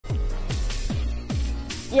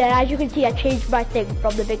Yeah, as you can see, I changed my thing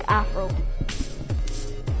from the big afro.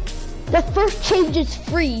 The first change is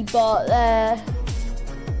free, but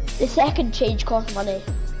the second change costs money.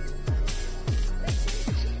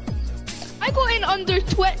 I got in under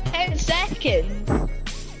 10 seconds.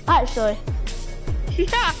 Actually.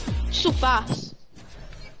 Yeah, so fast.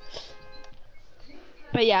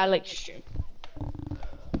 But yeah, I like to stream.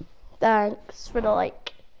 Thanks for the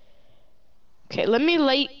like. Okay, let me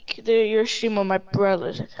like your stream on my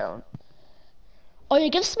brother's account. Oh, yeah,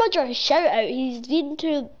 give Smudger a shout out. He's been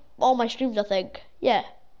to all my streams, I think. Yeah.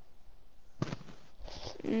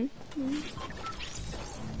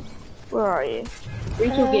 Where are you?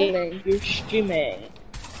 Rachel Gaming, you're streaming.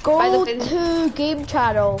 Go to game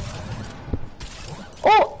channel.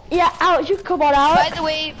 Oh, yeah, Alex, you can come on out. By the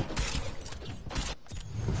way,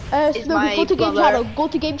 Smokey, go to game channel. Go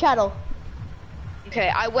to game channel. Okay,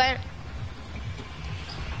 I went.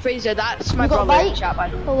 Fraser, that's my brother in chat, by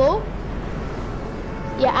the way. Hello?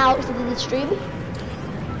 Yeah, Alex did the stream.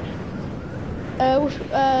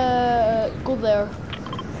 Go there.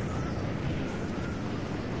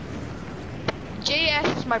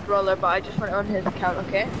 JS is my brother, but I just went on his account,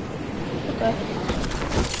 okay? Okay.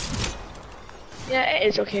 Yeah, it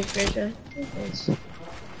is okay, Fraser. It is.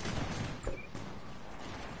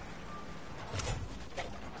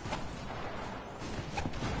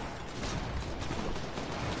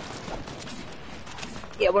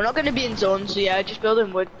 Yeah, we're not gonna be in zones, so yeah, just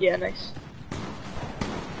building wood. Yeah, nice.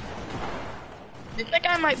 I think that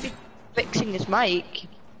guy might be fixing his mic.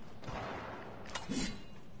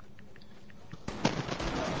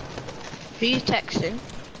 He's texting.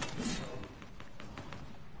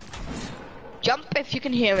 Jump if you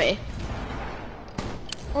can hear me.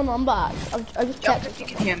 Oh no, I'm back. I just Jump texted. if you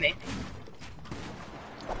can hear me.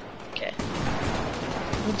 Okay.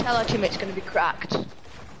 You can tell our teammate's gonna be cracked.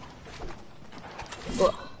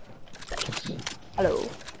 Oh. Thanks. Hello.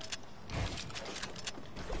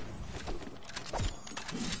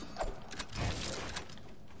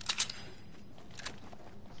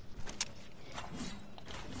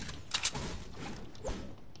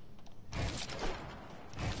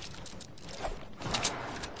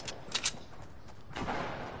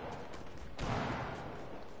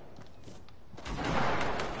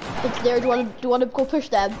 It's there. Do you want to go push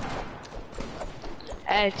them?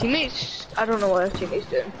 Teammates, I don't know what our teammate's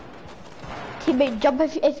doing. Teammate, jump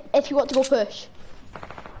if you want to go push.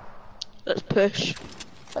 Let's push.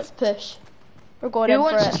 Let's push. We're going Who in for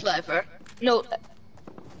wants it. this lever? No.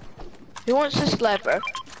 Who wants this lever?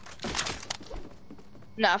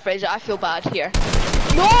 Nah, Fraser, I feel bad here.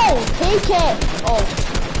 No, take it. Oh,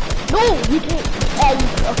 no, you take.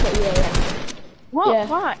 Okay, yeah. What? Yeah.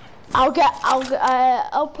 Why?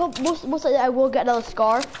 I'll probably most likely I will get another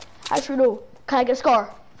scar. Actually, no. Can I get a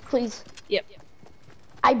scar, please? Yep.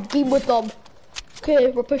 I beam with them.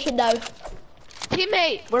 Okay, we're pushing now.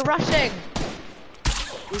 Teammate, we're rushing.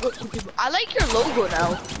 We got two people. I like your logo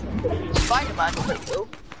now. Spider-Man, pretty cool.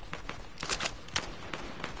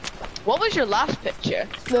 What was your last picture?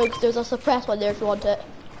 Smokes, there's a suppressed one there if you want it.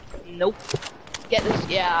 Nope. Get this.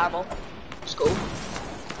 Yeah, ammo. Let's go.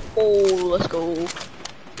 Oh, let's go.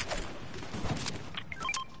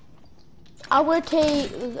 I will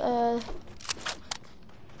take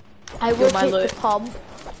I will take the pump.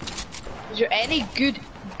 Is there any good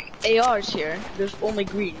ARs here? There's only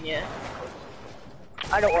green, yeah.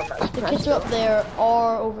 I don't want that. The kids are up there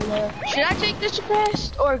or over there. Should I take the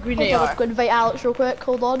suppressed or a green Hold on, AR? let's go invite Alex real quick.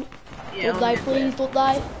 Hold on. Yeah, Don't die, please. Don't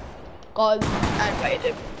die. Got him. I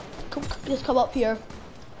invited him. Just come up here.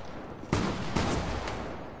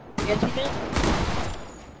 Yes, you can.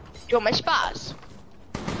 Do you want my spaz?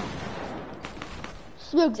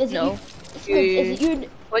 Smokes, is No. it you? Is it you?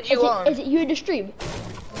 What do you want? Is it you in the stream?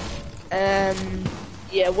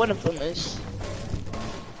 Yeah, one of them is.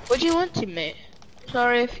 What do you want, teammate?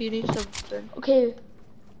 Sorry if you need something. Okay.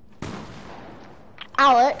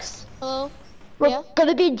 Alex. Hello? We're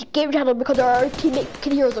gonna be in game channel because our teammate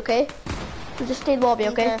can hear us, okay? So just stay in lobby,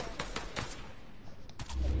 okay?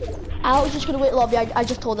 Alex is just gonna wait in lobby. I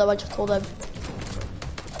just told him. I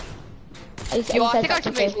think our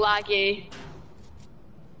teammate's laggy.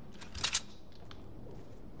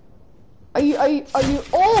 Are you?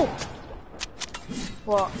 Oh!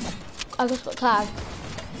 What? I just got tagged.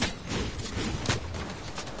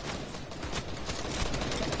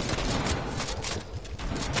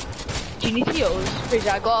 Do you need heals? Please,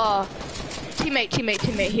 I got a teammate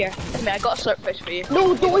here. Teammate, I got a slurpfish for you.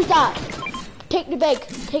 No, don't eat that. Take the bag.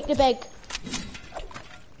 Take the bag.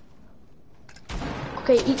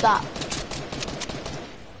 Okay, eat that.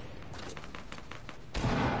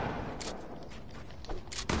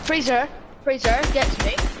 Fraser, Fraser, get to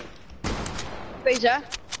me. Fraser,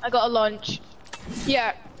 I got a launch.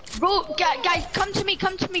 Yeah. Guys, come to me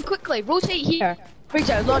quickly. Rotate here.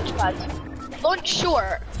 Fraser, launch pad. Launch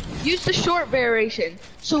short. Use the short variation.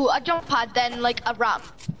 So a jump pad, then like a ramp.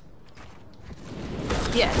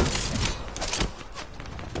 Yeah.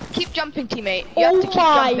 Keep jumping, teammate. You have to keep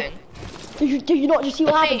jumping. Did you not just see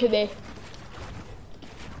what happened to me?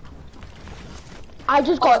 I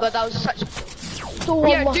just got. Oh my god, that was such. So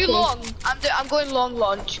Here, unlucky. do long. I'm going long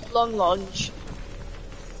launch. Long launch.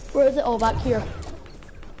 Where is it? Oh, back here.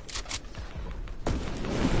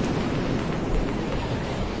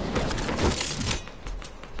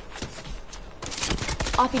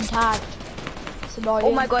 I've been tagged. It's annoying.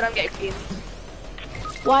 Oh my god, I'm getting beamed.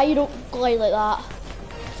 Why you don't glide like that?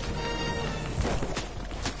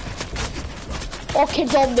 Oh,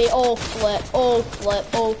 kids on me. Oh flip. Oh flip.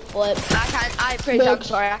 Oh flip. I'm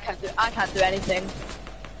sorry. I can't do anything.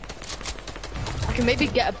 I can maybe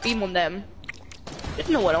get a beam on them. There's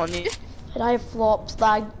no one on you. And I have flops.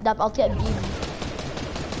 I'll get beamed.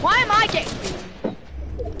 Why am I getting beamed?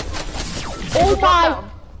 Oh my!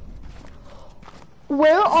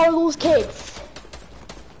 Where are those kids?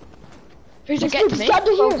 Fraser, get to me. Get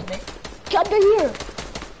under here. Get under here.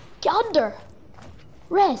 Get under.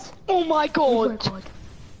 Res. Oh my god. Do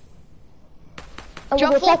you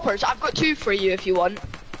have floppers? I've got 2 for you if you want.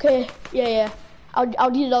 Okay. Yeah. I'll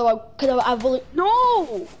need another one because I've only.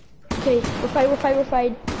 No. Okay, we're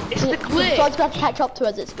fine. It's the glitch. God's gonna have to catch up to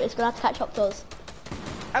us. It's gonna have to catch up to us.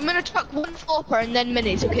 I'm gonna chuck 1 flopper and then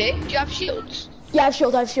minis, okay? Do you have shields? Yeah, I have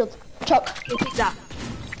shield. Chuck. Okay, take that.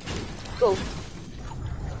 Go.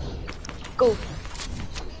 Go.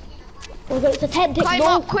 Oh, but it's a tent. Climb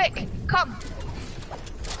up, quick. Come.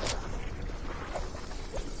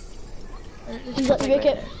 Please let me make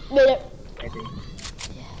it. Made it.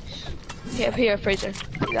 Okay, up here, Fraser.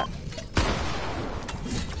 Take that.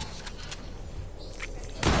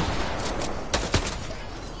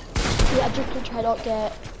 Yeah, I'm just gonna try not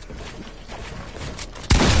get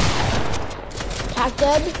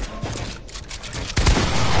tagged.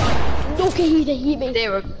 Okay, he made. They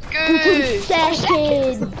were good.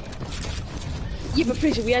 Second. Yeah, but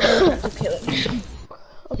Fraser, we had no chance of killing him.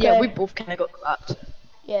 Okay. Yeah, we both kind of got clapped.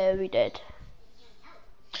 Yeah, we did.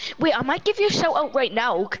 Wait, I might give you a shout out right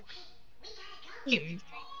now. He's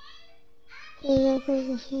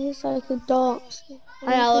like a dog.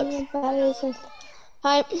 Hi, Alex.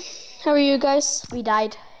 Hi, how are you guys? We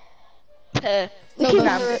died. No, How's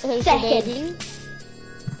your day Second. been?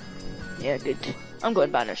 yeah, good. I'm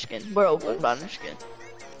going banner skin. We're all going banner skin.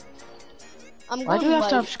 I'm Why do we have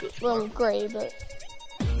to have skin? well, grey, but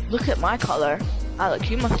Look at my color. Alex,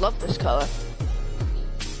 you must love this color.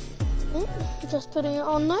 just putting it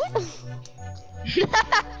on now.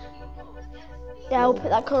 Yeah, I'll put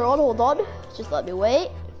that color on. Hold on. Just let me wait.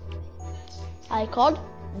 Icon.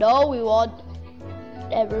 No, we want.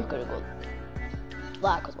 We're gonna go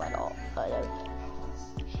black, cause why not? I know.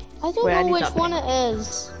 I don't know which one it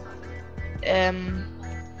is.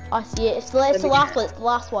 I see it. It's the last one. It's the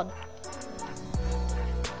last one.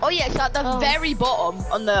 Oh yeah, it's at the very bottom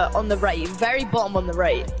on the right. Very bottom on the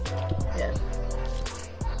right. Yeah.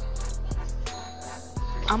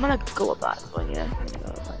 I'm gonna go back one, yeah.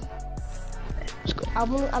 Let's go. I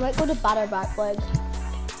might go to batter back leg.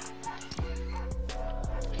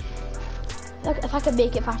 Look, if I can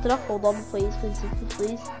make it fast enough, hold on, please.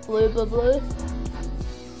 Blue.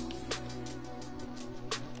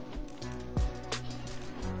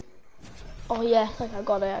 Oh yeah, like I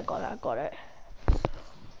got it.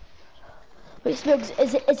 Wait, Smugs,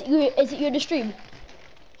 is it you in the stream?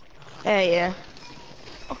 Yeah.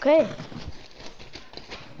 Okay.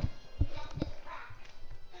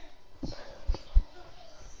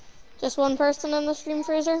 Just one person in the stream,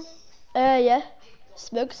 Fraser? Yeah.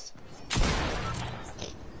 Smugs.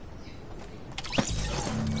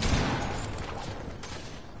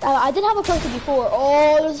 I did have a person before.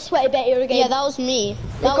 Oh, there's a sweaty bit here again. Yeah, that was me.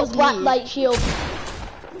 That was black me. light shield.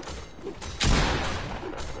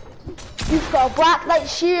 You've got a black light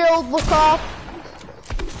shield. Look off.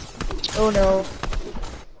 Oh no.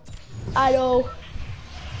 I know.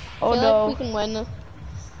 Oh I feel no. like we can win.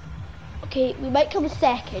 Okay, we might come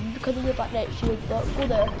second because of the black light shield, but go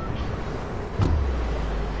there.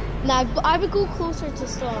 Nah, I would go closer to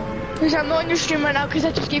Storm. Because I'm not on your stream right now because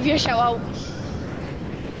I just gave you a shout out.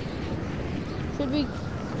 Should we?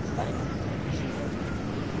 Fine.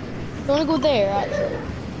 You wanna go there, actually?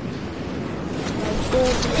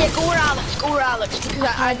 Yeah, go where Alex,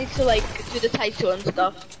 because I need to like do the title and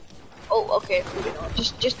stuff. Oh, okay.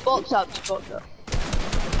 Just box up,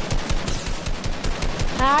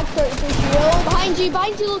 Tag 33 shield.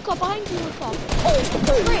 Behind you, look up, behind you, look up. Oh,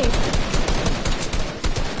 three.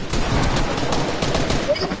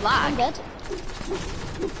 Where's the I'm flag? dead.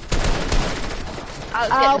 I'll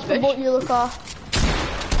Let's get promote this you, Luca.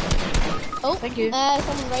 Oh, Thank you.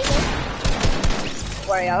 Someone right there. fish.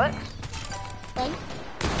 Worry, Alex. Fine.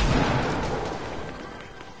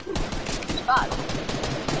 It's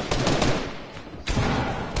bad.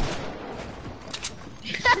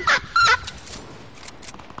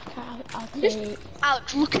 I'll Just, take.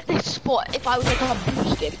 Alex, look at this spot. If I was like on a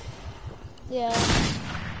boosted. Yeah.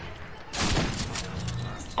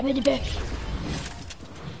 I'm in the bush.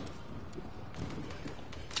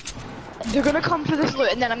 They're gonna come for this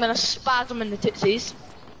loot, and then I'm gonna spaz them in the tootsies.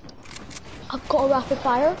 I've got a rapid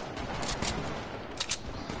fire.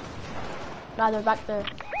 Nah, they're back there.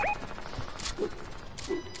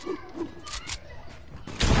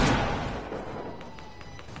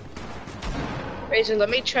 Razor, let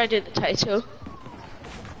me try to do the title.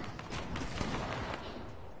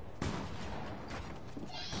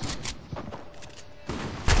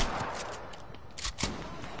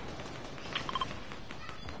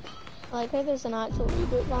 I like how there's an actual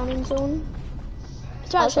reboot banning zone.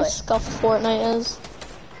 It's That's how actually. scuffed Fortnite is.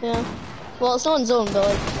 Yeah. Well, it's not in zone, but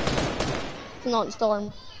like, it's not in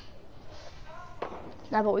storm.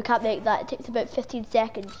 Nah, but we can't make that. It takes about 15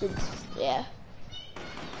 seconds. And, yeah.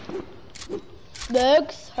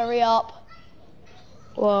 Nugs, hurry up.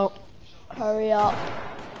 Well, Hurry up.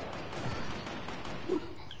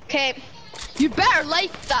 okay. You better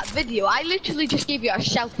like that video. I literally just gave you a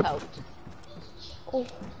shout out. Oh.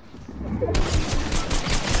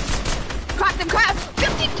 Crack them, crack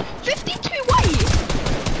them. 52 white.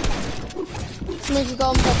 Somebody's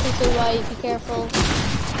gone 52 white, be careful.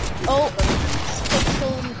 Oh, it's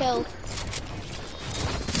stolen kill.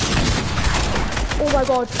 Oh my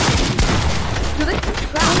god. So this is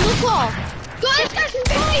crap. Look off! Guys, there's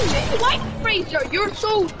 52 white, Fraser. You're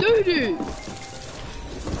so doo-doo.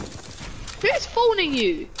 Who's phoning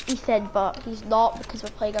you? He said, but he's not because we're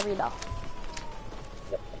playing arena.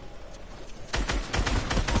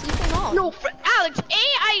 No, Alex,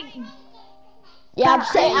 Yeah,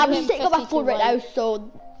 Can't I'm him sitting on my 52 phone right now, white.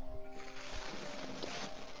 so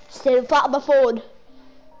staying flat on my phone.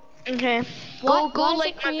 Okay. Why Go is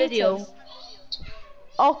like it my video. creative?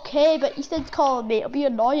 Okay, but he said calling me. It'll be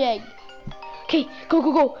annoying. Okay,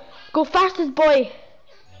 go. Go fastest, boy.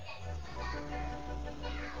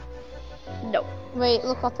 No. Wait,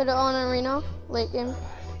 look, I'll put it on arena, late game.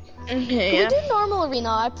 Okay, Can yeah. we do normal arena?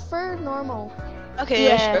 I prefer normal. Okay, yeah,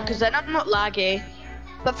 Yeah. sure, because then I'm not laggy.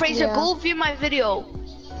 But Fraser, Yeah. go view my video.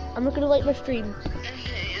 I'm not gonna like my stream.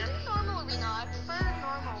 Okay, yeah. Normal arena, I prefer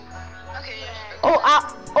normal. Okay,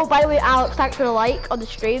 yeah. Oh, by the way, Alex, thanks for the like on the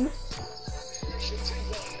stream.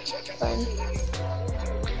 Fine.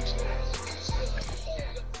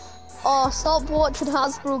 Oh, stop watching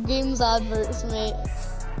Hasbro Games adverts, mate.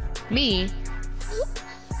 Me?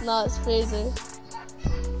 No, it's Fraser.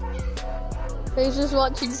 Fraser's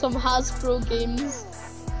watching some Hasbro games.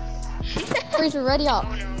 Fraser, ready up.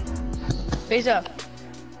 Fraser.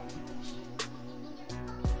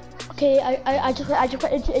 Okay, I just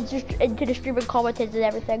went into the stream and commented and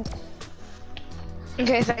everything.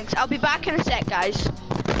 Okay, thanks. I'll be back in a sec, guys.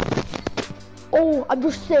 Oh, I'm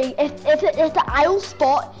just saying, if the aisle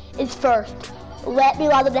spot is first, let me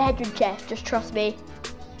land on the headroom chest. Just trust me.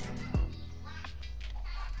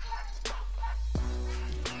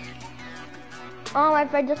 Oh, my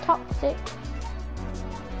friend is toxic.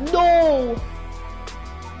 No!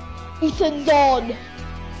 Ethan's on.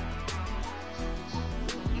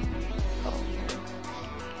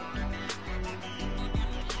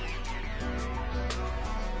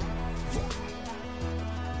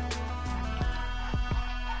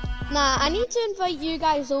 Nah, I need to invite you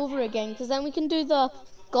guys over again, because then we can do the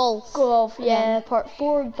golf. Golf, yeah, part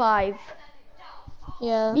 4 and 5.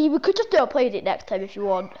 Yeah. We could just do a play date next time if you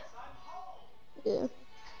want. Yeah.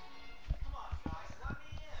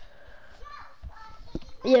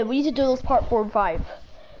 Yeah, we need to do those part 4 and 5.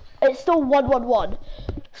 It's still 1-1-1.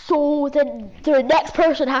 So then the next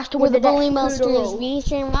person has to win With the the bully next 2 in a masters, row. we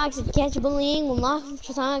stream rocks and catch a bullying with lots of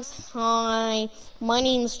attacks. Hi, my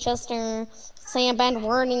name's Chester. Say a bad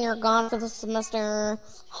word and you're gone for the semester.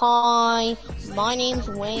 Hi, my name's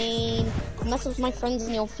Wayne. Mess with my friends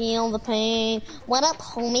and you'll feel the pain. What up,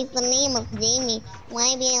 homies? The name of Jamie.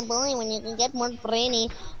 Why be a bully when you can get more brainy?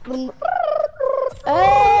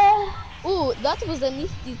 Oh, that was a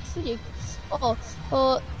nifty trick.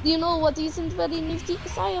 You know what isn't very nifty?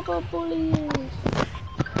 Cyberbullying.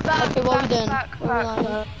 Okay, what are we doing? What are we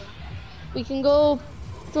doing? We can go.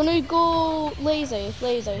 Do you want to go lazy?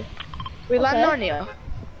 We land Okay. on you.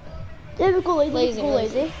 There we go, lazy. Lazy, Go,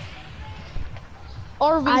 lazy.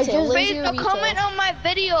 Or I retail. just- Lazy or Facebook, retail. comment on my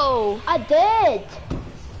video. I did.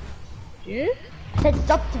 Yeah? I said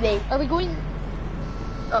sub to me. Are we going?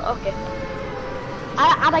 Oh, okay.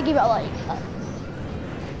 And I gave it a like.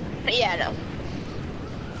 Yeah, no.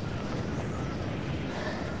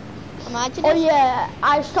 Imagine Oh if yeah,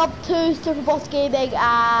 I subbed to Superboss Gaming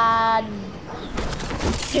and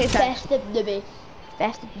Festive Newbie.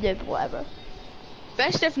 Festive Noob, whatever.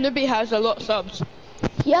 Festive Newbie has a lot of subs.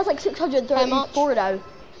 He has like 634 now.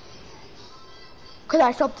 Cause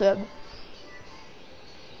I subbed to him.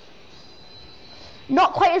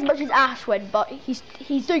 Not quite as much as Ashwin, but he's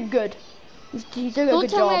doing good. He's doing a Don't good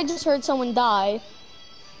tell me I job. just heard someone die.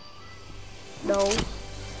 No.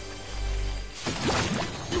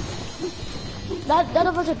 None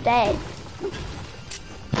of us are dead.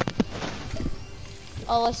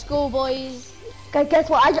 Oh, let's go, boys. Guess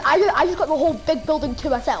what? I just got the whole big building to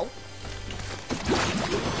myself.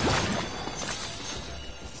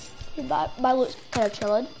 My loot's kind of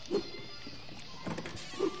chilling.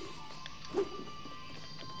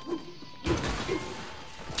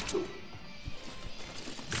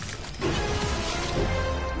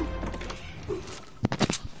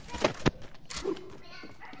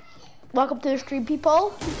 Welcome to the stream,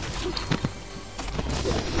 people.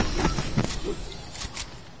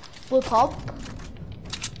 Blue pump.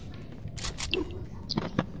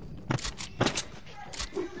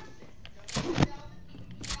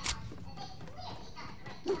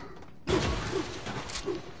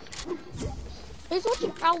 Who's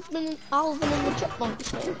watching Alvin and the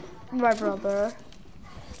Chipmunks here? My brother.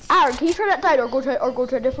 Aaron, can you turn that down or go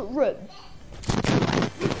to a different room?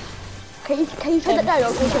 Can you turn that down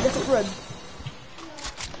or go to a different room?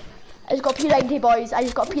 I just got P90, boys. I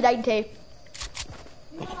just got P90.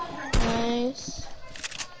 Nice.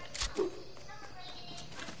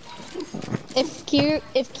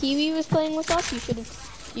 If Kiwi was playing with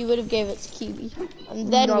us, you would have gave it to Kiwi,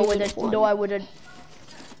 and then no, we I would have wouldn't. won. No, I wouldn't.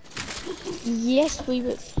 Yes, we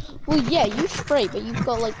would. Well, yeah, you spray, but you've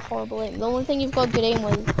got like horrible aim. The only thing you've got good aim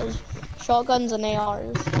with is shotguns and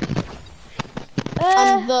ARs.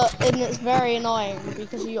 And it's very annoying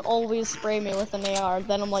because you always spray me with an AR,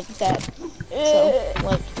 then I'm like dead. So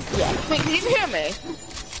like yeah. Wait, can you hear me?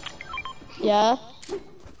 Yeah.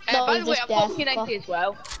 No, By the way, just I've got death. P90 as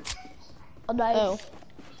well. Oh, nice. Oh.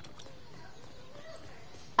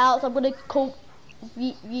 Alex, I'm gonna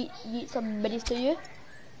yeet some minis to you.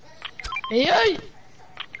 Yeah.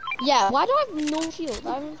 Yeah, why do I have no shield?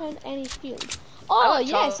 I haven't found any shield. Oh, like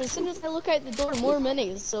yes, Charles. as soon as I look out the door, more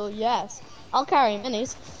minis, so yes. I'll carry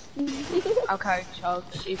minis. I'll carry Charles,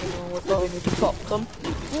 even though we're going to pop them.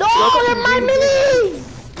 No, they're my minis!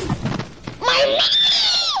 My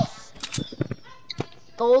minis!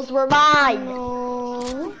 Those were mine.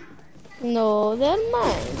 No. No, they're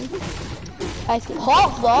mine. I see.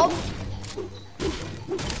 Pop them.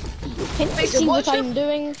 Can you Wait, see what what's your- I'm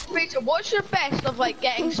doing? Wait, so what's your best of like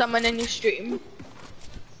getting someone in your stream?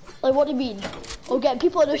 Like, what do you mean? Oh, get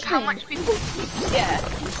people in the Like how stream. much people? Yeah.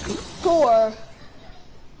 4.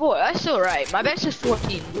 4, that's alright. My best is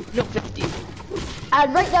 14, not 15.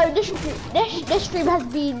 And right now, this stream has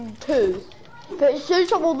been 2. But as soon as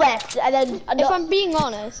someone left, and then If another. I'm being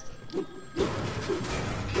honest,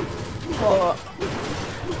 What?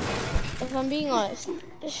 if I'm being honest,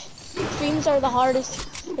 streams are the hardest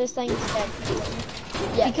thing to get.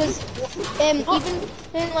 Yeah. Because even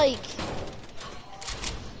then like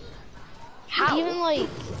How?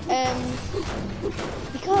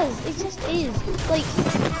 because it just is like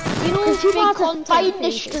you know Because you big have to content find the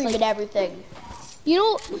creators, stream like, and everything. you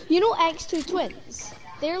know X2 Twins,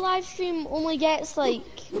 their live stream only gets like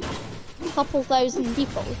a couple thousand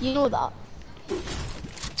people, you know that.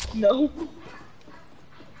 No.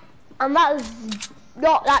 And that is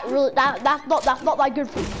not that really. That's not that good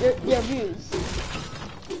for their views.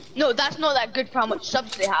 No, that's not that good for how much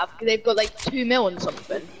subs they have. They've got like 2 million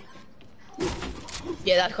something.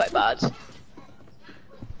 Yeah, that's quite bad.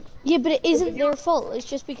 Yeah, but it isn't their fault. It's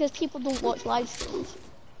just because people don't watch live streams.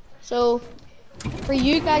 So, for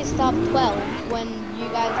you guys to have 12 when you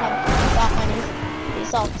guys have that many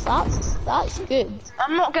subs, that's good.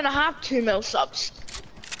 I'm not gonna have 2 mil subs.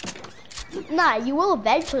 Nah, you will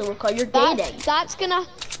eventually, Luca. You're dating. That's gonna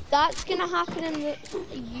happen in the.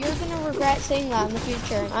 You're gonna regret saying that in the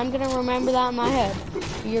future, and I'm gonna remember that in my head.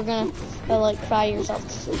 You're gonna like cry yourself to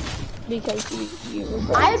sleep because you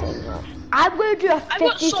regret saying that. I'm gonna do a I've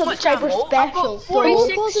got 50 so much subscriber ammo. I've special. got So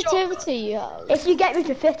 46 What positivity you have? if you get me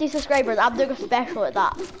to 50 subscribers, I'm doing a special at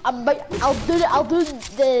that. I'll do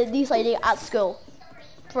these lady at school.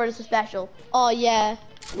 for this special. Oh yeah,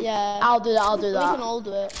 yeah. I'll do that. I'll do We can that. all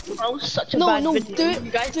do it. That was such a No, bad no, video. do it-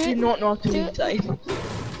 You guys do do it- not know how to do read it- size.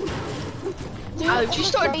 Do Alex, it you on a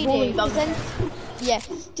started Friday, rolling 'cause down. then, yeah,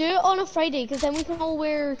 do it on a Friday because then we can all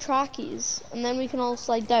wear trackies and then we can all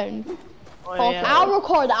slide down. Oh, yeah. I'll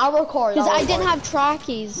record. I'll record. Because I'll I didn't record. have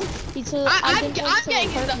trackies. So I'm didn't want to getting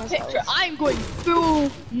in hurt that myself. picture. I'm going full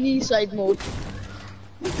knee side mode.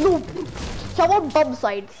 No, someone bum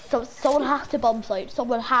side. So someone has to bum side.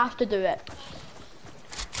 Someone has to do it.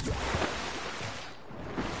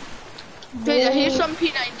 Dude, here's some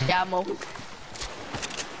P90 ammo.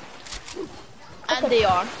 And they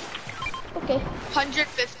are Okay.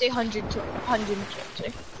 150,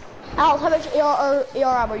 120. Alex, how much AR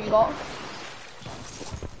ammo you got?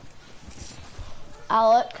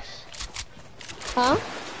 Alex, Huh?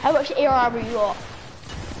 how much AR ammo you got?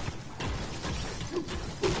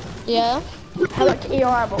 Yeah. How much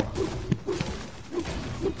AR ammo?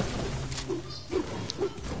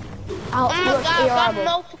 Alex, how much AR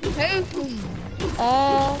ammo?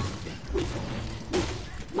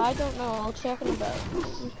 I don't know. I'll check in a bit.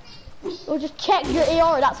 Well, just check your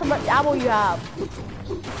AR. That's how much ammo you have.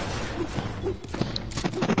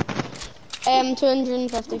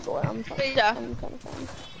 254. I'm fine. Peter, I'm kind of fine.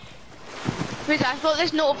 Peter, I thought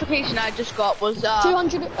this notification I just got was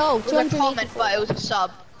 200. Oh, was a comment, 284. but it was a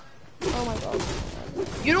sub. Oh my god.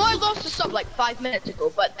 You know I lost a sub like 5 minutes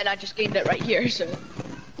ago, but then I just gained it right here, so.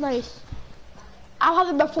 Nice. I'm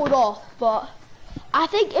having my phone off, but I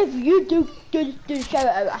think if you do shout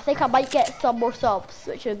out, I think I might get some more subs,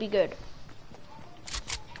 which would be good.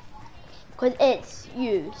 Cause it's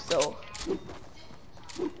you, so.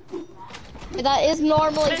 That is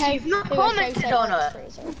normally Listen, how you've not how commented shout on outs,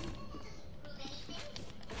 it. Fraser.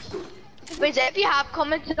 Wait, if you have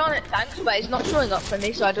commented on it, thanks, but it's not showing up for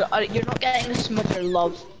me, so you're not getting as much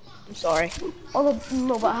love. I'm sorry. Oh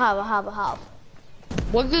no, but I have.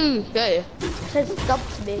 What did you say? It says sub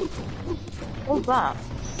to me. What's that?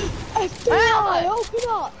 FBI, open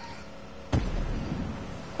up!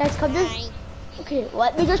 Guys, come this. Okay,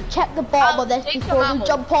 let me just check the bottom of this take some before we ammo.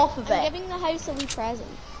 jump off of I'm it. giving the house a wee present.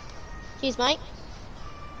 Cheers, mate.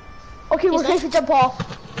 Okay, we're Is going to jump off.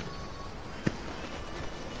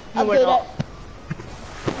 No, I'm we're doing not.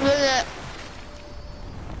 it.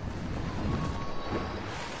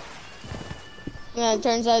 Yeah, it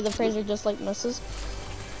turns out the Fraser just like misses.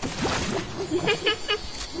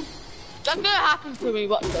 That's gonna happen to me,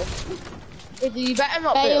 watch this. Wait, you better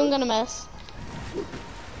not Bet you I'm build. gonna miss.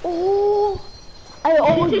 Oh, I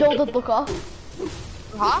almost built Luca.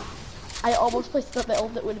 Huh? I almost placed the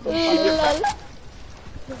build that would have been funny.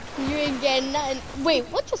 You ain't getting nothing. Wait,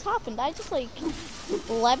 what just happened? I just like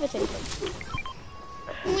levitated.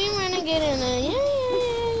 We wanna get in a yeah.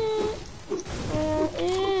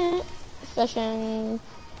 Fishing.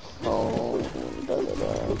 Oh,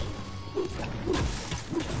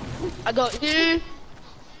 I got you.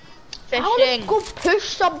 I want Fishing. to go push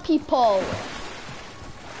some people.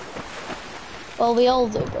 Well, we all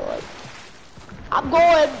do, but like. I'm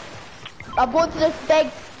going to this big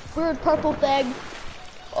weird purple thing.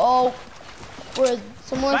 Oh, we're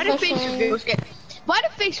Some more Why do face fishing. reviews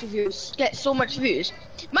get so much views?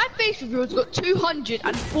 My face reviews got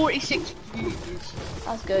 246 views.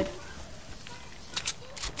 that's good.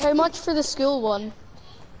 How much for the school one?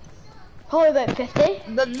 Probably about 50.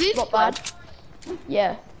 The least Not one, bad.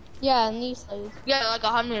 Yeah. Yeah, and these size. yeah, like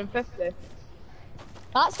 150.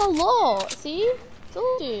 That's a lot. See?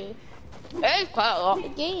 Told you. It is quite a lot.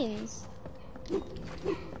 It gains. Look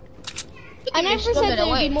I at me never said swimming there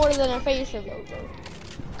would away. be more than a face reveal though.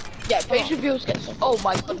 Yeah, face reviews get. Oh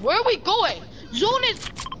my god, where are we going? Zone is.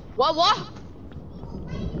 What?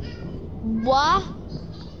 What?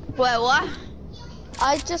 What?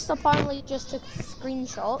 I just apparently just took a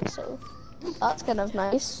screenshot, so that's kind of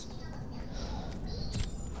nice.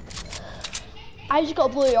 I just got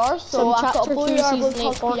a blue AR, so Some I've got a chapter blue 2 AR with season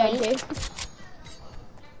 8 Fortnite. PNK.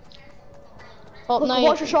 Fortnite.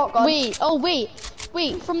 watch your shotgun. Wait,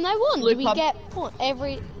 wait. From now on, Blue do we pump. get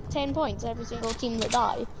every 10 points every single team that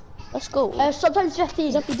die? Let's go. Sometimes 15.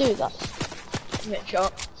 We have to do that. I'm getting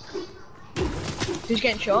shot. Who's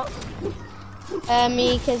getting shot?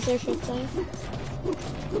 Me, kids are shooting.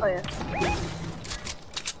 Oh yeah.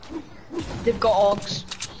 They've got Ogs.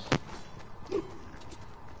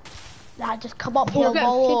 Nah, just come up here, Okay.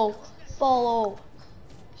 follow.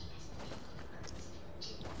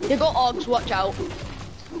 They've got Ogs, watch out.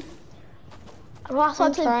 That's what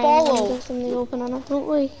I'm saying, I'm follow. just in the open and I don't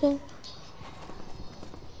like it.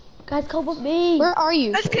 Guys, come with me. Where are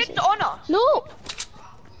you? There's kids on us. No!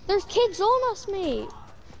 There's kids on us, mate. Where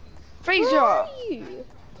Fraser. are you?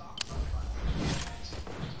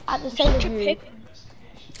 At the same as Such a you. pig.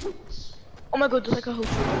 Oh my god, there's like a whole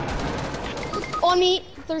shooter. On me,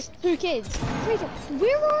 there's 2 kids. Fraser,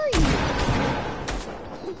 where are you?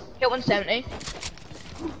 Hit 170.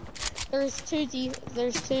 There's 2 D.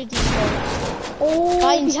 Oh,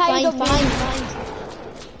 Behind.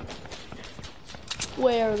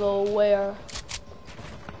 Where though? Where?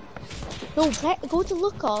 No, go to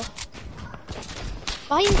Luca.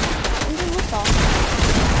 Behind Luca.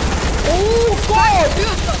 Oh god!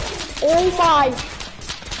 Oh my!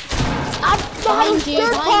 I'm Behind you.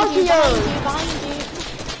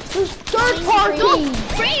 There's third party! No,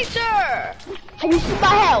 Fraser! Have you seen my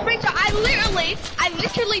health? Fraser, I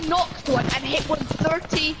literally knocked one and hit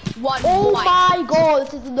 131 Oh white. my god,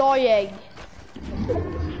 this is annoying.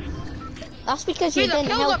 That's because you Fraser, didn't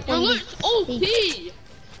kill help them, when your you... loot's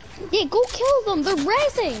OP! Yeah, go kill them. They're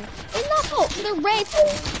rezzing. Enough. They're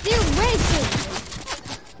rezzing.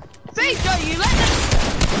 Fraser, you let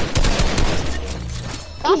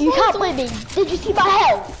them... You can't blame me. Did you see my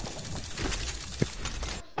health?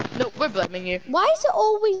 No, we're blaming you. Why is it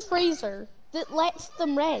always Fraser that lets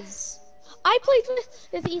them res? I played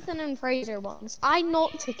with Ethan and Fraser once. I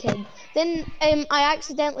knocked a kid. Then I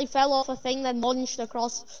accidentally fell off a thing that launched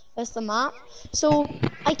across the map. So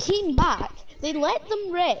I came back. They let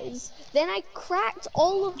them res. Then I cracked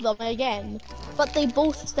all of them again. But they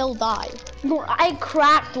both still died. No, I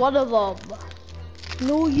cracked one of them.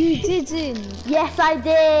 No, you didn't. Yes, I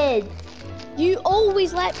did. You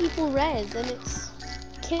always let people res, and it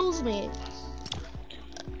kills me.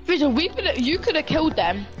 Fraser, you could have killed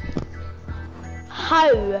them. How?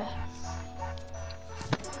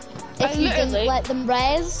 If you didn't literally- let them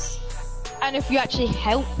res. And if you actually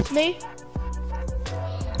helped me.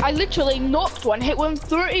 I literally knocked one, hit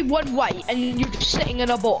 131 white, and you're just sitting in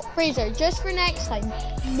a bot. Fraser, just for next time,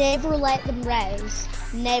 never let them res.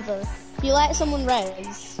 Never. If you let someone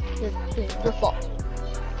res, You're fucked.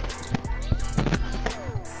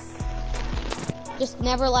 just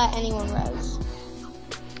never let anyone res.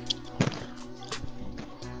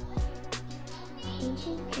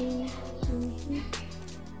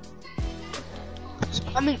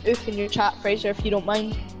 I'm in oof in your chat, Fraser, if you don't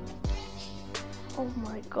mind. Oh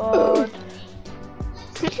my god.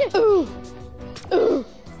 Ooh. Ooh.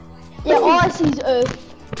 Yeah, all I see is earth.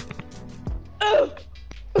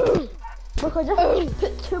 Look, I just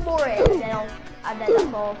put 2 more in and then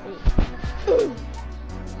that's all I see.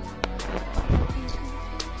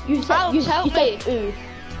 You said, Alex, help you said oof.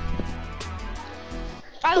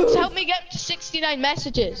 Alex, help me get to 69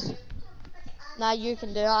 messages. Nah, you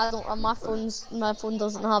can do it. I don't. My phone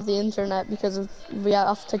doesn't have the internet because we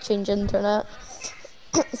have to change internet.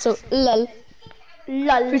 So lol.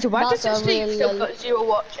 Lol. Fraser, why does That's it a say real still lol. got 0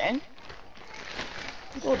 watching?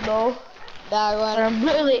 Don't know. That one. And I'm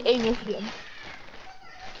literally aiming for them.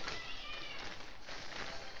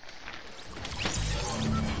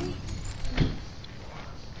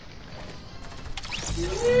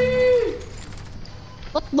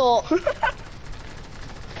 What the?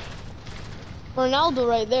 Ronaldo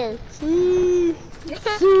right there.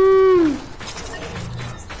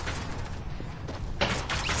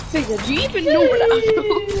 Fraser, do you even know where that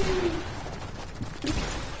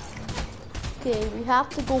Okay, we have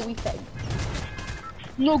to go weekend.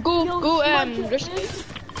 No, go, you risky.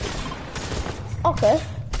 Okay.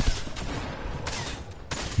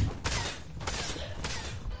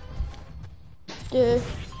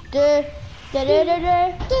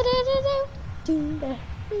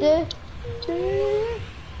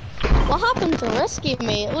 What happened to Risky,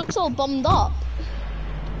 mate? It looks all bummed up.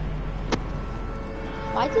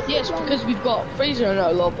 Why did Yes, you because we've got Fraser in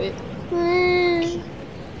our lobby.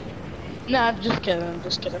 Nah, I'm just kidding.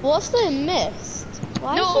 What's the mist?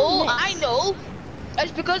 Why is No, there mist? I know.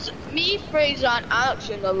 It's because me, Fraser, and Alex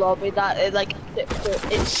are in the lobby that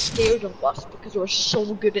it scares of us because we're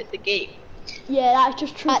so good at the game. Yeah, that's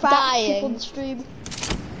just true At facts. dying. People on the stream.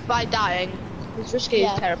 By dying, because risky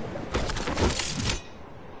Yeah. is terrible.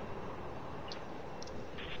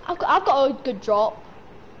 I've got a good drop.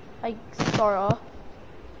 Like, sorta.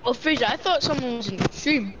 Well, Fraser, I thought someone was in the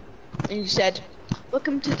stream, and you said,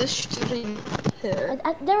 "Welcome to the stream."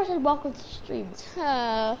 I never said welcome to the stream.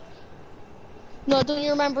 No, don't you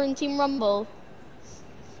remember in Team Rumble?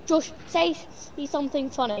 Josh, say something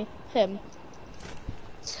funny. Him.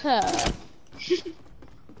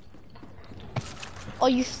 Oh,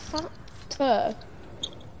 you fat.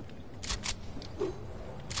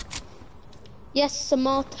 Yes, some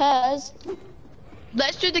more tears.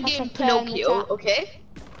 Let's do the game a turn in the Pinocchio, chat. okay?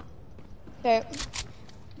 Okay.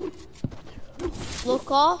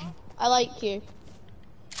 Luca, I like you.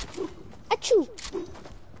 Achoo!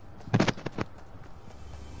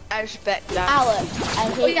 I respect that. Alex, I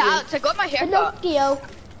hate Oh yeah, you. Alex, I got my haircut. Pinocchio.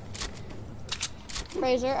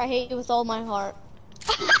 Fraser, I hate you with all my heart.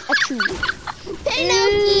 Achoo.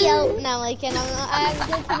 Pinocchio. No, like, and I'm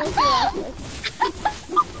good Pinocchio.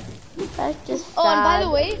 That's just Oh, and by sad. the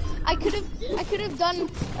way, I could have done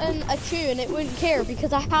a chew and it wouldn't care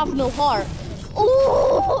because I have no heart.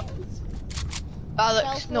 Oh!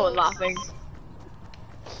 Alex, no one laughing.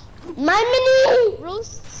 My mini!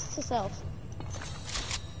 Roast to self.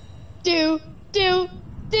 Do. Get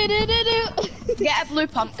Get a blue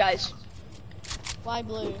pump, guys. Why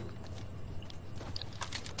blue?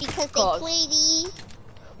 Because Cause. pretty.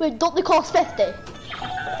 Wait, don't they cost 50?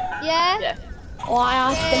 Yeah? Yeah. Oh, I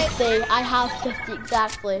have 50. I have 50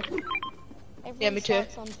 exactly. Everyone Yeah, me too.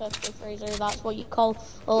 starts on 50, Fraser. That's what you call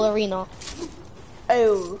a arena.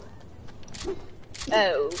 Oh.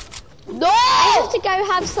 Oh. No! I have to go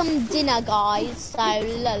have some dinner, guys. So,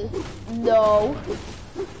 lol. No.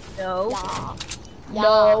 No. Yeah.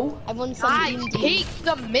 No. I want some Guys, indie. take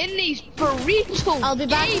the minis burrito. I'll be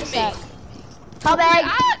back in a sec. Coming.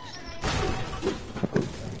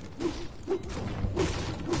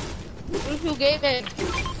 Burrito gaming.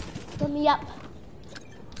 Put me up.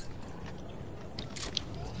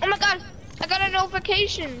 Oh my god, I got a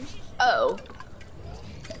notification. Oh.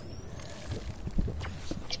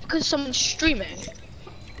 It's because someone's streaming.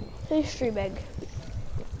 Who's streaming?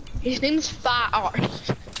 His name's Fat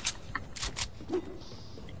Art.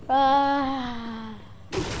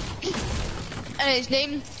 And his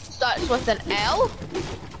name starts with an L.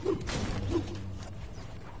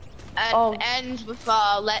 And ends with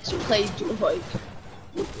let's play Droid.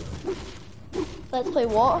 Let's play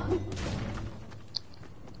what?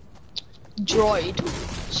 Droid.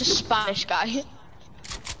 It's a Spanish guy.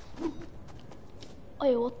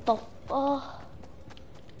 Wait, what the fuck?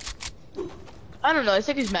 I don't know, I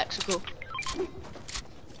think he's Mexico.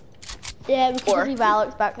 Yeah, we can Or- leave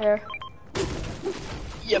Alex back there.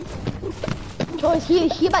 Yep. Because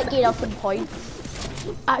he might gain us some points.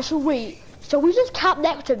 Actually, wait. Shall we just camp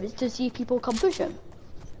next to him to see if people come push him?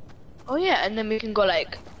 Oh yeah, and then we can go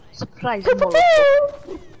like, surprise Pew, pew, Morocco.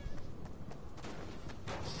 pew.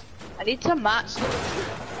 I need some mats.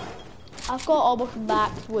 I've got almost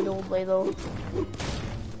max wood only though.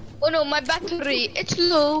 Oh no, my battery, it's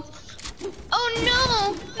low. Oh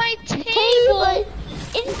no, my table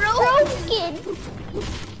It's broken.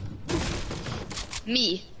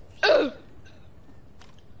 Me. Ugh.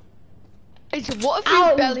 It's what if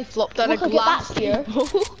Ow. you belly flopped on a Look, I get glass back here. table?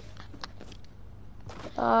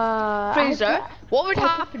 Fraser, what would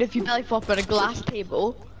happen if you belly flopped on a glass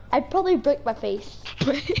table? I'd probably break my face.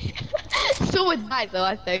 So would I though,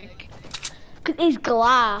 I think. Cause it's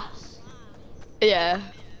glass. Yeah.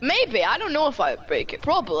 Maybe, I don't know if I would break it.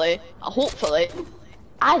 Probably. Hopefully.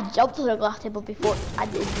 I jumped on a glass table before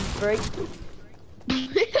and it didn't break.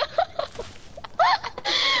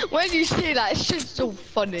 When you say that, it's just so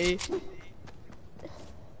funny.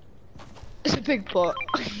 It's a big pot.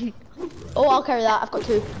 Oh, I'll carry that. I've got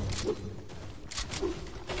 2.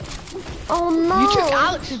 Oh no! You took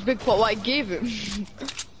Alex's big pot, what I gave him.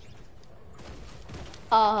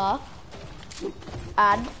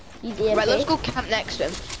 And he's EMP. Right, let's go camp next to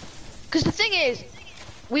him. Because the thing is,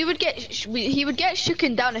 he would get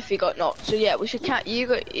shooken down if he got knocked. So yeah, we should camp. You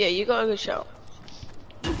got a good shot.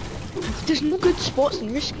 There's no good spots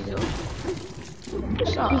in Risky though.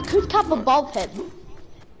 We could camp above him.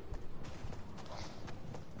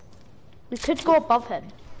 We could go above him.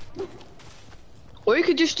 Or you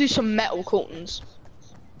could just do some metal coatings.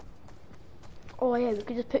 Oh yeah, we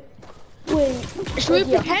could just put. Wait. Should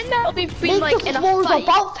we yeah. pretend that we've been Make like the in a floors fight?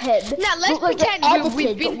 above him. Now let's Look like they're pretend we've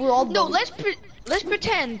edited, been. but we're on No, them. let's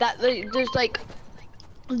pretend that there's like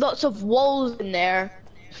lots of walls in there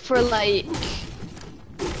for like.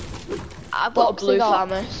 I've got a Boxing blue up.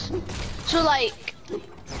 Famus. So like,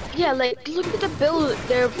 yeah, like look at the build.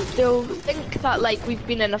 They'll think that like we've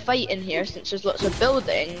been in a fight in here since there's lots of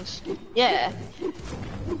buildings. Yeah.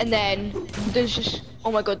 And then there's just,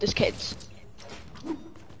 oh my god, there's kids.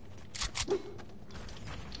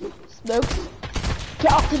 Smoke.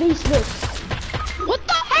 Get up to me, Smoke. What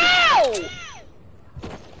the hell?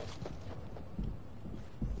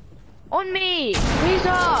 On me, raise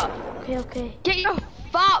up. Okay, okay. Get your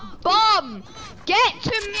fat bum. Get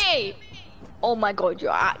to me. Oh my god,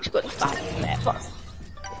 you're actually got the fat mess.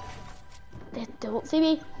 They don't see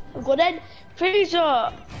me. I'm going in.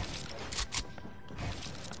 Fraser,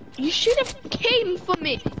 you should have came for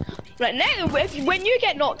me. Right now, when you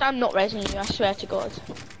get knocked, I'm not resing you. I swear to God.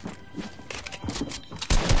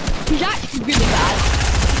 He's actually really bad.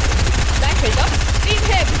 Nice, Fraser. Beat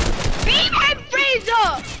him! Beat him, Fraser!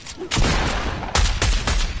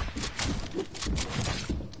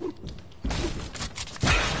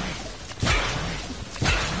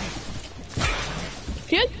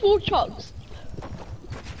 He has 4 chucks.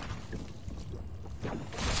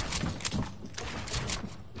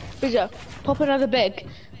 Fraser, pop another big.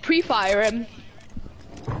 Pre-fire him.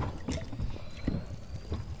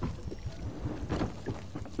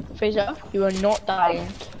 Fraser, you are not dying.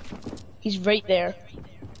 He's right there.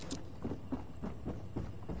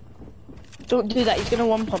 Don't do that, he's gonna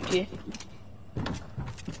one pump you.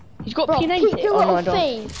 He's got Bro, P90. keep your Oh no, I little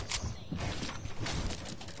don't. face.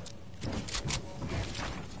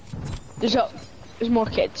 There's more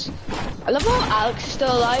kids. I love how Alex is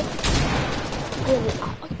still alive. Really,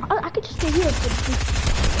 I could just stay here.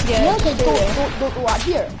 Yeah, Yeah, stay there. don't go out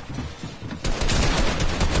here.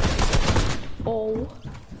 Oh.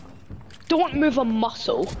 Don't move a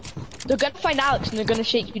muscle. They're gonna find Alex and they're gonna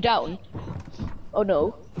shake you down. Oh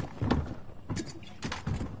no.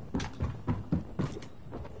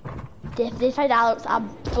 If they find Alex, I'm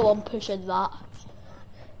full on pushing that.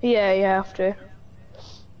 Yeah, you have to.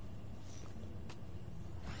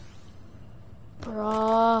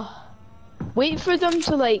 Bruh. Wait for them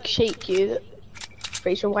to like shake you.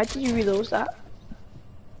 Fraser, why did you reload that?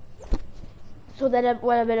 So then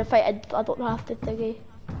when I'm in a fight, I don't have to thingy.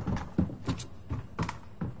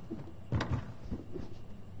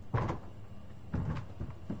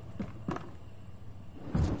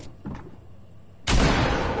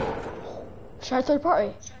 Try third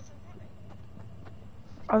party.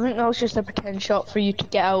 I think that was just a pretend shot for you to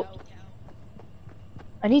get out.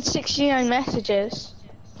 I need 69 messages.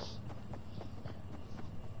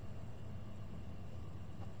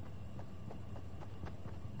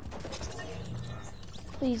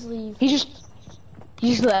 Please leave. He just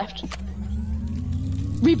left.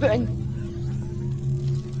 Rebooting.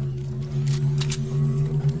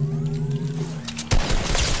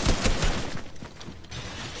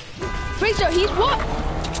 Fraser, he's what?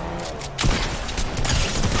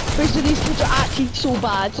 Fraser, these kids are actually so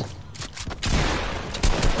bad.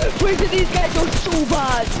 Fraser, these guys are so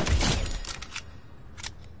bad.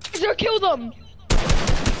 Fraser, kill them.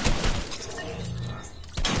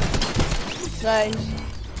 Nice.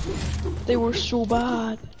 They were so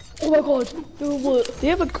bad. Oh my god. No, what? They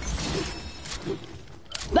have a...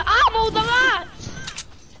 The ammo, the mats!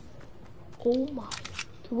 Oh my.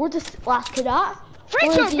 Where this last kid at?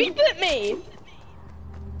 Fraser, Where is he? reboot me!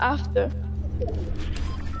 After.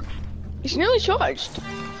 He's nearly charged.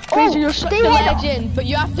 Fraser, you're such a they had- legend, but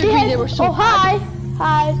you have to agree they were so Oh bad.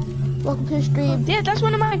 hi. Hi. Welcome to the stream. Yeah, that's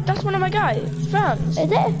one of my guys, fans. Is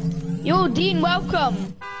it? Yo, Dean,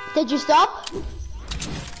 welcome. Did you stop?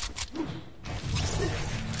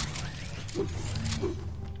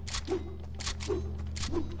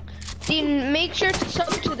 Dean, make sure to sub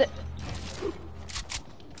to the...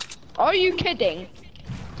 Are you kidding?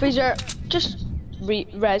 Fraser, just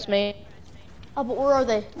res me. Oh, but where are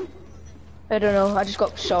they? I don't know, I just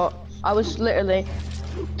got shot. I was literally...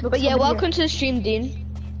 But yeah, welcome to the stream, Dean.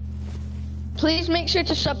 Please make sure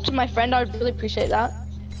to sub to my friend, I'd really appreciate that.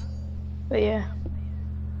 But yeah.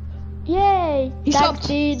 Yay! He Thanks, subbed.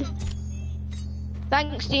 Dean.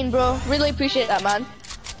 Thanks, Dean, bro. Really appreciate that, man.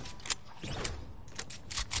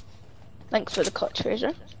 Thanks for the clutch,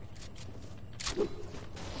 Fraser.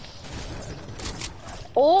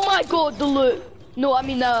 Oh my god, the loot. No, I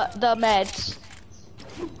mean the meds.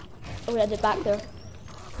 Oh, yeah, they're back there.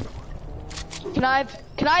 Can I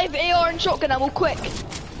have AR and shotgun ammo quick?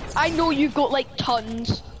 I know you've got like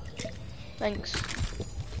tons. Thanks.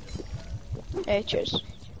 Hey, cheers.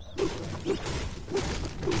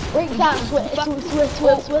 Wait,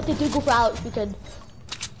 Swift, they do go for Alex, we can...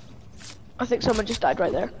 I think someone just died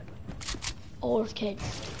right there. Oh, there's kids.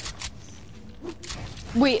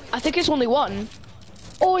 Wait, I think it's only one.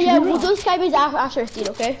 Oh yeah, we'll do Skybase after Dean,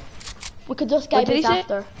 okay? We could do What did he Skybase say?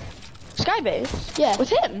 after. Skybase? Yeah. With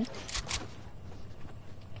him?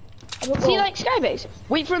 I don't Does he know. like Skybase?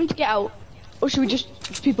 Wait for him to get out. Or should we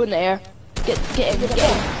just people in the air? Get in.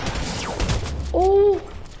 Oh,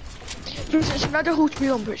 It's another whole tree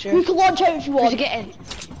on picture. we can launch out if you want. Get in.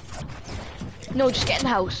 No, just get in the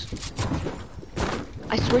house.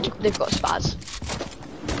 I swear to they've got spaz.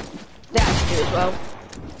 They actually do as well.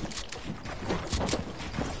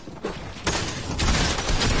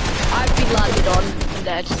 I've been landed on and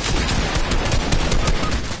dead.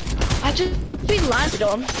 I just been landed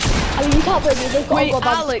on. I mean, you can't blame me, they've got Wait, a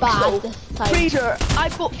goddamn Alex, spaz though. this time. Fraser,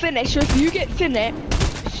 I've got finished, so if you get finished...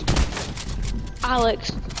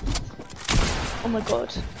 Alex. Oh my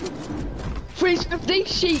god. Fraser, if they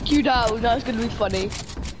shake you down, that's gonna be funny.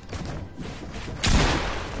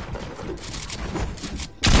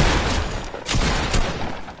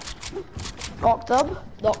 Knocked them,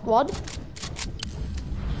 knocked one.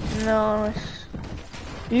 No.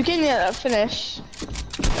 You can get that finish.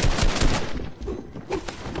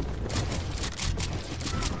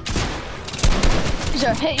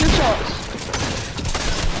 Fraser, hit your shots.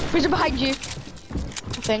 Fraser behind you. I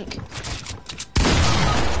think.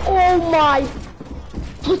 Oh my!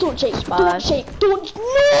 Please don't shake. Don't shake. Don't. No!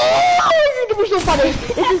 This is gonna be so funny.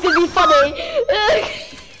 This is gonna be funny.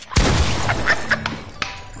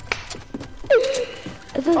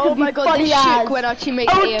 This is Oh my god, this shook when our teammate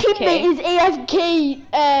Our AFK. teammate is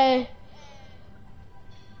AFK.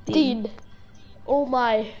 Dean. Oh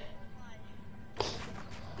my.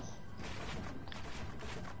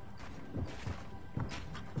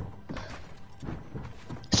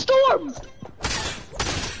 Storm!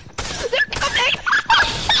 They're coming!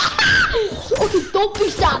 Okay, don't be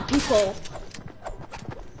sad, people.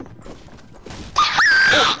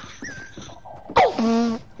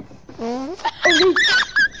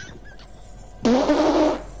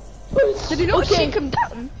 Did he not Okay. shake him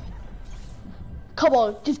down? Come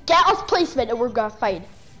on, just get us placement and we're gonna find.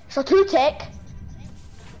 So 2 tick,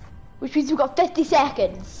 which means we've got 50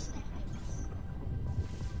 seconds.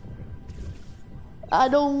 I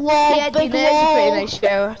don't love Yeah, big Dean, it's a pretty wall. nice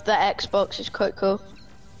show. The Xbox is quite cool.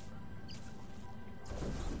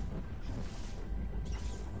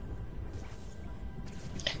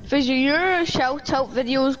 Fraser, your shout out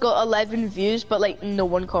videos got 11 views, but like no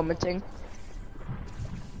one commenting.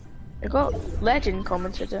 I got Legend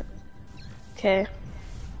commented it. Okay.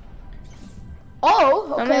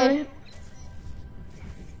 Oh, okay.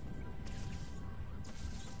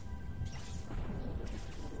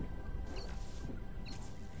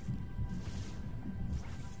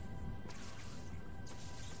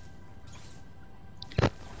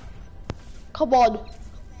 Come on,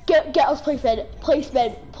 get us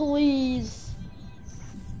placement, please.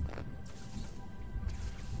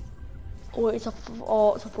 Oh, it's a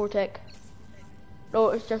 4 tick. No,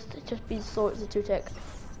 it's just being slow. It's a 2 tick.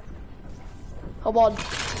 Come on.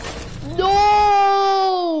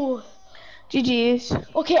 No. GG's.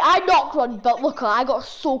 Okay, I knocked one, but look, I got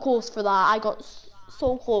so close for that. I got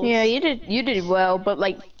so close. Yeah, you did well, but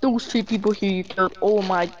like those 2 people who you killed, oh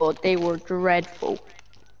my god, they were dreadful.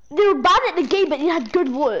 They were bad at the game, but they had good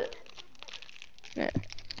loot. Yeah.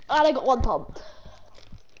 And I got 1 pump.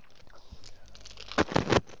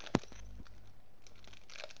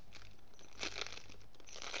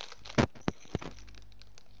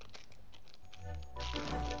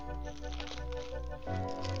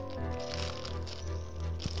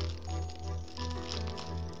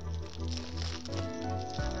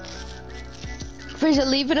 Fraser,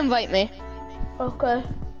 leave and invite me. Okay.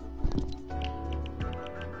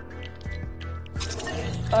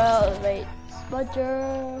 Right.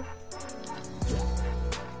 Smudger.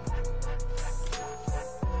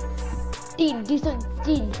 Dean, do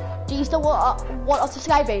you still want us to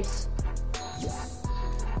skybase?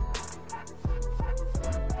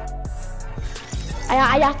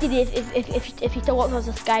 I asked you if you still want us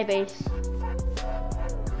to skybase.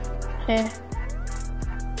 Yeah.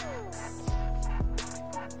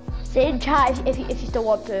 Say in chat if you still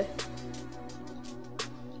want to.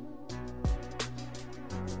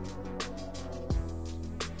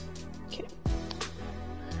 Okay.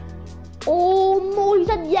 Oh no, he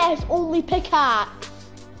said yes, only pickaxe.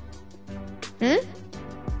 Hmm?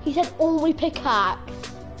 He said only pickaxe.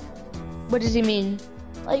 What does he mean?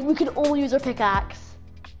 Like we can only use our pickaxe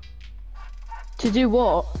To do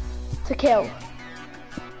what? to kill.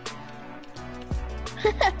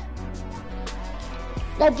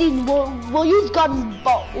 Now Dean, we'll use guns,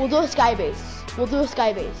 but we'll do a skybase. We'll do a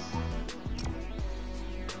skybase.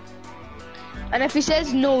 And if he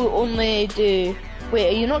says no, only do. Wait,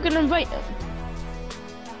 are you not gonna invite him?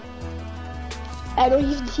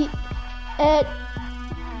 No,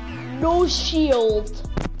 no shield.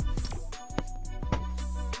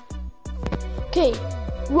 Okay,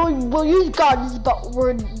 we'll use guns, but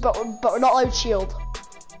we're not allowed shield.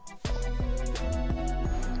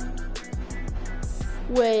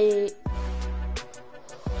 Wait.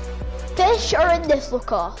 Fish are in this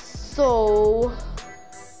looker, so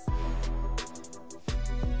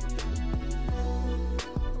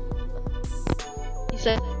He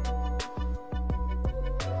said.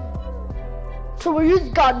 so we'll use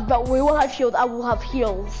guns, but we won't have shield and we'll have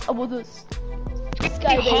heals. And we'll do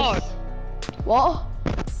skybase. hard. What?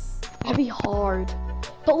 That'd be hard.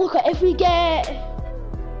 But look, if we get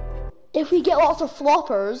lots of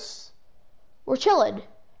floppers, we're chilling.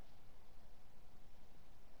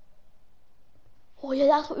 Oh yeah,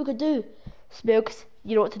 that's what we could do. Smokes,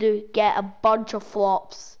 you know what to do. Get a bunch of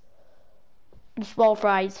flops and small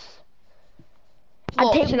fries. And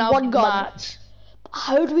Flops take and I'll one be gun. mad.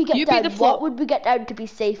 How do we get You be down? the What flop. would we get down to be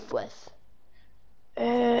safe with?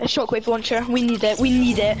 A shockwave launcher. We need it. We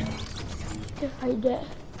need it. To find it.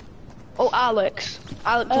 Oh, Alex.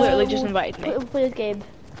 Alex literally just We'll invited me. We'll play this game.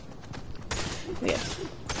 Yeah.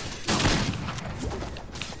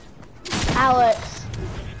 Alex.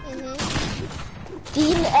 Mm-hmm.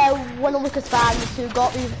 Dean, one of Lucas fans who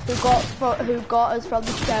got us from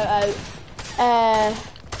the shout out.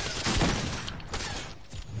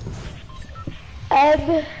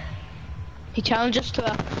 He challenged us to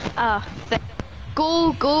a thing.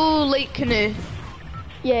 Go lake canoe.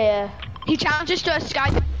 Yeah. He challenged us to a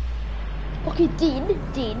sky. Okay, Dean,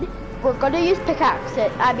 we're gonna use pickaxe.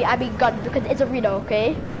 I mean gun because it's arena,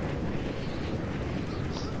 okay?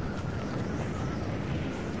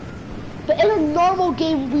 But in a normal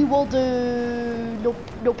game, we will do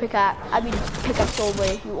no pickaxe. I mean pickaxe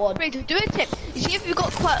only. You want? Right, do a tip. You see if you've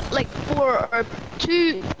got quite like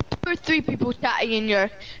two or three people chatting in your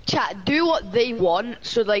chat, do what they want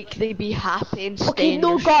so like they be happy and stay Okay, in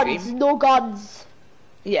no your guns, stream. no guns.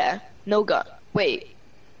 Yeah, no gun. Wait.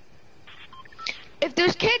 If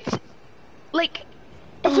there's kids, like,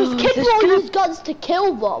 If there's kids, we'll use guns to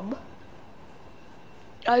kill them.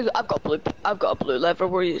 I've got a blue lever.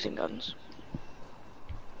 We're using guns.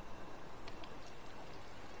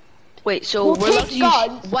 Wait, so We'll we're allowed take to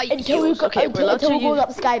guns use white until heels. Okay, we're allowed to we're going use. up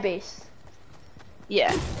the sky base.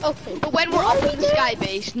 Yeah. Okay. But when we're up in the sky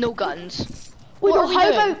base, no guns. Wait, What no, are we how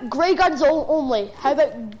doing? about grey guns only? How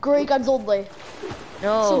about grey guns only?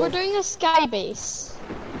 No. So we're doing a sky base.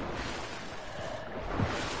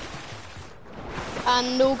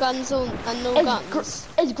 And no guns and no guns.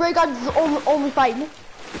 Is grey guns only fine?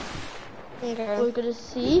 Okay. We're gonna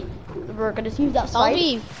see. We're gonna see if that's I'll fine.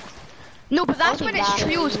 be. No, but that's I'll when be it's back.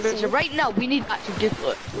 trios versus. Right now, we need active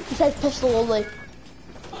duplicate. He says pistol only.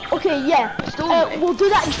 Okay, yeah. Pistol only. We'll do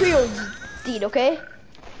that in trios, Dean. Okay?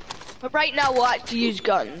 But right now, we'll actually use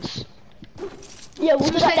guns. Yeah, we'll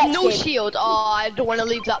So do that said next no game. shield. Oh, I don't want to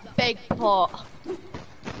leave that big pot.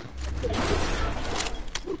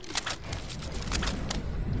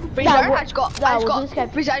 Freezer, Yeah, I just got we'll do this game.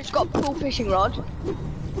 Freezer, I just got pro fishing rod.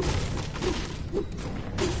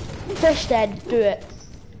 Fish then, do it.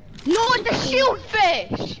 No, it's a shield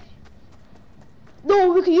fish.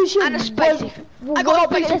 No, we can use shield. And a spicy. We're I got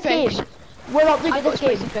not a doing spicy this fish. game. We're not doing I got this a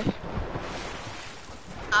game. spicy fish.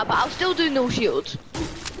 But I'll still do no shield.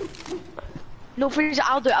 No, Freezer,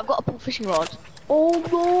 I'll do it. I've got a pro fishing rod. Oh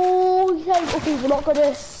no! He said, okay, we're not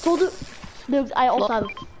gonna. So do. No, I also have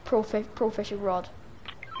pro fishing rod.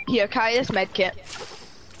 Here, carry this med kit.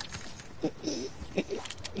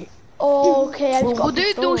 Oh, okay, I've got We'll a do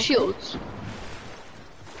pistol, no okay. shields,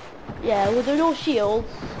 Yeah, we'll do no shields.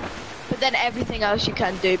 but then everything else you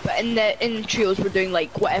can do. But in trios, we're doing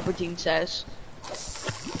like whatever Dean says.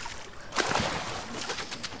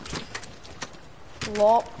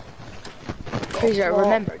 Flop. Freezer, Flop.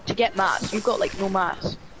 remember to get mats. You've got like no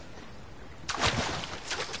mats.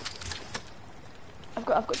 I've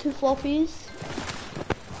got 2 floppies.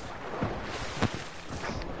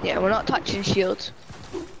 Yeah, we're not touching shields.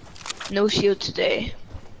 No shield today.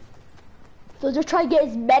 So just try and get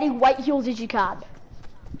as many white heels as you can.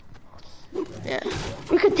 Yeah.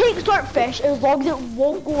 You can take swordfish as long as it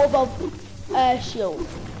won't go above shield.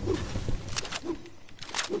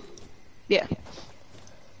 Yeah.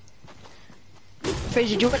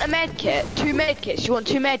 Fraser, do you want a med kit? 2 med kits. You want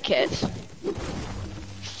 2 med kits?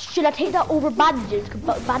 Should I take that over bandages?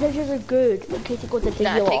 'Cause bandages are good in case it goes into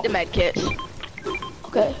Nah, heal take off. the med kits.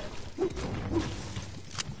 Okay.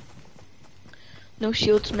 No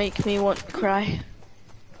shields make me want to cry.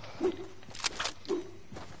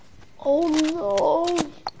 Oh no.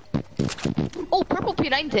 Oh, purple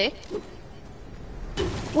P90.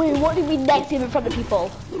 Wait, what do you mean next game in front of people?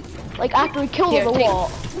 Like after we kill Here, them or take-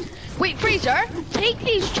 what? Wait, Fraser, take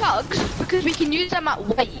these chugs because we can use them at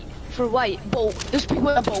white for white bolt. There's people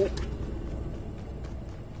in a boat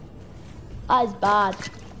That is bad.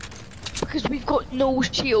 because we've got no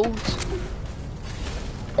shields.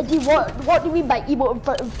 What do you mean by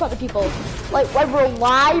emote in front of people? Like when we're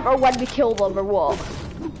alive or when we kill them or what?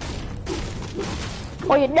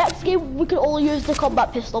 Oh yeah, next game we can only use the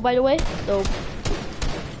combat pistol by the way. So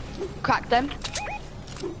Crack them.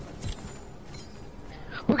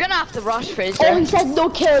 We're gonna have to rush, Fraser. oh, he said no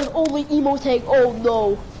killing, only emoting. Oh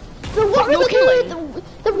no. Then what are No we killing. gonna do?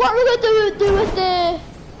 Then what are we gonna do with the?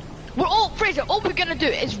 Fraser, all we're gonna do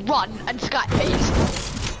is run and scat paste.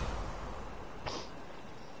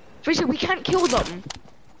 Fraser, we can't kill them.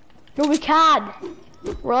 No, we can.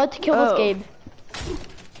 We're allowed to kill this Oh. game.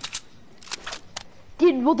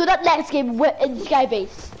 Dude, we'll do that next game in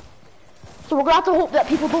Skybase. So we're gonna have to hope that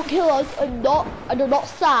people don't kill us and they're not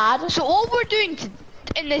sad. So all we're doing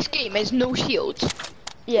in this game is no shields.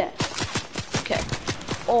 Yeah. Okay.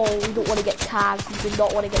 Oh, we don't want to get tagged. We do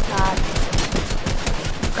not want to get tagged.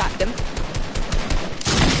 Cracked him.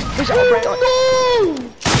 Fraser, oh, right on. No!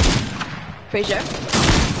 Fraser.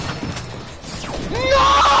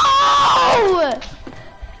 No!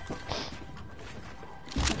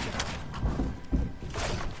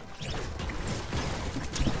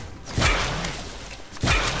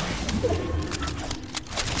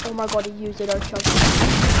 Oh my god, he used it on shot.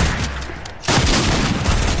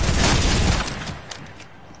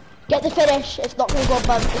 Get the finish. It's not gonna go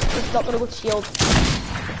above. It's not gonna go to shield.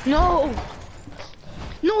 No!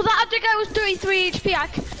 No, that other guy was 33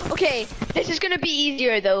 HP. Okay, this is gonna be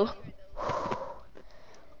easier though.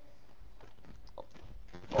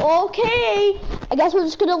 Okay, I guess we're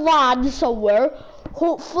just gonna land somewhere.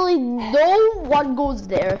 Hopefully no one goes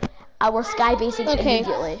there. And we're skybasing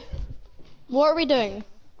immediately. What are we doing?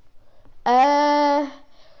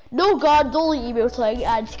 No guards, only emoting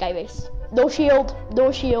and skybase. No shield,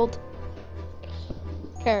 no shield.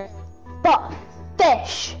 Okay. But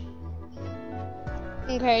fish.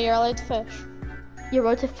 Okay, you're allowed to fish. You're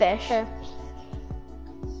allowed to fish. Okay.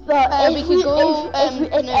 But we could go,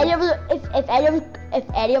 if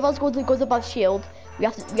any of us goes above shield, we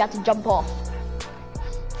have to jump off.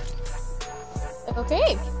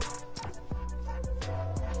 Okay.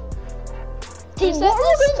 Dean,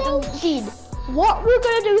 what we're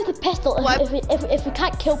gonna do with the pistol if we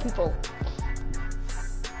can't kill people?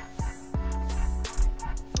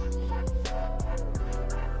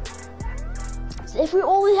 So if we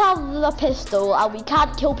only have the pistol and we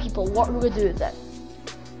can't kill people, what are we gonna do with it?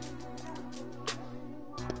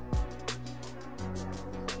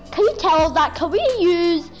 Can you tell us that? Can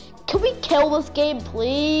we kill this game,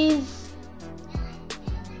 please?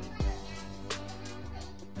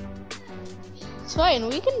 It's fine,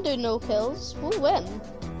 we can do no kills. We'll win.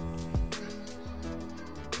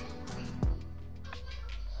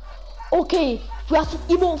 Okay, we have to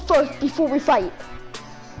emote first before we fight.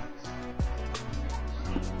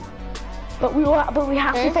 But we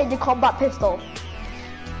have to find the combat pistol.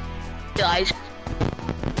 Guys.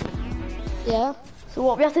 Yeah. So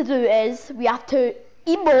what we have to do is we have to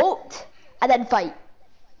emote and then fight.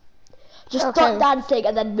 Just start dancing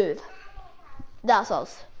and then move. That's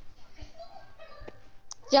us. Do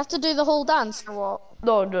you have to do the whole dance or what?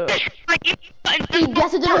 No. You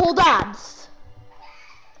have to do the whole dance.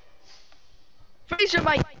 Fraser,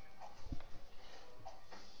 mate.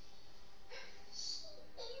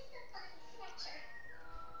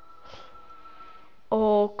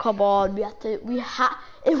 Oh come on, if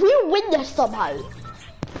we win this somehow.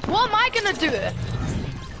 What am I gonna do?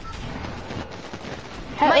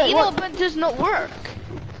 My emote button does not work.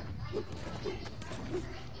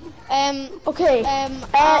 Okay.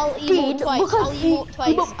 I'll emote twice. Because I'll emote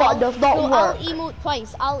twice. Emote button does not work. I'll emote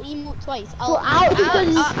twice. I'll emote twice. So I'll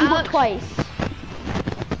emote twice.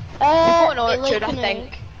 Go on Orchard, I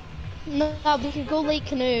think. No, we could go Lake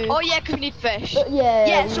Canoe. Oh yeah, cause we need fish.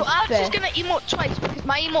 Yeah, so Alex is gonna emote twice because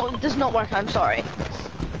my emote does not work, I'm sorry.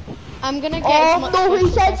 I'm gonna get as much no, he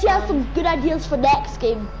fish said as he I has can. some good ideas for next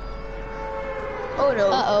game. Oh no.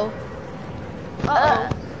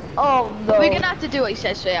 Oh no. We're gonna have to do what he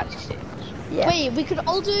says, so yeah, actually. Yeah.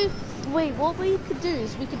 Wait, what we could do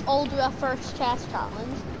is we could all do our first chest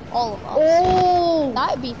challenge. All of us. Oh!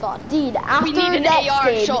 That'd be fun. Dean, after We need an next AR,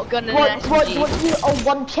 game, shotgun, and what an do SMG. you a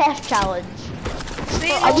one chest challenge?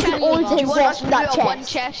 Say I in the can chat, only do take you want us to do that a one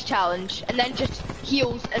chest. chest challenge and then just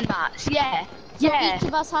heals and mats? Yeah. So each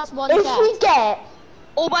of us has one If chest. we get...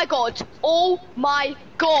 Oh my god. Oh my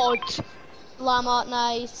god. Llama,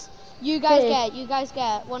 nice. You guys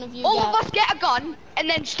get. One of you All get. of us get a gun and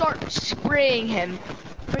then start spraying him.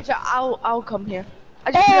 Freezer, I'll come here.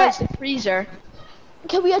 I just realized the freezer.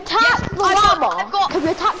 Can we attack Yes, the I've llama? got- Can we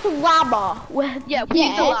attack the llama? With Yeah, we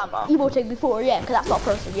need the llama. emoting before, yeah, because that's not a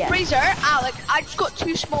person, yeah. Freezer, Alec, I just got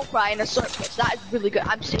 2 smoke fry and a surplus. That is really good.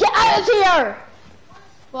 I'm sick. Get out of here!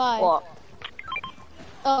 Why? What?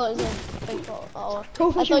 Oh, is it people? Oh, Pro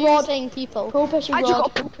I fishing thought you were rod. saying people. Pro fishing I just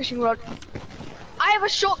rod. got a fishing rod. I have a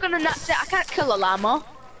shotgun and that's it. I can't kill a llama.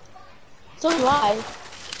 So do I.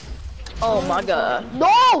 Oh my god.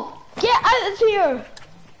 No! Get out of here!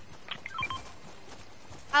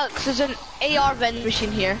 Alex, there's an AR vending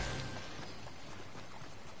machine here.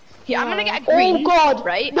 Here, I'm gonna get a green. Oh god!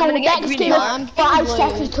 Right? No, I'm gonna get a next green game AR. is 5 blue.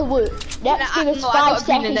 seconds to loot. Next game is No, I 5 got a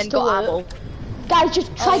green and seconds then to got loot. ammo. Guys,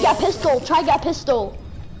 just try get a pistol. Try get a pistol.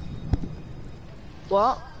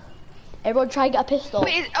 What? Everyone try get a pistol.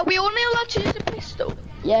 Wait, are we only allowed to use a pistol?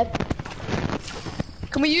 Yep.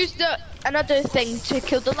 Can we use another thing to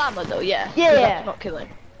kill the llama though? Yeah. Yeah, We yeah. have to not kill him.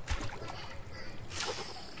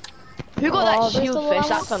 Who got Oh, that there's shield the fish? llama.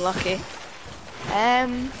 That's unlucky.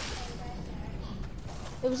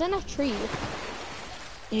 It was in a tree.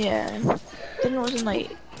 Yeah. Didn't know it was a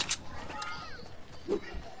night.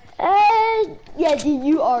 Yeah, Dean,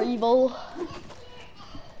 you are evil.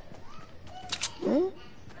 Hmm?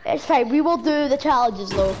 It's fine, we will do the challenges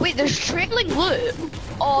though. Wait, there's trailing loot.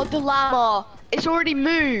 Oh, the llama. It's already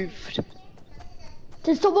moved.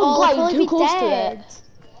 Did someone Oh, it'll glide too be close to dead. it?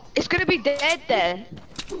 It's gonna be dead then.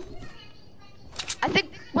 I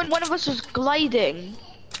think when one of us was gliding,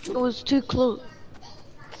 it was too close.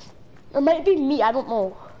 It might be me, I don't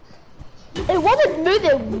know. It wasn't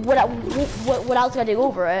moving when I was getting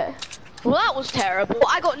over it. Well, that was terrible.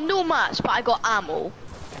 I got no mats, but I got ammo.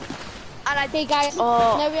 And I Okay, guys.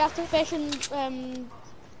 Oh. Now we have to fish and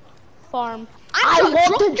farm. I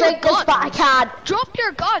want to drink this, but I can't. Drop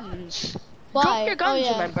your guns. Why? Drop your guns, Oh,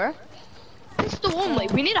 yeah. remember? Pistol only.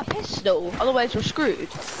 We need a pistol, otherwise we're screwed.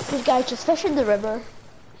 These guys just fish in the river.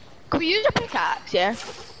 Can we use a pickaxe, yeah?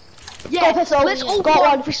 Got a pistol. Let's all Got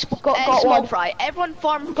farm one. for Got small one. fry. Everyone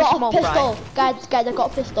farm for Got a small pistol. fry. Guys, I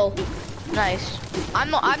got a pistol. Nice. I'm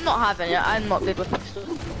not having it. I'm not good with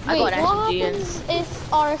pistols. I Wait, got an what SMG happens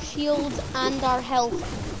if our shield and our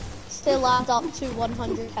health still add up to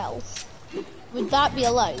 100 health? Would that be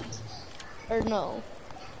allowed? Or no?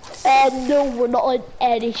 No, we're not on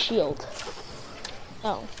any shield.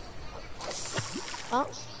 No.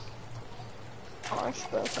 That's harsh,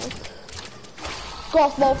 but okay.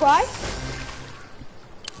 Got a small fry.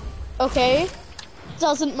 Okay.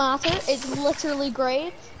 Doesn't matter. It's literally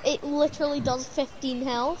great. It literally does 15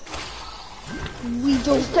 health. We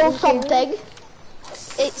don't It's still care. something.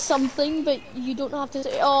 It's something, but you don't have to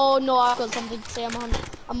say, oh no, I've got something to say. I'm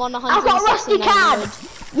on I've got a rusty 169 can. mode.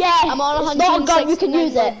 Yeah, I'm on it's not a gun, you can 169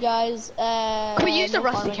 use mode, it. guys. Can we use the no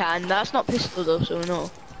rusty farming. can? That's not pistol though, so no.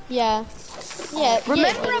 Yeah. Yeah,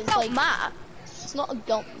 Remember but it's about like, Matt? it's not a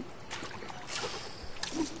gun.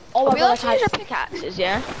 Oh my We god, I also use our can't. pickaxes,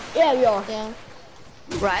 yeah? Yeah, we are. Yeah.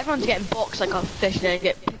 Right, everyone's getting boxed like a fish and then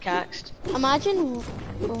get pickaxed. Imagine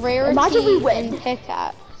rarity Imagine we win. in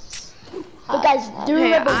pickaxe. But guys, do Okay,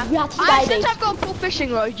 remember, we have to sky since base. I've got a full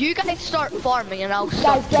fishing rod, you guys start farming and I'll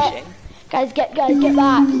Guys, start fishing. guys, get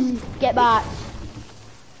back. Get back.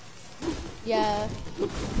 Yeah.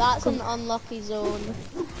 That's an unlucky zone.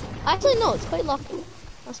 Actually, no, it's quite lucky.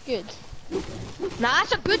 That's good. Nah,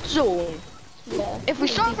 that's a good zone. Yeah. If we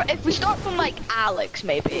start from like Alex,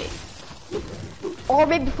 maybe. Or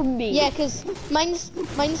maybe from me. Yeah, cause mine's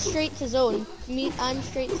straight to zone. I'm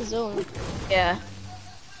straight to zone. Yeah.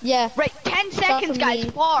 Yeah. Right, 10 seconds, from guys. me.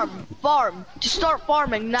 Farm. Just start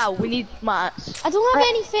farming now. We need mats. I don't have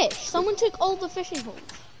any fish. Someone took all the fishing holes.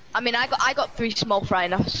 I mean, I got 3 small fry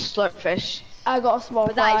and a slurp fish, I got a small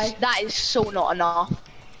but fry. that is so not enough.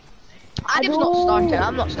 Adam's know. not starting.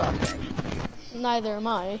 I'm not starting. Neither am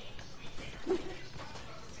I.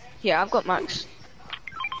 Yeah, I've got max.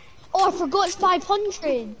 Oh, I forgot it's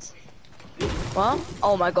 500. What?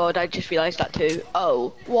 Oh my god, I just realised that too.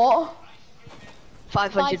 Oh, What?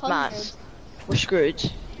 500 500. mats. We're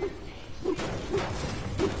screwed.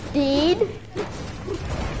 Dean?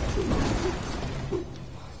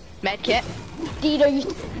 Medkit. Dean, are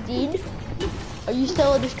you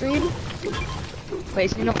still in the stream? Wait,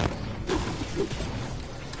 is he not?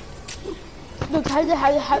 Look,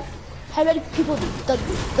 how many people does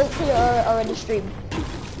say are in the stream?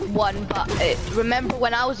 One, but remember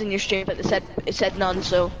when I was in your stream, but it said none.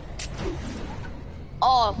 So.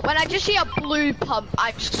 Oh, when I just see a blue pump,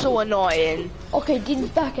 I'm so annoying. Okay, Dean's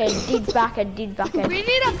back in. We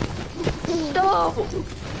need a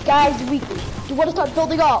stove. Guys, do you want to start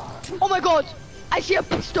building up? Oh my god, I see a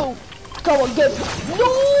pistol. Go on, give.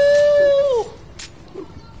 No!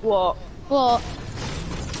 What? What?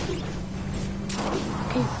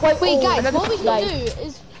 Okay, Wait, guys, another what we can guy. do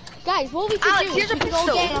is, guys, what we can Alex, do here's is a we can all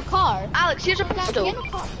pistol. get in a car. Alex, here's a Guys, pistol. get in a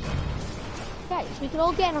car. Guys, we can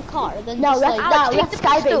all get in a car. Then No, just like, Alex, we have take to the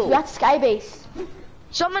skybase. pistol. We have to skybase.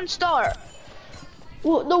 Someone start.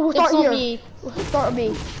 Well, no, we'll it's start not here. me. We'll start with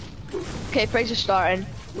me. Okay, Fraser's starting.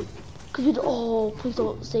 Cause you oh, please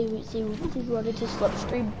don't say please run into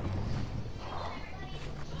slipstream.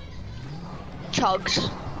 Chugs.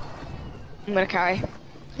 I'm gonna carry.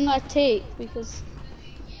 I'm gonna take because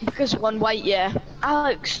Because one white, yeah.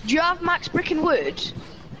 Alex, do you have max brick and wood?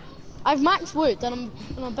 I've max wood and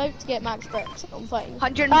I'm about to get max bricks. I'm fine.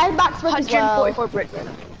 100, I have max brick as well. 144 brick.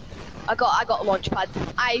 I got a launch pad.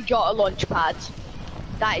 I got a launch pad.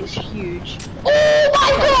 That is huge. Oh my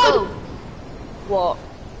god! What?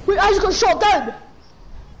 Wait, I just got shot down.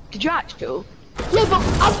 Did you actually? Yeah, but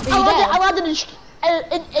I dead? landed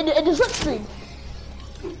in the slipstream.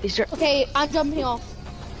 Is there? Okay, I'm jumping off.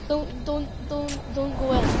 Don't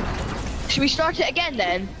go in. Should we start it again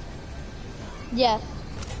then? Yeah.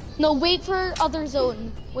 No, wait for other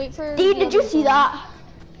zone. Wait for. Dean, the did you other see zone. that?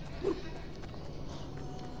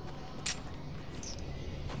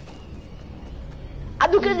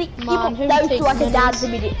 I'm looking at the people Man, who now so takes I can dance minis?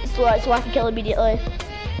 immediately, so I can kill immediately.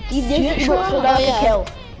 Dean, you this sure? so now I Oh, yeah. can kill.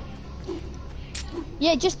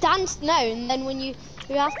 Yeah, just dance now, and then when you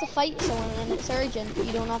have to fight someone and it's urgent,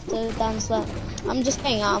 you don't have to dance that. I'm just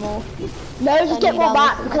getting ammo. No, I just get need more ammo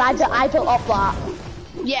back for because my I built up that.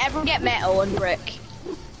 Yeah, everyone get metal and brick.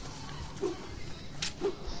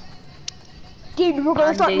 Dean, we're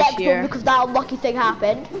gonna start Andy's next here. one because that unlucky thing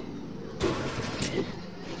happened.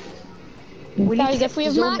 We need to Guys, get if we to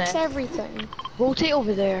have the zone max then. everything. Rotate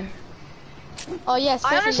over there. Oh yes,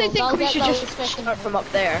 I honestly fishing think boats. we I'll should get just those fishing start from up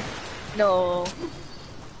there. No.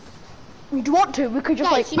 We'd want to, we could just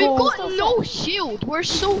Guys, like you We've go. got no shield. We're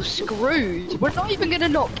so screwed. We're not even gonna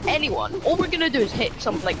knock anyone. All we're gonna do is hit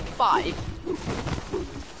something like 5.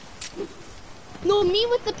 No, me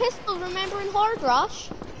with the pistol. Remember in Hard Rush?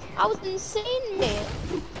 I was insane, mate.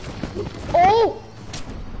 Oh!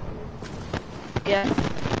 Yeah.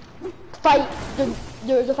 Fight!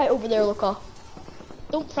 There's a fight over there, Luca.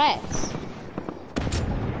 Don't press.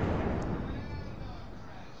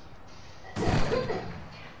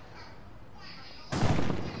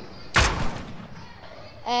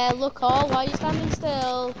 Look, all why are you standing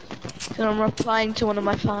still? So I'm replying to one of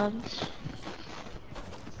my fans.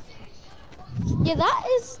 Yeah, that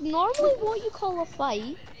is normally what you call a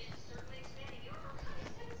fight.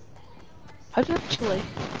 Eventually.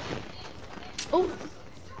 Oh,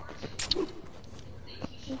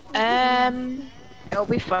 It'll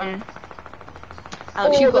be fun.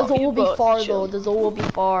 Alex, Oh, you've the got, zone will you've be got far though. shield. The zone will be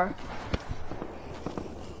far.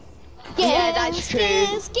 Yeah, that's true.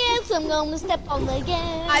 Yes, I'm gonna step on the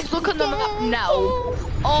gas. Guys, look on the map now. Yes.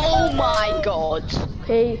 Oh my god.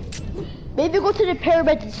 Okay. Maybe go to the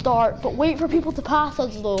pyramid and start, but wait for people to pass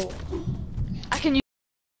us though. I can use.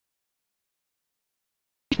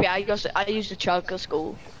 Yeah, I use the chug of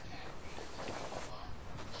school.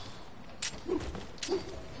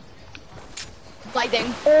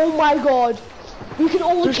 Lightning. Oh my god. We can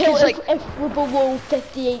only There's kill kids if we're below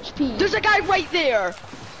 50 HP. There's a guy right there.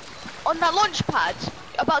 On that launch pad.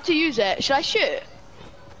 About to use it. Should I shoot?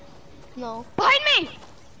 No. Behind me!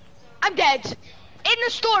 I'm dead. In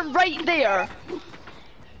the storm right there.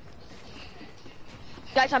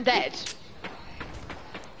 Guys, I'm dead.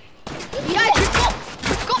 Guys, we've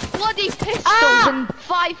got bloody pistols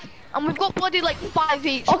and we've got bloody like 5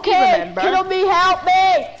 each. Okay, remember? kill me, help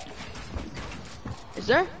me! Is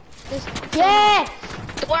there? Yes!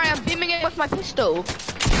 Don't worry, I'm beaming it with my pistol.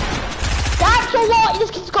 That's a lot!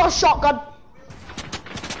 This kid's got a shotgun.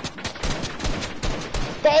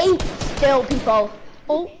 Stay still, people.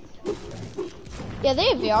 Oh. Yeah, they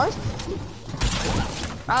have VRs.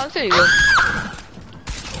 I'll tell you.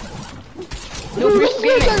 This is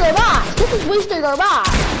wasting our max. This is wasting our max.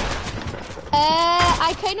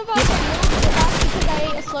 I kind of have shield, but that's because I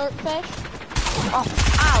ate a slurp fish. Oh,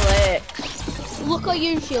 Alex. Look, I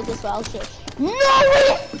use shield as well, shush. No,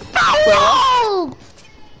 we failed!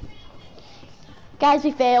 Guys,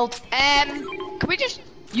 we failed. Can we just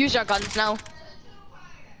use our guns now?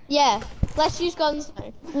 Yeah, let's use guns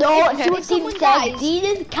now. No, Okay. see what If Dean someone said. dies-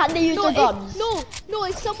 Dean, can they use their guns? No,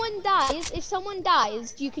 if someone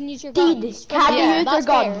dies, you can use your Dean, guns. can they Yeah, use their that's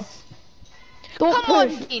fair. guns? Don't Come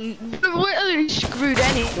push. on, Dean. We're literally screwed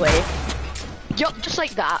anyway. Yup, just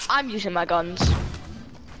like that. I'm using my guns.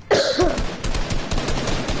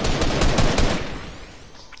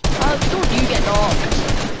 Alex, don't you get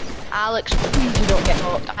knocked. Alex, please do not get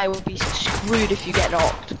knocked. I will be screwed if you get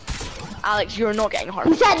knocked. Alex, you're not getting hurt.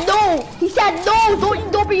 He said no! He said no!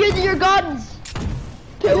 Don't be using your guns!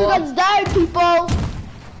 Put your what? guns down, people!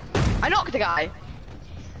 I knocked the guy.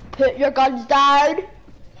 Put your guns down!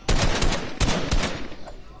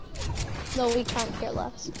 No, we can't care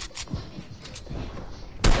less.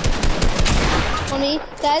 Honey,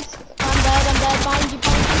 dead. I'm dead. Behind you.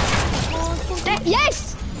 Oh,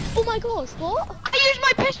 yes! Oh my gosh, what? I used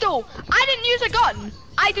my pistol. I didn't use a gun.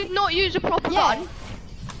 I did not use a proper Yeah. gun.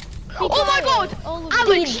 Be Oh my quiet, god! all of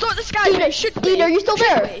Alex, you. start the sky. Dean, Should Dean, be. are you still Should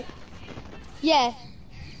there? be. Yeah.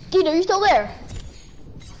 Dean, are you still there?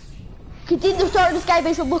 Okay, Dean, they're starting the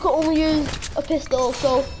skybase and look, I only use a pistol,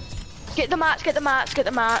 so... Get the mats, get the mats, get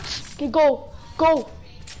the mats. Okay, go. Go.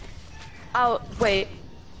 Oh, wait.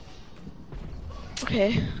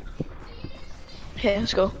 Okay. Okay,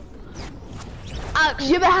 let's go. Alex,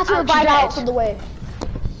 You might have to Alex, revive you're Alex dead. on the way.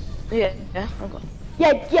 Yeah, I'm going.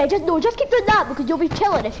 Yeah, just keep doing that because you'll be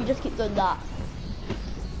chilling if you just keep doing that.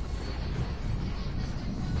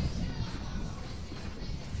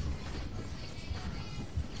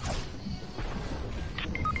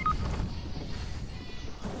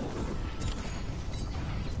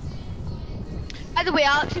 By the way,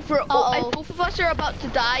 Alex, if both of us are about to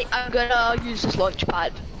die, I'm gonna use this launch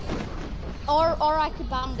pad. Or I could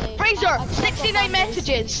band-aid. Fraser, 69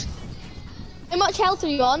 messages. How much health are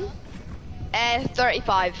you on?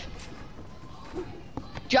 35. Do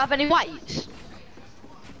you have any whites?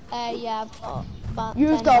 Yeah, I've got about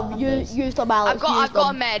Use 10 them, bandages. use them, Alex. I've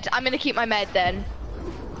got a med. I'm gonna keep my med then.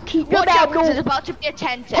 Keep your Watch med, out, because no. it's about to be a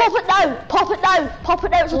 10 tick. Pop it now, pop it now, pop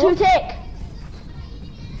it now, it's a 2 tick.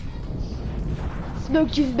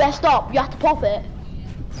 Smokes, you've messed up, you have to pop it.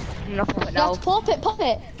 I'm not popping You now. have to pop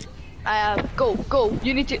it. Go.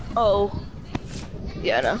 You need to. Oh.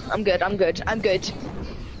 Yeah, no. I'm good.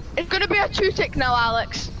 It's gonna be a 2 tick now,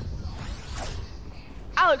 Alex.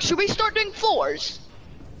 Alex, should we start doing 4s?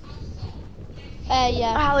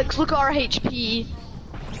 Yeah. Alex, look at our HP.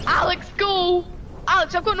 Alex, go.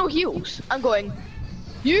 Alex, I've got no heals. I'm going.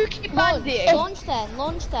 You keep banding. Launch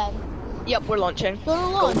then. Yep, we're launching. Go to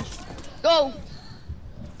launch. Go.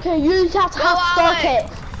 Okay, you just have to start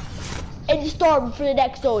Alex. it in storm for the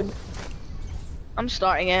next zone. I'm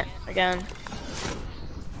starting it again.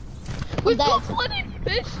 We've dead. got bloody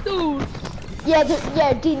pistols.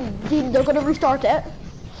 Yeah, Dean, they're gonna restart it.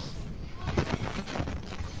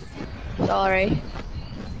 Sorry.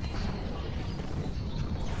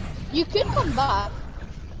 You could come back.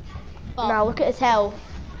 But Now look at his health.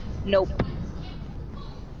 Nope.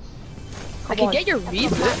 I can get your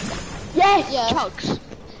reboot. Yes! Yeah. Chugs.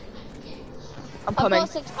 I'm I've coming. got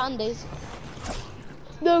 6 bandages.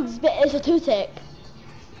 No, it's a 2 tick.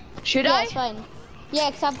 Should Yeah, I? it's fine. Yeah,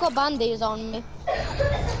 'cause I've got bandages on me.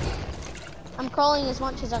 I'm crawling as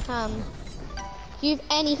much as I can. Do you have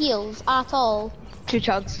any heals at all? 2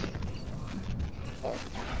 chugs.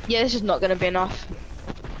 Yeah, this is not gonna be enough.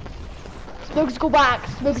 Smokes, go back.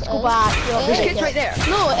 Smokes, go back. You're not This gonna kid's get right there.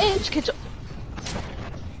 No, it This is. kid's.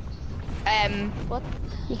 What?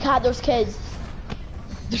 You can't, there's kids.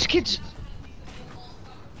 This kid's.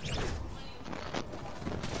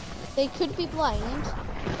 They could be blind.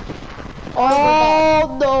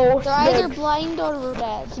 Oh no, They're either Smoke. blind or we're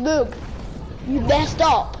dead. Smoke, you messed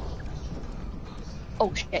up.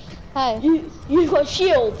 Oh shit. How? You've got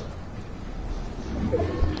shield.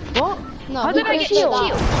 What? No, How did I we get couldn't shield?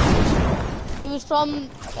 that. It was from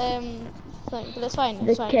thing, but it's fine. It's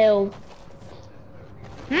The fine. kill.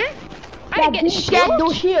 I Yeah, didn't get Dean said shield.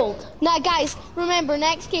 no shield. Nah, guys, remember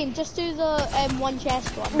next game, just do the one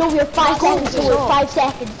chest one. No, we have 5 That's seconds. all. So it's 5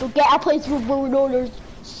 seconds. So get a place where we know there's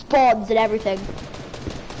spawns and everything.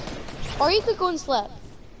 Or you could go and slip.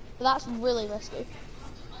 But that's really risky.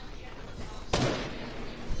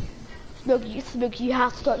 Smoke, you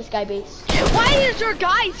have to start the sky base. Why is there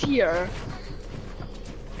guys here?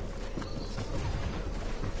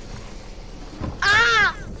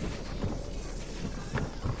 Ah!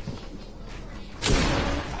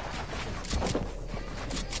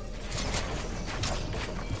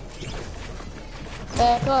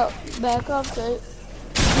 Back up, dude.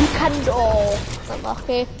 You can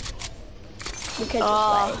Unlucky. You can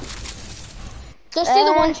Just do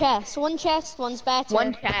the one chest. One chest, one's better.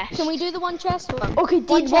 One chest. Can we do the one chest one? Okay,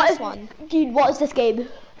 one Dean, what chest is one. Dean, what is this game?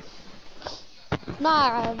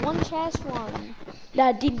 Nah, one chest one.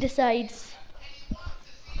 Nah, Dean decides.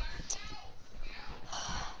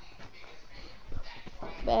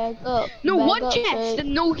 Back up. No, back one up, chest dude.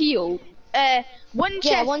 and no heal. One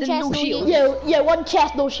Yeah, chest one and chest, no no shield. heal. Yeah, one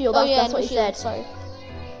chest, no shield. Oh That's, yeah, that's no what he shield, said. sorry.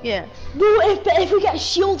 Yeah. No, if we get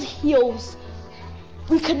shield heals,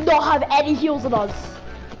 we cannot have any heals on us.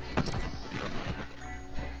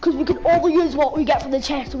 Because we can only use what we get from the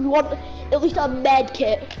chest. So we want at least a med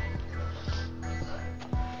kit.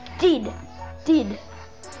 Dean.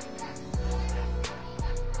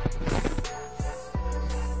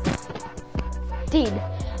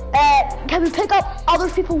 Can we pick up other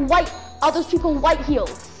people white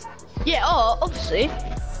heals? Yeah, oh, obviously.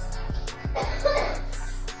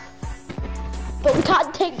 But we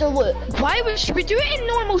can't take their loot. Should we do it in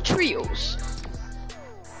normal trios?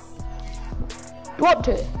 You want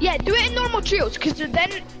to? Yeah, do it in normal trios, because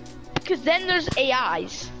then there's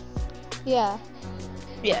AIs. Yeah.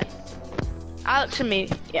 Yeah. Alex and me,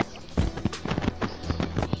 yeah.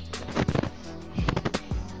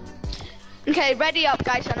 Okay, ready up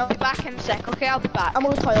guys, and I'll be back in a sec, okay? I'll be back. I'm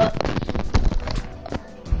on the toilet.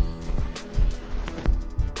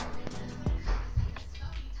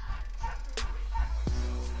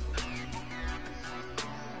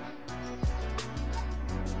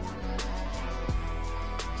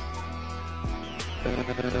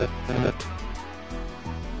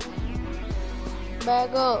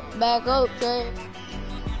 Back up, dude.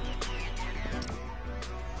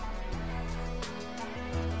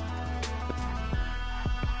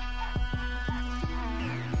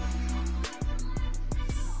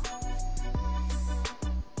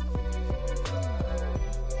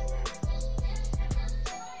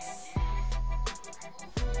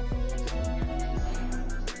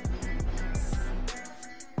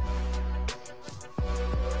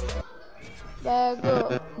 Bag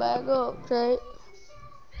up, Trey.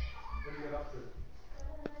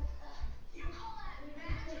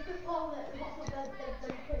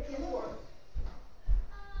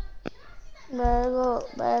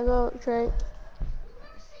 Bag up, Trey.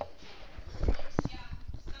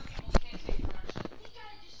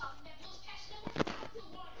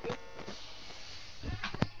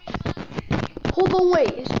 Hold on,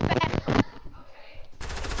 wait.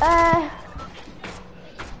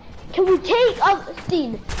 Can we take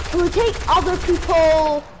Dean? Can we take other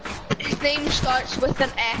people? His name starts with an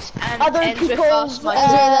S and Other ends with people's, a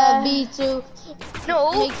smiley. B2.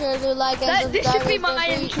 No, Make sure to like and this should be subscribe my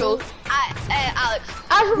to intro. B2. Alex,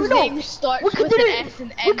 Actually, his no. name starts We could with do an it. S and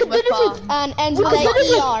We ends could do with this a... with. And ends We with could do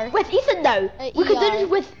this ER. with Ethan now. We could do ER.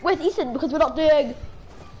 this with Ethan because we're not doing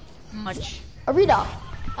Much. arena.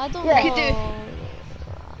 I don't Yeah. know.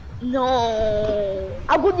 No.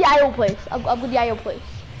 I'm going to the IO place. I'm going to the IO place.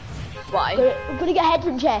 Why? I'm gonna get head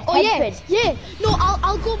from chest. Oh head yeah, pin. yeah. No,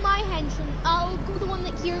 I'll go my henchman. I'll go the one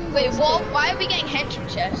that Kieran Wait, goes what? to. Why are we getting henchman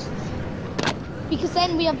chests? Because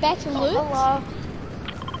then we have better loot. Hello.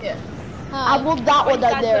 Yeah. Hi. I want that one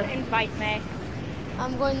down there. Invite me.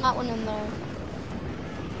 I'm going that one in there.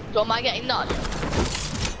 So am I getting none?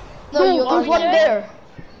 No, you're there's going one there.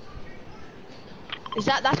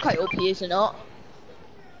 there. That's quite OP, is it not?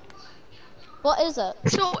 What is it?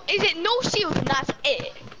 So is it no shield and that's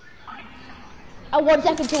it? And 1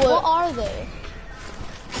 second to What it. are they?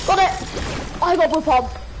 Got it. I got blue pump.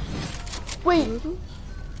 Wait. This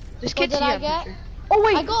What kid's did here. I get? Oh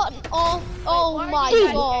wait. I got an oh my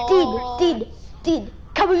god. Dean.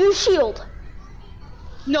 Can we use shield?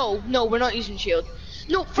 No, we're not using shield.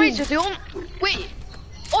 No, Fraser, the only... Wait.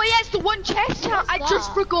 Oh yeah, it's the one chest challenge. I just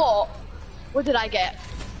that? forgot. What did I get?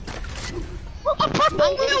 A purple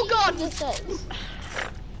I'm wheel gun! This is.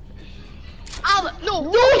 No,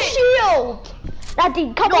 No okay. shield. Now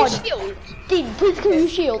Dean, come No on. shield. Dean, please can you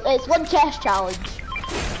shield? It's one chest challenge.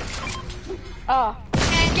 Oh.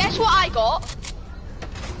 And guess what I got?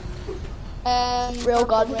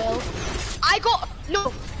 Railgun. Rail. I got...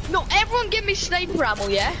 No, everyone give me sniper ammo,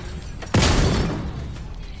 yeah?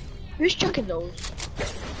 Who's chucking those?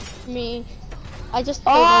 Me. I just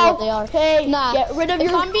don't know what they are. Hey, Nah. get rid of if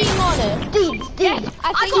your... I'm being honest, Dean.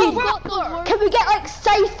 I think got you've got the Rappler. word. Can we get like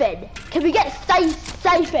siphon? Can we get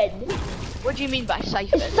siphon? What do you mean by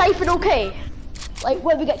siphon? Is siphon okay? Like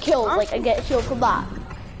when we get killed, like and get shield from that.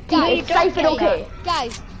 Guys, Is siphon okay?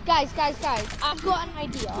 Guys, I've got an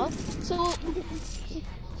idea. So,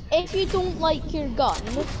 if you don't like your gun,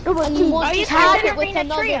 No, but and you Dean, want Are to you swap trying it to with arena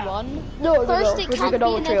another trio? one, no, first we're it doing can't be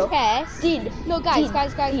another in trio. a test. Dean, No, guys, Dean,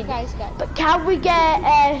 guys. Dean. Guys. But can we get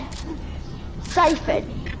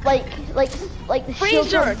siphon? Like the shield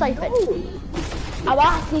Fraser, from siphon? I'm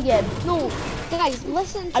asking again. No, guys,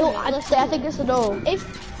 listen to I don't. me. Listen I to think me. it's a no. If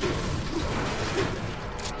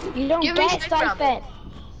You don't Give me sniper ammo.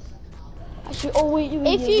 Actually, oh wait,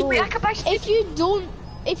 if you Wait, I can buy if you don't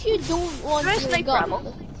want Where's your sniper gun,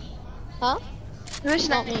 ammo? huh? Who's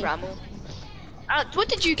Not sniper me. ammo? What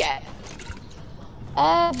did you get?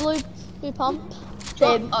 Blue pump.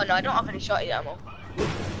 Same. Oh no, I don't have any shotty ammo.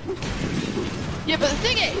 Yeah, but the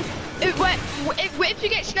thing is, if you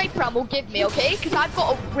get sniper ammo, give me, okay? Because I've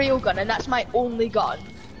got a railgun and that's my only gun.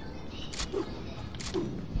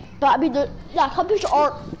 But I mean, come push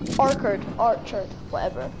Archard,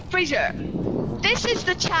 whatever. Fraser, this is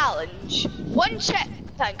the challenge.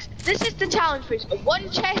 Thanks. This is the challenge, Fraser. A one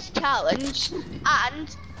chest challenge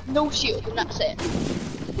and no shield, and that's it.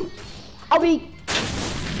 Are we?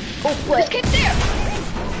 Oh, This flip. kid's there.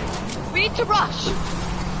 We need to rush.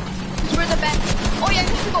 Because we're the best. Oh yeah,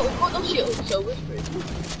 we forgot. We've got no shield, so we're screwed.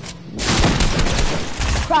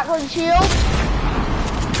 Crack on shield.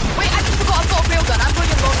 Wait, I just forgot. I've got a railgun. I'm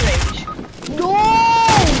going in long range. No!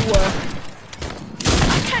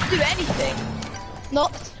 I can't do anything.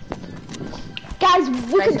 Knocked. Guys,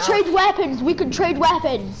 we Nice can out. trade weapons. We can trade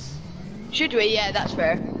weapons. Should we? Yeah, that's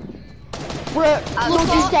fair. We're Look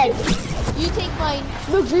Luke's up. dead. You take mine.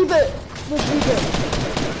 Luke's reboot. Luke's reboot.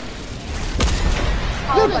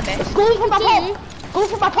 Oh, my best. Go for my Do. pump. Go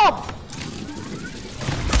for my pump.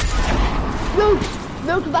 Luke,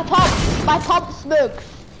 my pump. My pump smokes.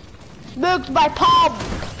 Smokes my pump.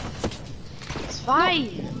 It's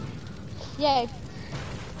fine. Yeah.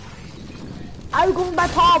 I will go for my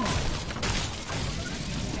pump.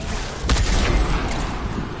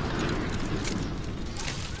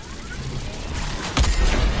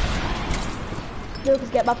 Lucas,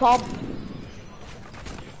 get my pump.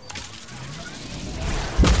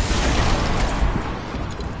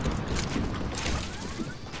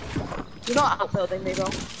 You're not outbuilding me, bro.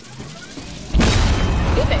 You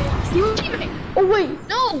bitch. He was teaming. Oh wait,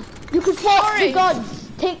 No. you can swap Sorry. the guns.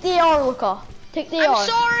 Take the AR, Luca. Take the AR. I'm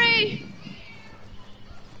sorry.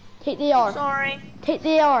 Take the AR. Sorry. Take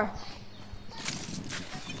the AR.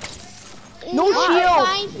 No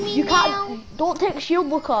Revive shield. me You now. can't. Don't take shield,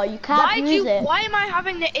 Luca. You can't use it. Why am I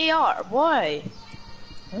having the AR? Why?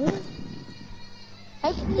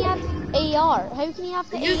 How can you have AR? How can you have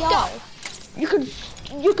the You AR? You can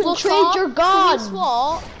Luca, trade your can gun. we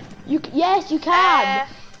swap? Yes, you can.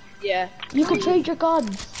 Yeah. You can trade your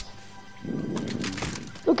guns.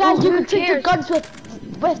 Look, guys, you who can trade your cares? guns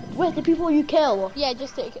with the people you kill. Yeah,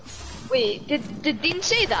 just take it. Wait, did Dean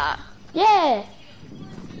say that? Yeah.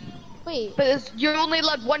 Wait. But you're only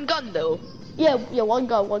allowed one gun though. Yeah, one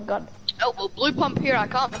gun, one gun. Oh well, blue pump here I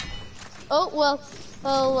come. Oh well.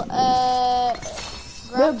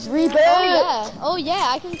 Reboot. Oh yeah,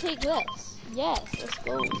 I can take this. Yes, let's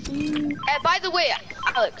go. By the way,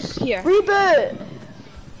 Alex, here. Reboot.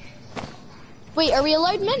 Wait, are we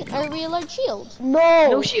allowed Are we allowed shield? No.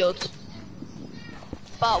 No shields.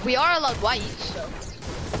 But we are allowed white, so.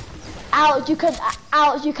 Alex,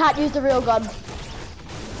 you can't use the real gun.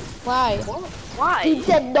 Why? Why? He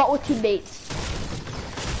said not with teammates.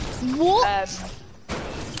 What?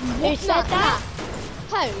 Who said that? that?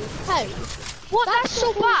 How? What? That's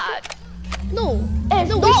so bad. No. It's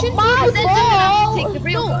no, we not shouldn't my be able to fault. Take the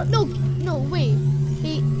real gun. No, wait.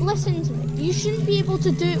 Hey, listen to me. You shouldn't be able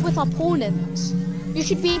to do it with opponents. You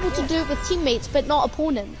should be able to do it with teammates, but not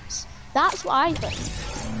opponents. That's what I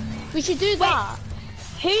think. We should do that.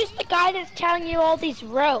 Who's the guy that's telling you all these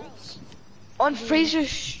rules? On Fraser's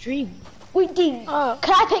stream. Wait, Dean, Oh.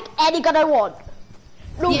 can I pick any gun I want?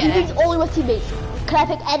 No, Yeah. he means only with teammates. Can I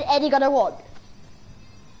pick any gun I want?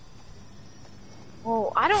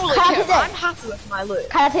 Oh, I don't really Can I care. pick this? I'm happy with my loot.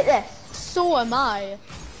 Can I pick this? So am I.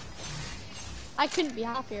 I couldn't be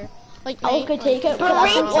happier. Like, I was gonna take it, but I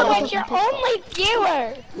Marine, think one of it's them your can pick only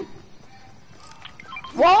viewer.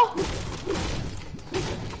 What?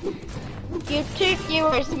 You have 2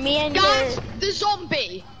 viewers, me and Guys, your... the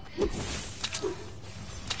zombie.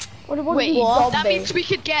 What about Wait, the zombie? that means we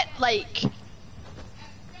could get like.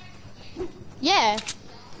 yeah.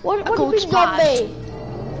 What do you gold mean splash. zombie?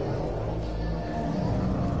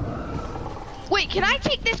 Wait, can I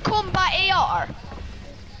take this combat AR?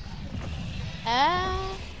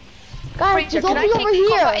 Guys, Fraser, the can I zombie's take over this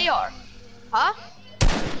here. combat AR? Huh?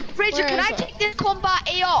 Fraser, Where can is I it? take this combat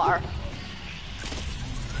AR?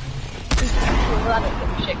 Well, I don't give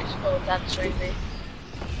a shit 'cause Will's answering me.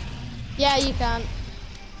 Yeah, you can.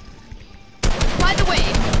 By the way,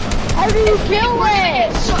 How do you kill we're gonna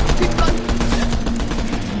get it? such good guns.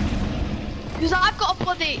 Because I've got a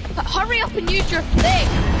bloody. Hurry up and use your thing.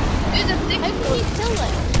 Do the thing. How can you kill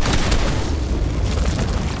it?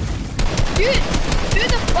 Do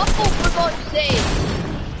the bubble for God's sake.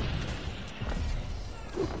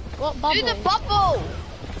 What bubble? Do the bubble.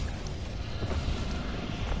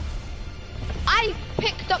 I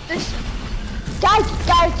picked up this. Guys,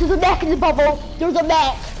 there's a mech in the bubble. There's a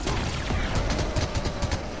mech.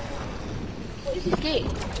 What is this game?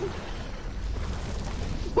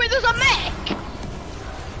 Wait, there's a mech.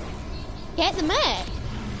 Get the mech.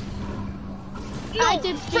 No, I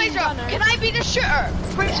did Fraser, gunner. can I be the shooter?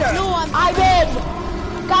 Fraser. No, I'm I'm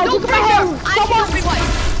in. Guys, No, look at my Fraser. health. I Come on, can be white.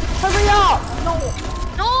 hurry up. No.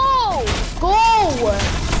 Go.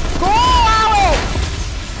 Go, Alex.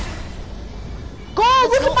 Go,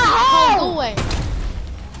 look at my I'm health. going.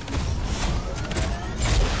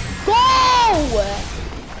 Go.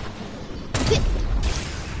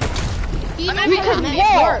 Do you I know mean, we how could the mech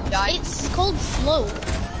walk, works? guys. It's called slow.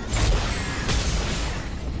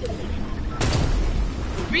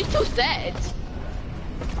 Rito's dead.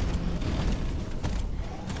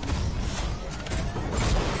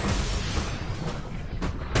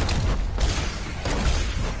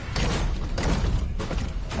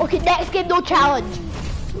 Okay, next game, no challenge.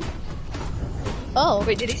 Oh.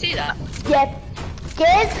 Wait, did he say that? Yep. Give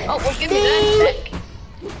Oh, well, give me that. Sick.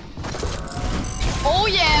 Oh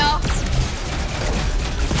yeah.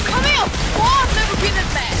 Come here. Oh, I've never been in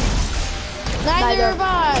there. Neither Neither. have I.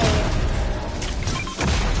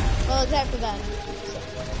 Well, except for that.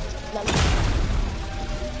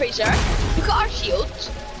 Fraser, look at our shields.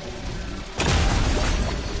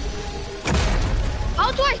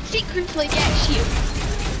 How do I secretly get shields?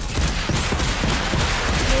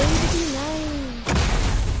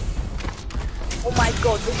 Oh my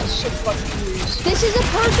god, this is so confused. This is a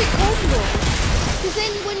perfect combo. Because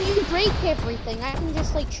then when you break everything, I can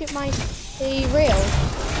just like shoot my rail.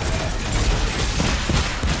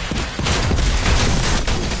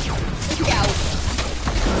 Look out.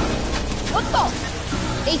 What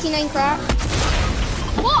the? 89 crack.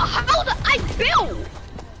 What? How did I build?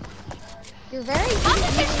 You're very How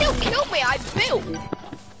did they still kill me? I built.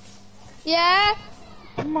 Yeah.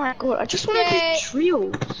 Oh my god, I just want to Okay.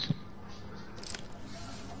 do trios.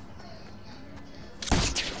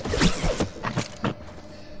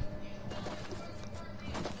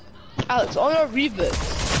 Alex, on our reboot.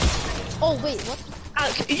 Oh wait, what?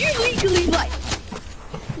 Alex, are you legally like?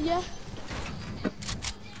 Yeah.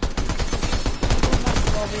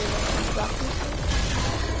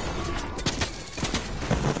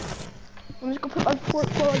 I'm just gonna put my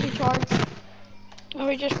portfolio charts. Are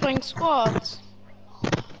we just playing squads?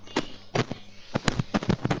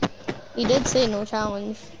 He did say no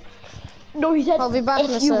challenge. No, he said I'll be back in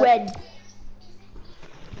a if you sec. win.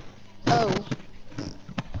 Oh,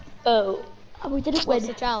 Oh. And we didn't what's the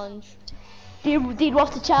win. challenge? Dean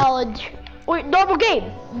lost the challenge. Wait, normal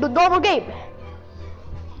game. The normal game.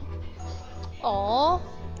 Aw.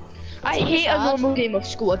 I really hate a sad. normal game of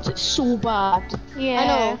squads. It's so bad. Yeah. I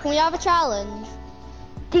know. Can we have a challenge?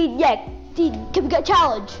 Dean, yeah. Dean, can we get a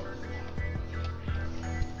challenge?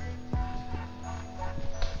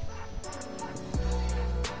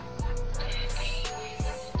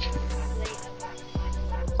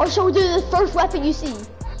 Or shall we do the first weapon you see?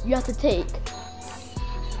 You have to take.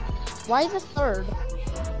 Why the third?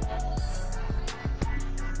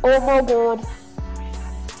 Oh my god.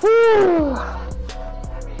 Woo!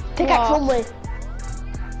 Pickaxe What? only.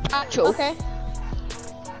 Actual. Okay.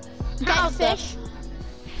 Get fish.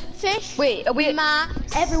 Fish. Wait, are we? Max.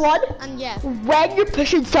 Everyone, And yeah. when you're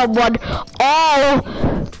pushing someone, all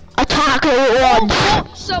attack at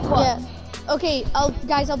once. Someone. Yeah. Okay,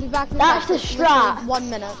 guys, I'll be back in a That's sec. the It's literally strat. 1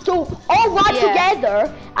 minute. So all run Yeah.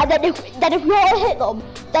 together, and then if you all hit them,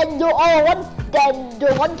 then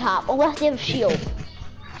they're one tap unless they have a shield.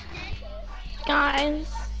 Guys.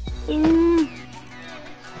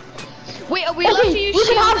 Wait, are we allowed to Okay, use we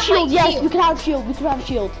can have shield shield. and Yes, white we can have shield. We can have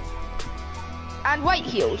shield. and white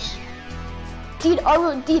heels? Dean, are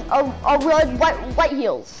we on white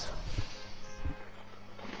heels?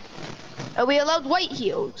 Are we allowed white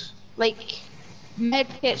heels? Like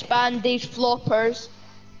medkits, band-aids, floppers.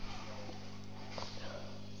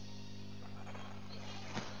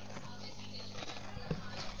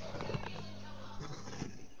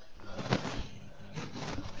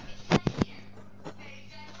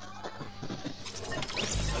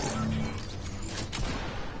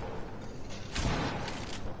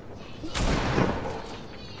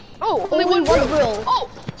 Oh, only one rule. Oh,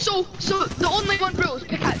 so the only one rule is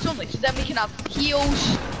pickaxe only. So then we can have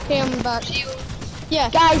heels, Okay, I'm back. shield. Yeah,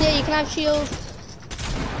 Guys. yeah, you can have shield.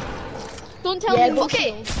 Don't tell Yeah, me no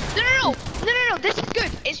Okay, shield. no. This is good.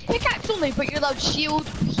 It's pickaxe only, but you're allowed shield,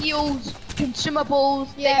 heals, consumables,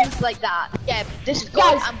 Yeah. things like that. Yeah, this is good.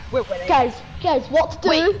 Guys, We're winning. Guys, what to do?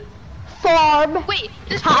 Wait. Farm. Wait,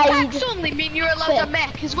 does hide, pickaxe only mean you're allowed a fit.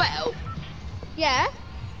 mech as well? Yeah.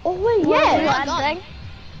 Oh wait, Where's yeah. the landing?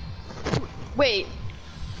 Wait,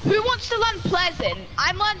 who wants to land Pleasant?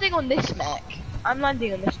 I'm landing on this mech.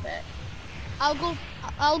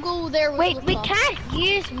 I'll go there with Wait, we Flip-Flop. can't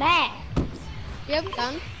use math. Yeah, we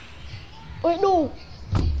can. Wait, no.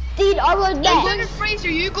 Dean, are we on Ethan next? and Fraser,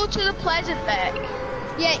 you go to the Pleasant mech.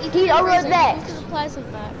 Yeah, you Dean, are we on next? to the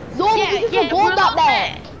pleasant back. No, Yeah, we yeah, can go we're on that allowed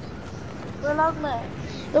mech. We're allowed math.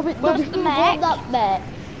 No, we Where's can the go mech? on that mech.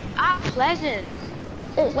 Ah, Pleasant.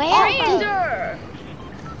 It's Where awesome. Fraser!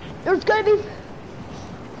 There's gonna be.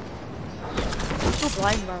 I'm so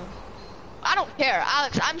blind, man. I don't care,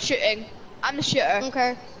 Alex. I'm shooting. I'm the shooter.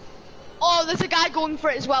 Okay. Oh, there's a guy going for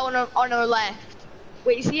it as well on our left.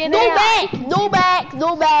 Wait, is he in No there? mech! No mech!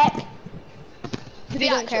 No mech! We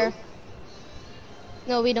don't care.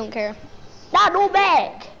 No, we don't care. Nah, no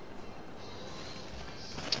mech!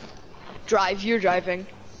 Drive, you're driving.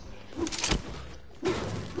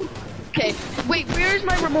 Okay, wait, where's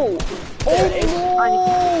my remote?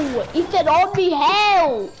 Oh no! Ethan, on me,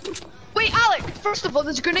 help! Wait, Alex, first of all,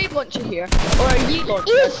 there's a grenade launcher here. Or a yeet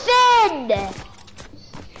launcher. Ethan!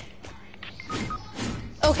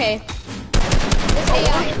 Okay. Oh, It's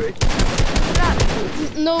AI.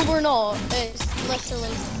 No, we're not. It's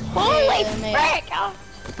literally. Holy AI. frick! Oh,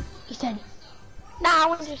 Ethan. nah, I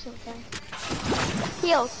want to do something.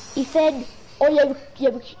 Heals. Ethan. Oh yeah,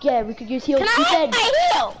 we could use heals. Can I have Ethan. my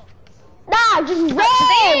heal? Nah, just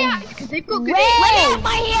red! Because they've got Red! grenades. Let me have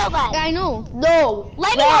my heal then. I know. No!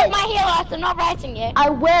 Let me red. have my heal after not writing it. I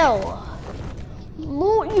will!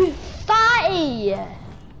 No, you fatty! There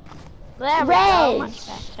we Red. go, much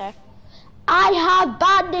better. I have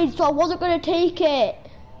band-aids, so I wasn't gonna take it.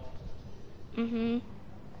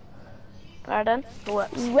 Pardon?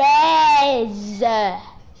 Whoops. Rez!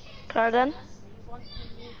 Pardon?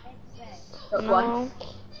 That's No. why.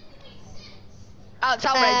 Alex,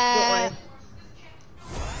 I'll raise.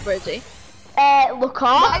 Where is he? Look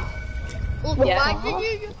up.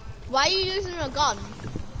 Why are you using a gun?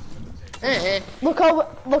 Look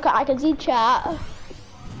up, I can see chat.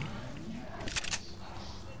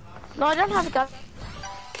 No, I don't have a gun.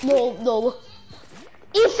 No.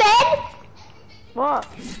 Ethan! What?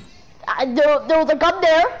 There was a gun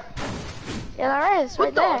there. Yeah, there is,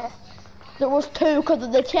 right there. There was two because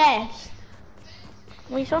of the chest.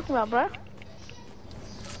 What are you talking about, bro?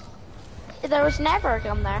 There was never a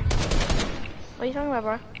gun there. What are you talking about,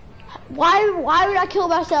 bro? Why would I kill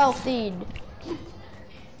myself, Dean?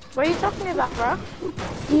 What are you talking about, bro?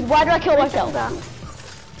 Dean, why did I kill What are you talking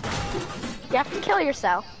myself? about? You have to kill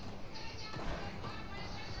yourself.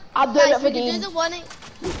 I'm doing it Guys, for we can do Dean. the one.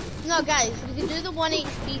 No, guys, we can do the 1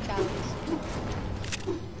 HP challenge.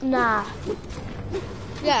 Nah.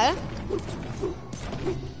 Yeah.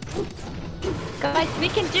 Guys, we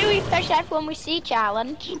can do a push everyone we see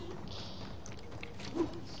challenge.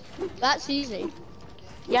 That's easy.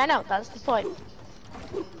 Yeah, I know, that's the point.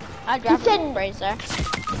 I'd rather Ethan. Fraser.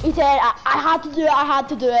 He said, I had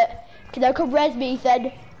to do it. Can I come res me,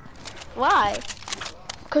 Ethan? Why?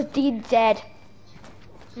 Because Dean's dead.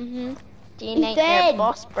 Dean ain't Ethan. your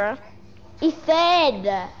boss, bro.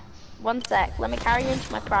 Ethan! 1 sec, let me carry you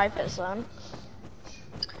into my private zone.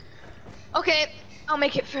 Okay, I'll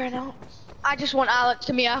make it fair now. I just want Alex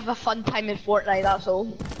to me have a fun time in Fortnite, that's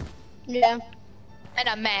all. Yeah. And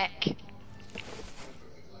a mech.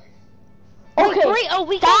 Okay, Wait, oh,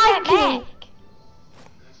 we got thank that you. back.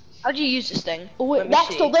 How do you use this thing? Oh, Let wait, me that's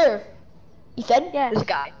see. still there. Ethan? Yeah. This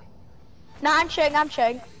guy. No, I'm showing.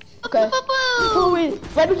 Okay. Oh, wait,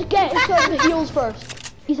 let me get some heals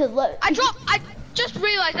first. He said, I just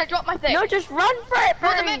realized I dropped my thing. No, just run for it,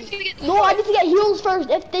 Well, the Bree. mech's gonna get No, I need to get heals first.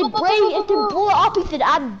 If they blow it up, Ethan,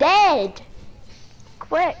 I'm dead.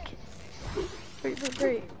 Quick.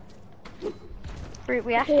 Bree. Bree,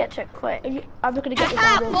 we have to get to it quick. I'm not gonna get this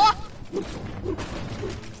Ah, ammo. fuck!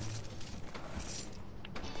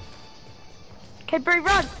 Okay, Bree,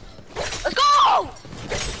 run. Let's go!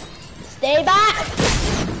 Stay back.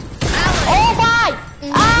 Alex, Oh my!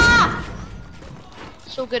 Ah!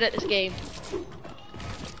 so good at this game.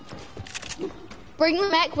 Bring the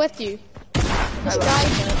mech with you. Just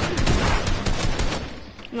drive it.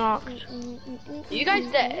 No. You guys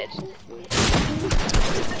dead?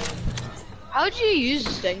 How do you use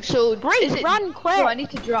this thing? So, Bree, is it... run quick. Oh, I need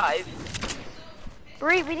to drive.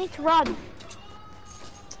 Bree, we need to run.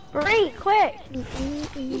 Bree, quick.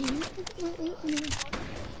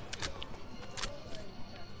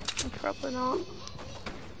 Probably not.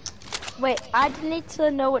 Wait, I need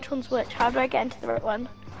to know which one's which. How do I get into the right one?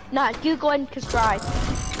 No, you go in, cause drive.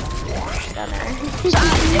 Don't know. So,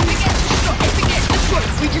 if we get destroyed,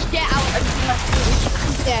 we just get out and...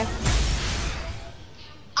 Yeah.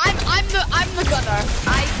 I'm the gunner.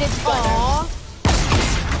 I did gunner. Aww.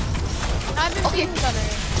 I've been Okay. being gunner.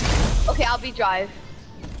 Okay, I'll be drive.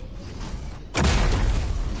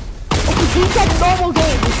 Okay, these are normal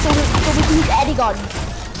games, so we can use any gun.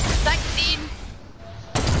 Thanks, Dean.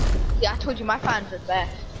 Yeah, I told you my fans are the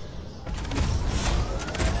best.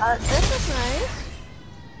 This is nice.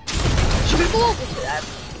 Should we go over to them?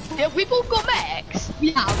 Yeah, we both got mechs.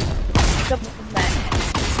 We have double mech.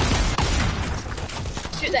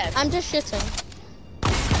 Shoot them. I'm just shitting.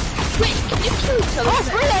 Wait, can you shoot each other? Oh,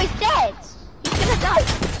 Bree, he's dead. He's gonna die.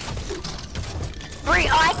 Bree,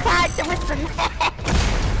 oh, I cracked him with the net.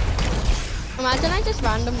 Imagine I just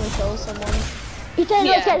randomly kill someone. Ethan,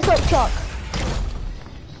 let's Yeah. get some truck.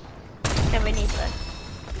 Okay, we need this.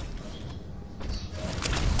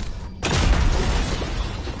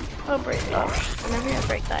 Oh, Bree, oh, I'm having a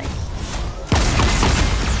great day.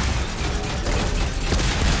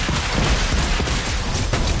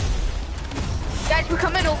 Guys, we're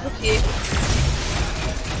coming over to you.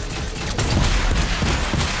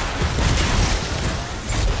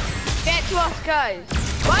 Get to us, guys.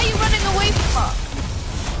 Why are you running away from us?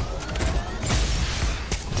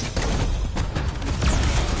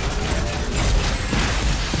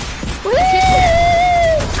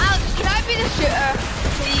 Alex, can I be the shooter,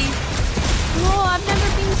 please? No, I've never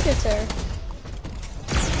been shooter.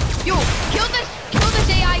 Yo, kill this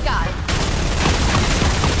AI guy.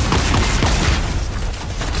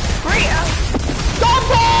 Stop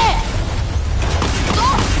it!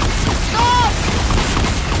 Stop! Stop!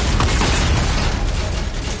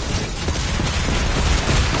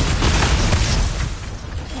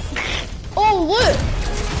 Oh look!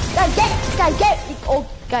 Guys,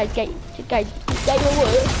 get your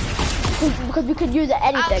loot. Because we can use it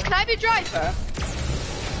Alex, anything. can I be driver?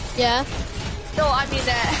 Yeah. No, I mean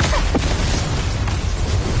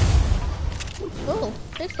Oh,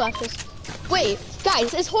 big flashes. Wait,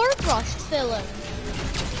 guys, is Horror Rush still in?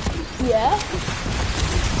 Yeah.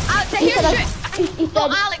 Alex, He here's said your... he said,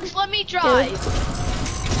 Oh, Alex, let me drive.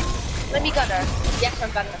 Let me gunner. Yes,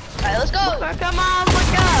 I'm gunner. Alright, let's go. Come on,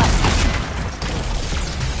 look up.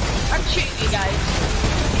 I'm shooting you guys.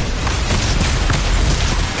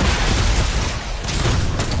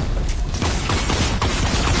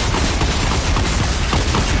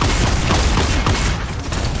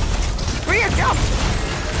 Rear jump.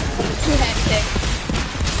 Too hectic.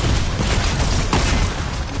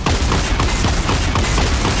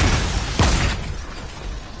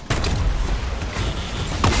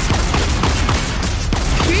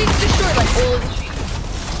 We destroy like all of the trees.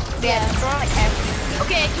 Yeah, destroy like everything.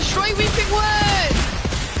 Okay, destroy Weeping Wood!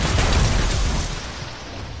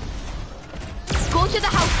 Go to the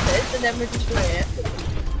houses and then we'll destroy it.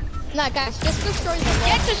 Nah, guys, just destroy the wall.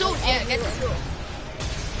 Get to zone, yeah, get to zone.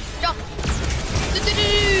 Jump! Do-do-do!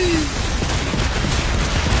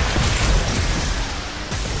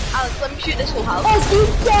 Alex, let me shoot this whole house. oh,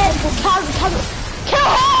 he's dead. Kill him!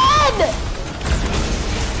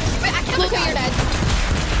 Wait, I killed Look the at your guy. dad.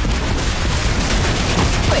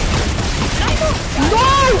 Wait, did I not? No,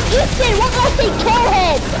 Ethan, what did I say? Kill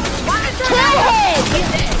him! Why is Kill him! He's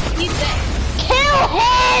dead, he's dead. Kill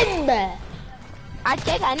him! I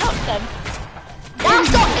did, I knocked him.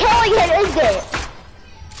 That's not killing him, is it?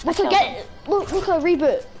 Look at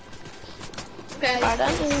reboot. Okay, Pardon?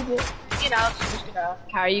 Reboot. you know, I'm just gonna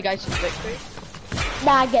carry you guys to victory.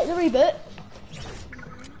 Nah, get the reboot.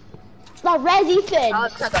 Now, res Ethan.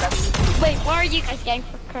 Alex, I got him. Wait, what are you guys getting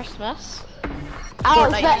for Christmas?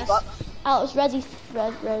 Alex, Fortnite, res. Alex, res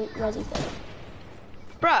Ethan.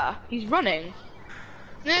 Bruh, he's running.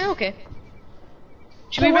 Yeah, okay.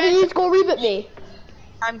 Should So we what do res? you just go reboot me?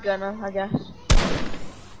 I'm gonna, I guess.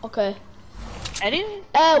 Okay. Anything?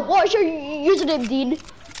 What's your username, Dean?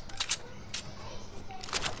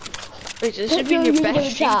 Wait, this Put should be your your username in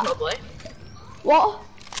best stream, chat. probably. What?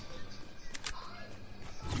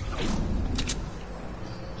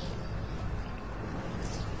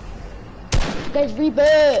 Guys,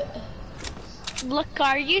 reboot. Look,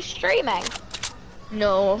 are you streaming?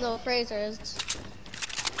 No. No, Fraser is.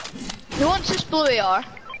 Who wants this blue AR?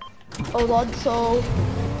 Hold on, so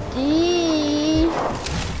D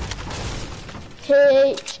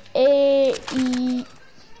H A E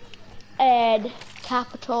N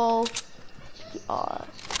capital R.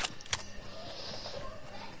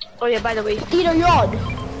 Oh yeah, by the way. Dean, are you on?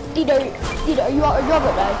 Dean, are you on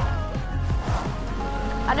right now?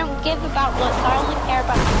 I don't give about looks, I only care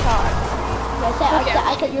about the car. I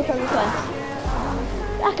sent your friend request.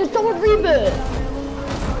 I can someone reboot.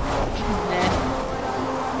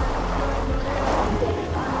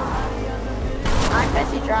 I'm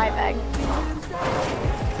busy driving.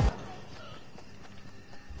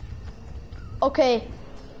 Okay,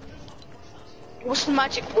 What's the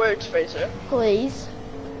magic words, Fraser? please.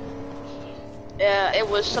 Yeah, it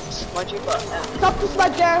was something smudgy, but Stop the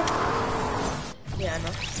smudger. yeah, I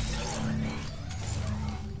know.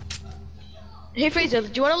 Hey Fraser,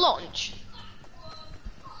 do you want to launch?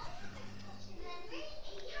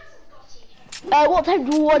 What time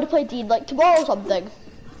do you want to play, Dean? Like tomorrow or something?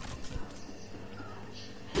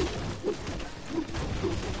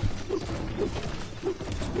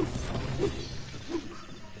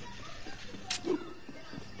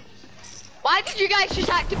 Why did you guys just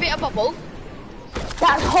activate a bubble?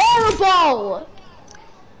 That's horrible.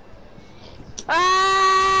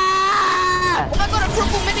 Ah! Oh, I got a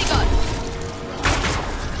purple minigun.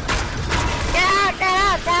 Get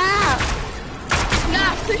out!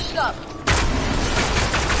 Nah, push it up.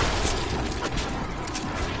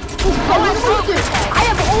 I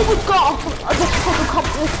have almost got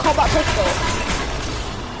this combat pistol.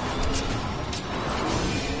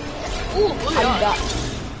 Ooh, I look need at that. that.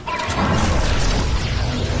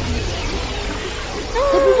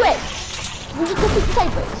 Did we win? We just took the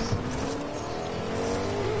sabres.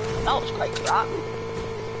 That was quite crap.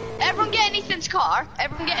 Everyone get Ethan's car.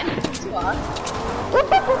 Everyone get Ethan's car.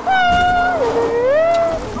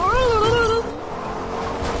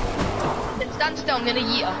 Then stand still, I'm gonna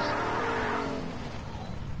yeet us.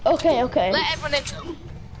 Okay, okay. Let everyone in.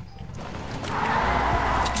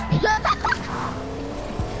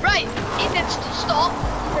 Right, Ethan, stop.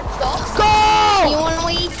 Ethan, stop. Go! You want to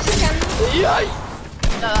eat chicken?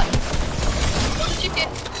 Chicken.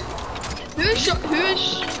 Who is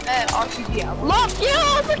RPG? Look, you!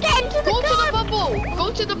 We're getting to the Go to car! the bubble.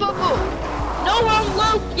 Go to the bubble. No one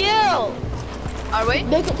look you! Are we?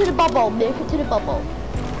 Make it to the bubble. Make it to the bubble.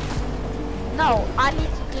 No, I need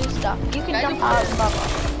to do stuff. You can I jump do out of the bubble.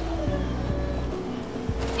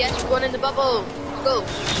 Yes, we're going in the bubble. Go.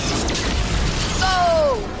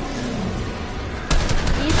 Go!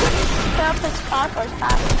 He's gonna pick up his car for his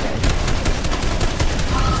passengers.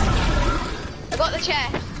 I got the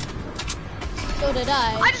chest. So did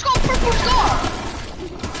I. I just got a purple star.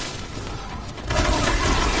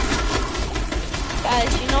 Guys,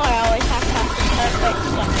 you know I always have to have the perfect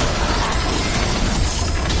stuff.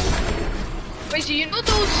 Wait, so you know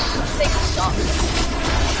those things suck?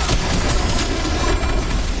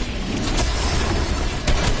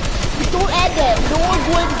 Don't end it.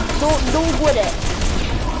 Don't wood it.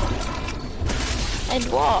 And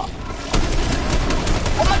what?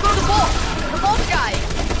 Oh my god, the boss! The boss guy!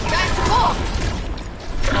 Guys, the boss!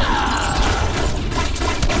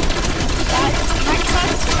 Guys, my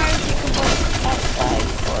customers, you can go outside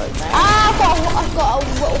for them. I've got a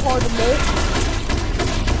little hard to make.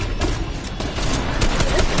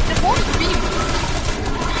 The boss beam.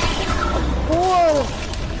 Oh,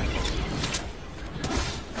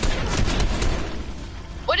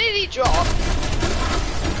 What did he drop?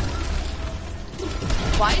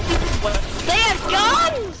 Why is he what? They have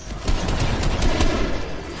guns!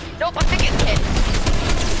 Nope, I think it's him.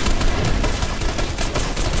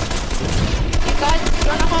 You guys, you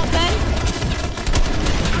wanna hop in?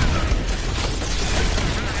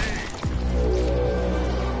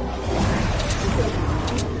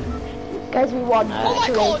 guys, we won. Oh my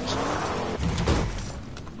actually. god!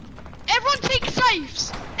 Everyone take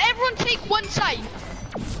safes! Everyone take one safe!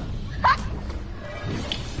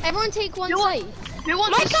 Everyone take one You side. Who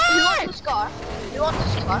wants My the scar? Who wants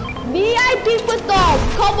the scar? Me, I beat with them.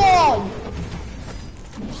 Come on.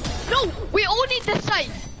 No, we all need the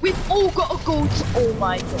safe. We've all got to go to. Oh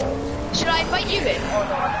my god. Should I invite you in or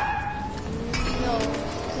not? No.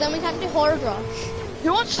 So then we have to horde rush.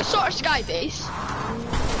 Who wants to start a sky base?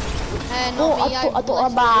 No, Oh, me, I thought literally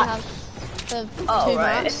I'm back. have the Oh, two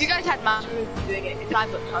right. maps. If you guys had maps, we would be doing it because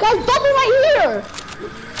I've got tons. Guys, bubble right here.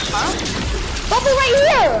 Huh? Bubble right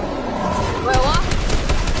here. Where what?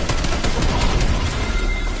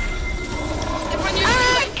 Everyone use the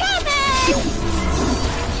safe.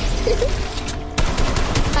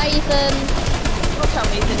 Hi, Ethan. Don't tell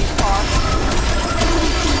me he's in his car.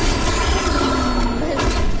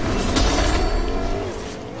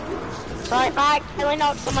 Right back, really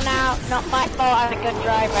knocked someone out. Not my fault, I'm a good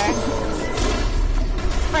driver.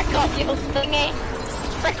 Frick off, you thingy.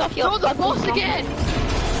 Frick off, you No, the boss fucking again.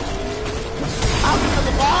 Up for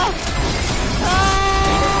the boss. Ah!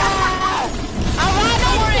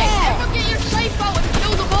 Don't worry. Everyone get your safe out and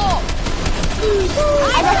kill the boss.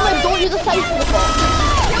 I recommend don't use the safe for the box.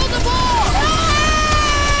 Kill the boss.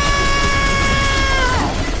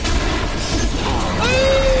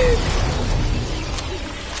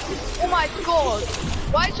 Oh my god.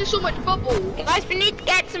 Why is there so much bubble? Guys, we need to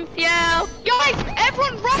get some fuel. Guys,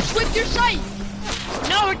 everyone rush with your safe.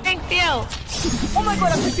 No, we're getting fuel. Oh my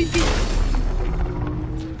god, I'm just being beat.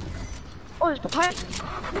 Oh, there's behind.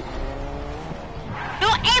 No,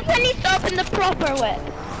 everyone needs to open the proper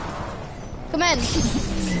whip. Come in.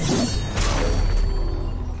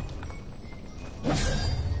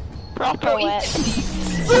 Proper whip.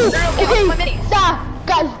 Okay, nah,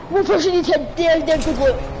 guys, we're pushing each other. They're good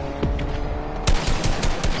loot.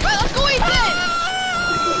 Right, let's go Ethan.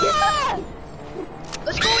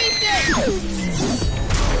 Let's go Ethan.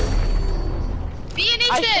 Me and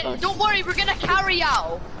Ethan, don't worry, we're gonna carry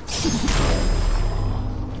out.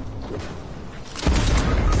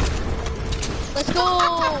 Let's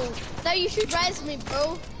go. Now you should res me,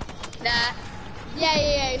 bro. Nah.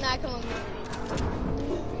 Yeah. Nah, come on.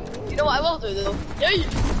 You know what I will do though? Yeah.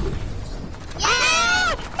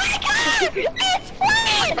 Yeah! My car! It's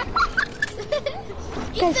flying!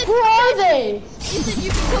 Guys, who are they? Ethan,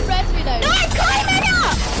 you can come res me now. No, I'm climbing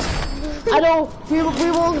up! I know, we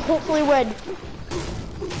will hopefully win.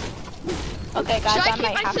 Okay, guys, Should I I keep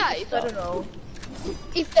might my have safe? I don't know.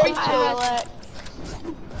 Ethan, Alex.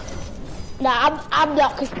 Nah, I'm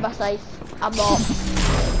not keeping my safe. I'm not.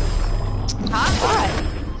 Huh? Why?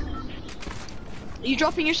 Are you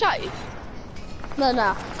dropping your safe? No.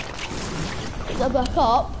 Go back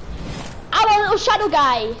up. I'm a little shadow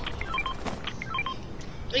guy.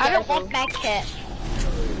 I don't want that kit.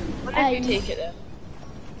 When did you take it then?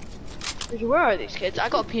 Where are these kids? I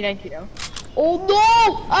got a P90 now. Oh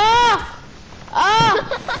no! Ah!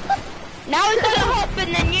 Now we're gonna hop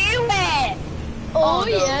in the new way! oh,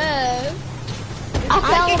 no. yeah. I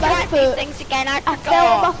fell I on my can these foot. things again, I I fell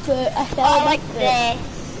on my forgot. foot. I fell Oh, on my like foot. this.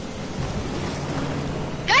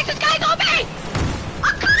 Guys, this guy's on me!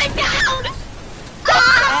 I'm coming down!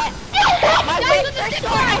 My Guys, wings on the are zip so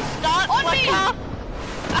line! I stopped On me! quicker.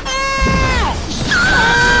 Ah!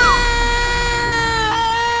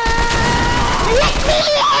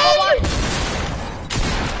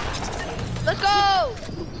 Let's go!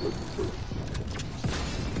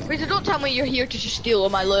 Rita, don't tell me you're here to just steal all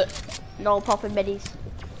my loot. No, popping minis.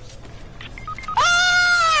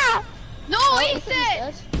 Ah! No,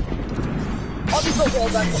 Ethan! I'll be so well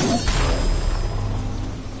done.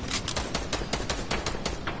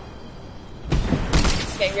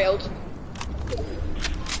 Getting railed.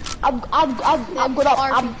 I'm gonna go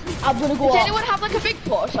Does up. anyone have like a big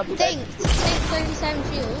pot or something? Think 37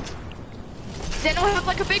 shields. Does anyone have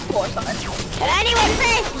like a big pot or something? Can anyone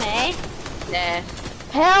face me? Nah.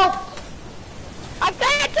 Help! I'm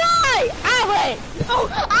gonna die! Alex! Oh,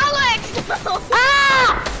 Alex!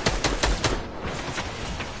 Ah!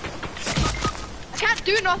 I can't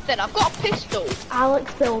do nothing. I've got a pistol.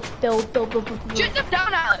 Alex, build. Shoot them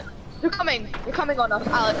down, Alex. They're coming. They're coming on us,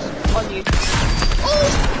 Alex. On you.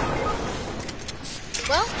 Oh!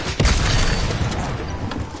 Well.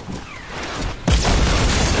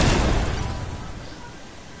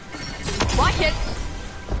 Watch it.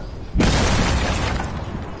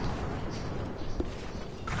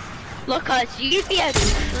 Look us, you'd be a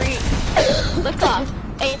treat. Look up,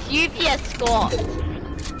 it's you'd be a squad.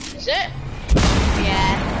 Is it?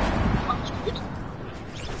 Yeah. That's good.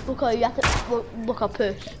 Look, you have to look up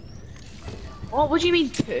push. What do you mean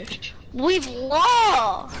push? We've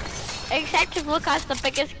lost! Except if Lucas the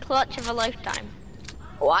biggest clutch of a lifetime.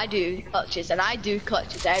 Oh, I do clutches, and I do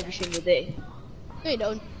clutches every single day. No, you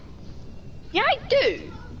don't. Yeah, I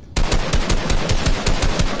do.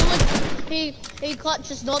 He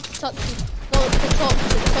clutches not to touch the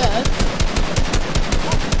turf.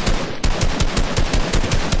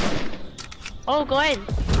 Oh, go in.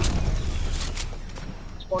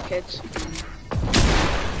 It's more kids.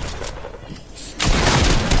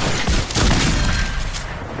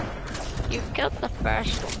 You've killed the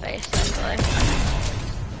first one, basically.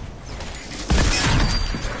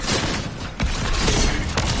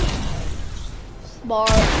 Smart.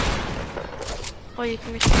 Oh, you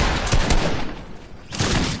can be.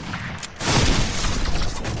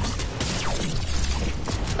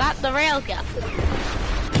 That the rail gap.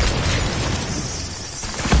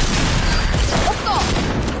 Let's go!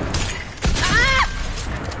 Ah!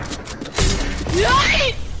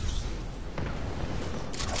 Right!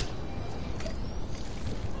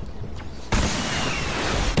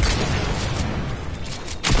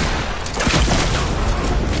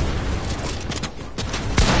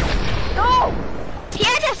 No! He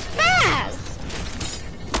had a spaz!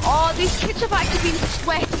 Oh, these kids have actually been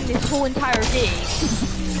sweating this whole entire day.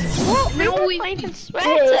 What? We No, were we- playing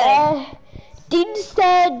sweating. Hey, Dean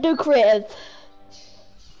said the creative.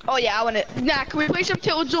 Oh yeah, I wanna. Nah, can we play some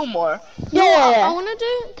Tilted Zone more? Yeah. I wanna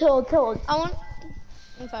do. Till. I want.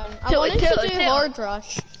 I'm fine. I Tilt- wanted tilt- to do tilt. hard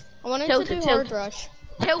rush. I wanted Tilt- to do tilt. hard rush.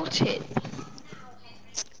 Tilted.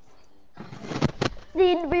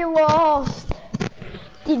 Dean, we lost.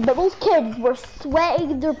 Dean, but those kids were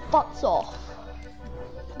sweating their butts off.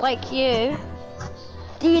 Like you.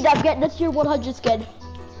 Dean, I'm getting a tier 100 skin.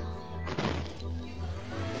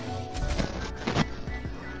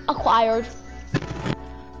 Acquired.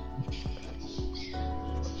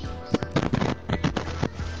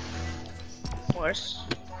 Worse.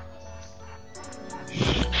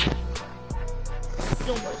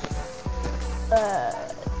 There.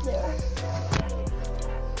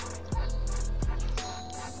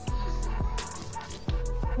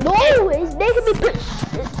 No, it's making me put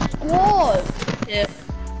squad. Yeah.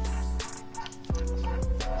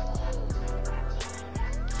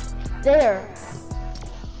 There.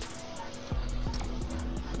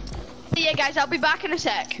 Yeah, guys, I'll be back in a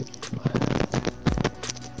sec.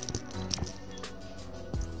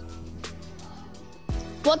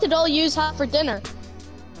 What did all yous have for dinner?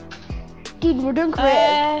 Dean, we're doing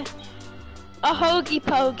creative. A hoagie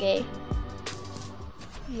pogey.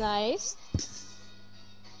 Nice.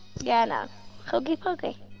 Yeah, no. Hoagie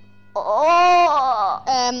pogey.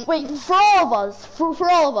 Oh. Wait, for all of us. For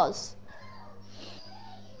all of us.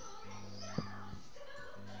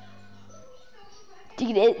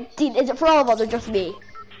 Dean, is it for all of us or just me?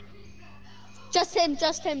 Just him.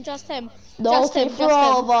 Just him. Just him. No, just say him. for Just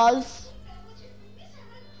all him. of us.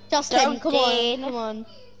 Just him. Don't, Come Dean. on. Come on.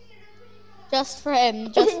 Just for him.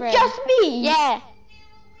 Is Just for it him. just me? Yeah.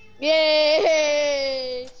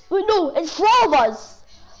 Yay! Wait, no, it's for all of us.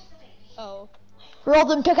 Oh. For all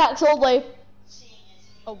them pickaxe only.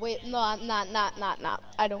 Oh wait, no, not.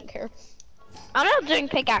 I don't care. I'm not doing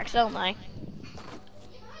pickaxe only.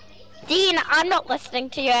 Dean, I'm not listening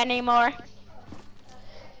to you anymore.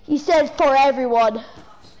 He said for everyone.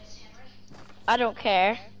 I don't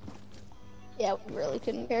care. Yeah, we really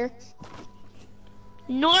couldn't care.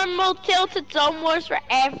 Normal tilted zone wars for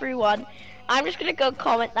everyone. I'm just gonna go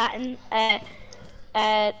comment that in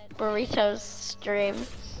Burrito's stream.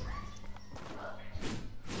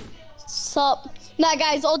 Sup? Nah,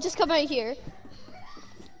 guys, I'll just come out here.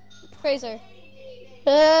 Fraser.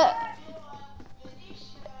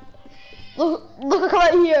 Look, come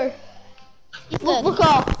out here. Look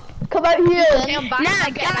up. Come out here. I'm back. Nah,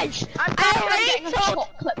 I'm guys, I getting a chocolate.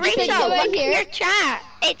 Burrito, come look out at here. your chat.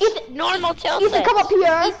 It's normal tilted. Ethan, come up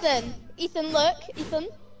here. Ethan, look.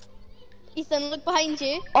 Ethan, look behind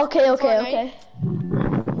you. Okay. I'm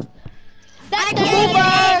getting an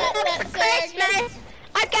Xbox for Christmas.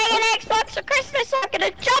 I'm getting an Xbox for Christmas, so I'm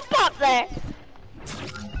gonna jump up there.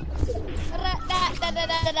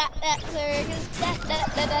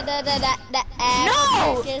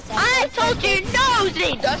 No! I told you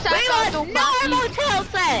nosy! We want normal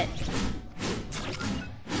tilted!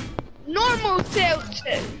 Normal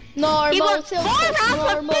tilted. Normal He wants tilted. 4 rounds of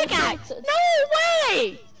Normal pickaxe! tilted. No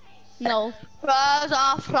way! No. Fraser.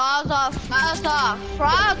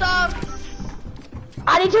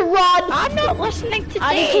 I need to run. I'm not listening to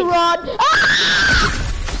I need this. to run. Ah!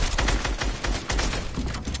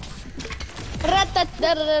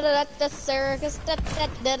 Circus.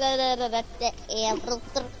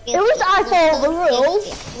 It was I follow the rules.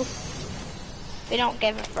 We don't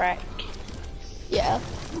give a frick. Yeah.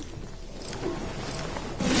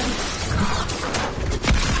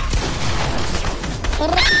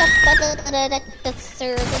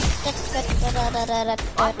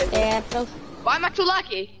 Why am I too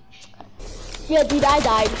lucky? Yeah, dude, I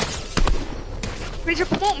died. Fraser,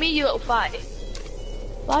 promote me, you little fatty.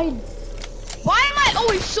 Fine. Why am I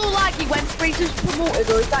always so laggy when Fraser's promoted,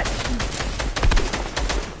 or is that just me?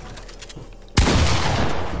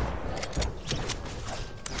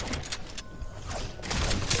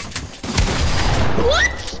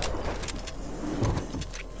 What?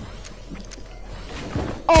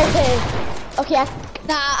 Okay.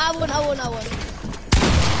 Nah, I won.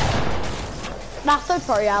 Nah, third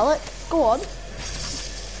party, Alex. Go on.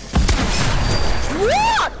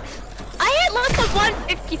 What? I hit like a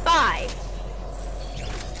 155.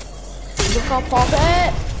 Look, I'll pop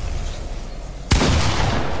it.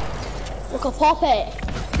 Look, I'll pop it.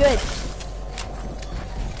 Good.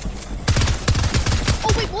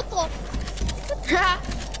 Oh wait, what the?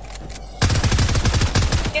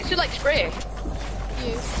 Guess who likes spray?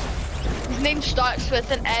 You. His name starts with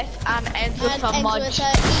an S and ends with And a ends mudge. with a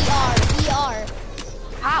ER.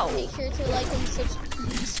 How? Make sure to like and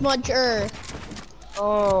smudger.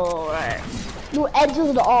 Oh, right. No, ends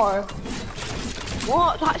with an R.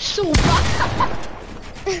 What? That's so bad.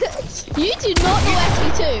 You do not know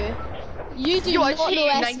SV2. You do Yo, I not just hit know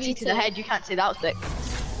you SV2. 90 to the head. You can't say that was sick.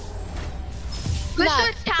 Nah,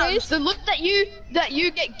 Listen, Towns, the look that you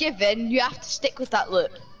get given, you have to stick with that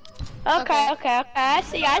look. Okay. I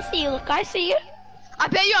see you. Look, I see you. I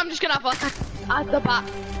bet you I'm just gonna have like a at the back.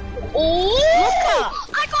 Oh!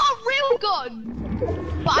 I got a real gun!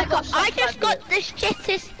 But I got I just got the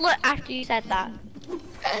shittest look after you said that.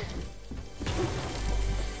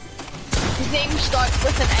 His name starts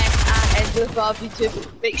with an S and ends with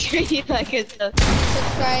RB2. Make sure you like it.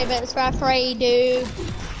 Subscribe for a dude.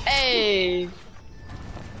 Hey!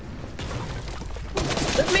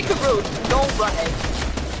 Let's make a rule. Don't run it.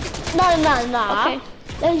 Nah. Okay.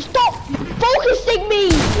 Then stop focusing me.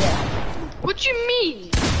 What do you mean?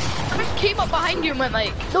 I just came up behind you and went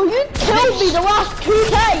like... No, you killed me the last 2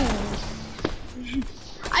 times.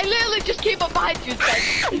 I literally just came up behind you and said,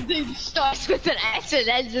 his name starts with an S and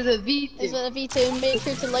ends with a V. Is with a V2. Make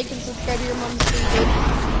sure to like and subscribe to your mom's stream.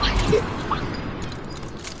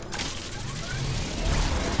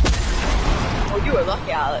 Oh, you were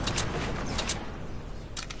lucky, Alex.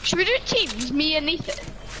 Should we do teams, me and Ethan?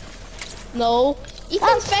 No. Ethan's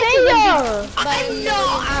That's better fair. than you by a million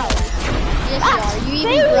not. hours. Yes, That's you are. You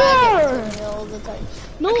even brag fair. at me all the time.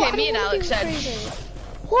 No, Okay, I me and don't Alex think said- Fraser.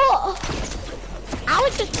 What?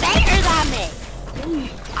 Alex is better than me.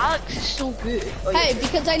 Alex is so good. Oh, Hey,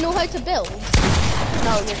 because I know how to build.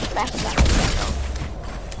 No, you're better than me.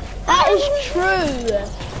 That is true.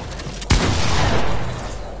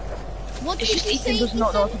 What It's did just you Ethan say, does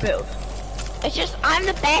not know how to build. It's just I'm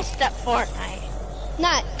the best at Fortnite.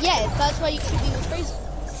 Nah, yeah, that's why you should be with Fraser.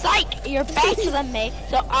 Psych, you're better than me,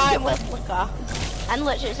 so I'm with Luca. And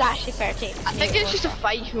Luca is actually fair team. I think it's just a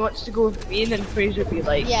fight who wants to go with me and then Fraser be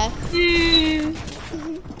like, Yeah.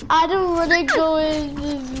 I don't want to go in.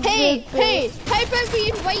 Hey, how about we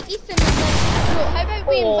invite Ethan and then, no, how about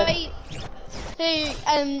we invite,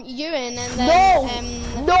 Ewan and then,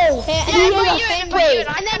 No. hey, Yeah, and, but then, Ewan, and but Ewan, I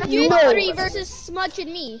then kinda you know. three versus Smudge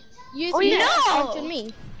and me. You Oh, three yeah. versus Smudge and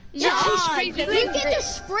me. Nice, You Fraser. get the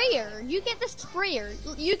sprayer. You get the sprayer.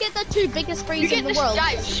 You get the two biggest You sprays get in the the world.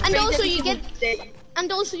 guys. And also you get.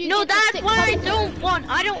 And also you No, get the that's stick what I bumper. don't want.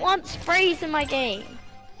 I don't want sprays in my game.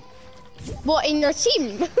 What, in your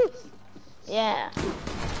team? Yeah.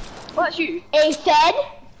 What's you? Ethan,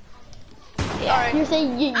 Alright. you're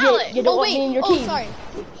saying you Alex. don't want me in your team. Sorry.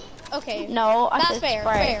 Okay. No, I That's said fair,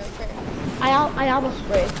 spray. fair. I am a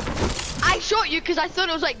spray. I shot you because I thought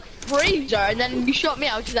it was like Fraser, and then you shot me.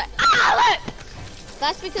 I was just like, ah, look!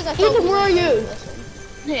 That's because I thought Ethan, where are you?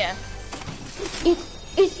 Yeah.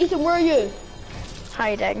 Ethan, where are you?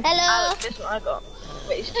 Hiding. Hello. Alex, this one I got.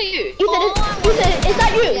 Wait, is that you? Ethan, is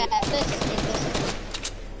that you? Yeah, this is me.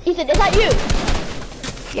 This Ethan, is that you?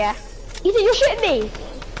 Yeah. Ethan, you're shooting me.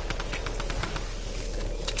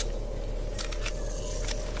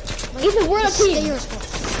 Ethan, we're a team. Stairs were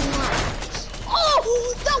flat.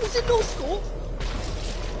 Oh, that was a no scope.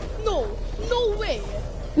 No way.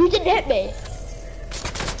 You didn't hit me.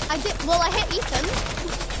 I did. Well, I hit Ethan.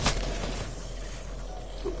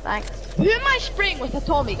 Thanks. Who am I spraying with a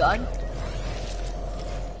Tommy gun?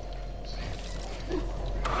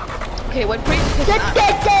 Okay, when Fraser He says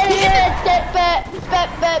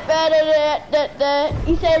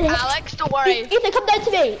said, Alex, don't worry. Ethan, come down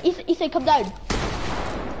to me. Ethan, come down.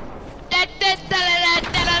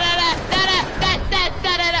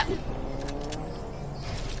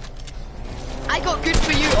 I got good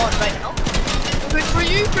for you on right now. Good for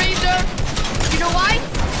you, Fraser. You know why?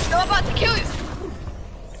 No, I'm about to kill you.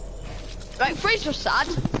 Right, Fraser's sad.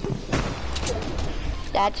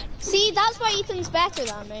 Dead. See, that's why Ethan's better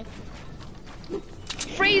than me.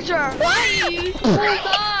 Fraser, why are you so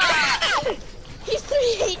bad? He's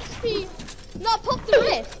 3 HP. No, pop the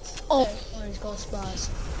rift. Oh, he's got spars.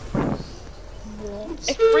 What?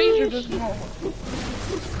 If Fraser does not.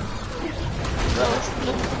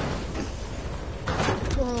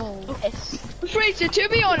 Oh. Fraser, to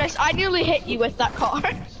be honest, I nearly hit you with that car.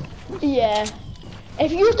 Yeah.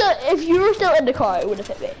 If you were still in the car, it would have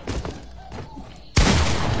hit me.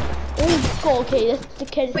 Oh, God, okay, the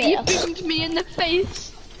kid But hit you us. boomed me in the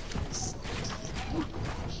face.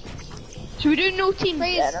 Should we do no team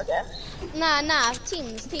then, I guess? Nah,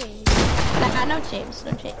 teams. Nah, no teams,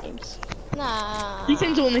 no teams. Nah.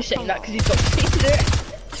 Ethan's only saying that because he's got Fraser.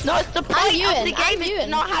 No, it's the point of Ewan, the game I'm is to Ewan.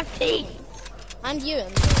 not have teams. And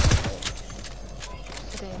Ewan.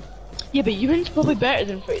 Okay. Yeah, but Ewan's probably better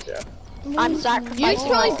than Fraser. I'm sacrificing You're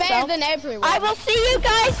probably myself. better than everyone. I will see you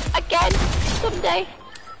guys again someday.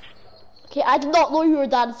 Okay, I did not know you were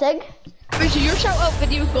dancing. Fraser, your shout out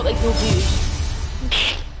video's got like no views.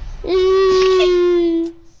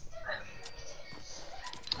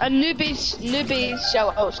 And newbies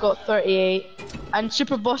shout out's got 38, and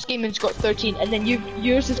Super Boss Gaming's got 13, and then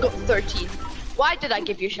yours has got 13. Why did I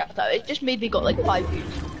give you a shout out? It just made me got like 5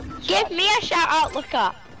 views. Give me a shout out, look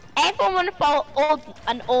up. Everyone wanna follow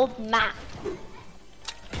an old map.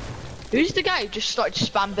 Who's the guy who just started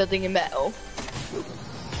spam building in metal?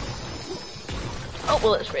 Oh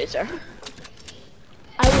well, it's Fraser.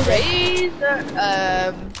 I was Fraser.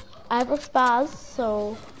 I have a spaz,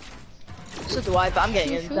 so So do I, but I'm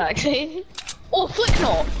getting into that actually. Oh, flick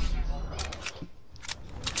knot.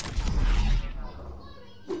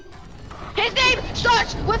 His name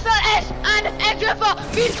starts with an S and ends with a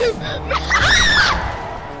me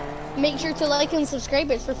too. Make sure to like and subscribe.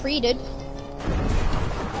 It's for free, dude.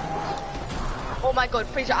 Oh my God,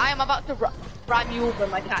 Fraser, I am about to ram you over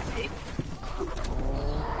my taxi.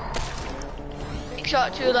 Make sure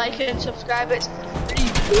to like and subscribe. It's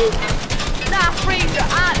free. Nah, Fraser,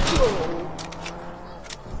 Andrew.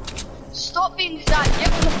 Stop being sad.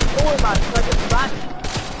 Get on the floor, man. So I just ran you.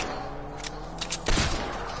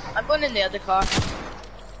 I'm going in the other car.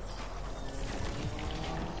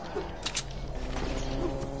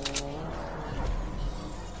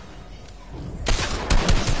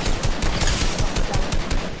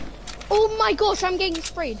 Oh my gosh, I'm getting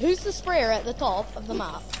sprayed. Who's the sprayer at the top of the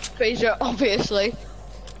map? Fraser, obviously.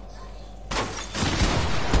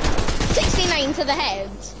 69 to the head.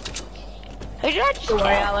 Who did I just Don't kill?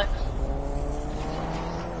 worry, Alex.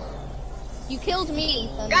 You killed me,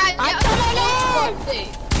 Ethan. Guys, I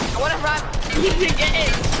want to ram you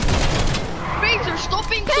again. Fraser, stop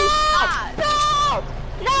being so sad. Help!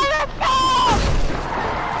 Never fail!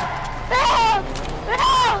 Help!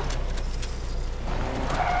 Help!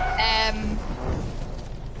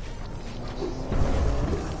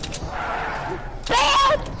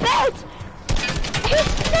 Build! His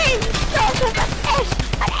name starts with an S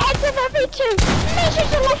and ends with a V2.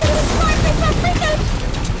 Measures 11.5%.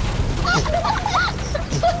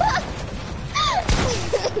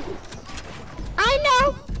 I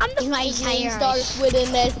know! I'm the my Start tires.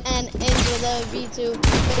 winning this and into the V2.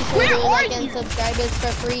 Make sure Where to are like you? and subscribe. It's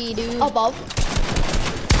for free, dude. Above.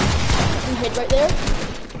 You hit right there.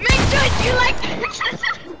 Make sure you like.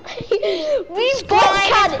 We both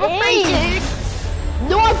can eat.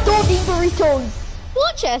 No, I don't eat burritos.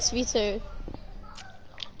 Watch SV2.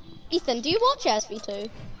 Ethan, do you watch SV2?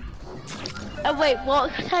 Oh wait,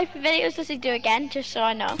 what type of videos does he do again? Just so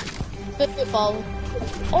I know. Football.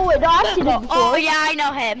 Oh wait, no, I've seen it before. Oh yeah, I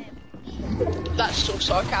know him. That's so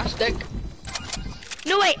sarcastic.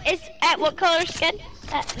 No wait, is what color skin?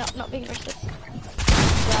 Not being versus.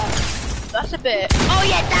 That's a bit. Oh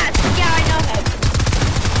yeah, I know him.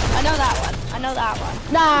 I know that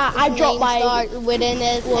one. Nah, I dropped my. Start winning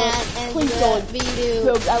this and Please into don't. the video.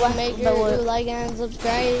 No, I like Make no, sure to like and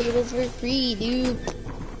subscribe. It's for free, dude.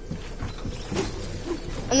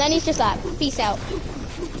 And then he's just like, peace out.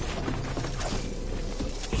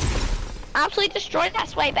 Absolutely destroyed that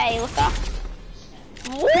sway bay, look up.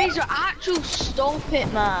 Fraser, actual stop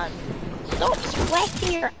it, man. Stop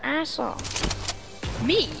sweating your ass off.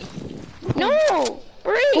 Me? No!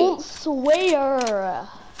 Breathe! Don't swear.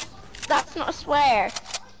 That's not a swear.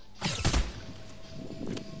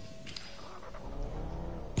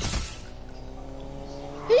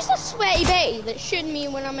 Who's the sweaty bay that's shooting me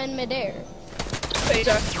when I'm in midair?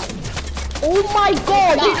 Fraser. Oh my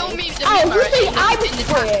god. You don't mean to Oh, be you think in I'm the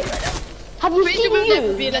swearing? taxi right now. Have you Fraser seen will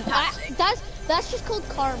never be you? in a taxi. That's just called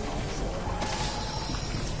karma.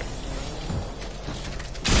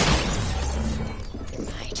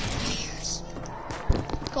 My tires.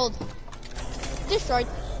 Called destroyed.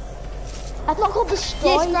 That's not called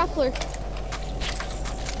destroy. Yes, grappler.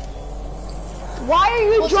 Why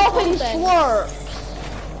are you What's it dropping called then? slurp?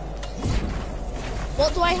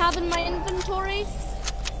 What do I have in my inventory?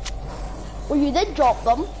 Well, you did drop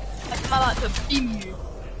them. I'm about to beam you.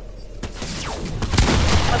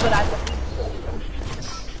 That's what I thought.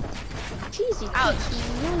 Cheesy. Ouch.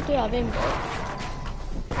 You don't do have inventory.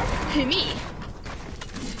 Who, me?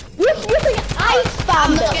 You think I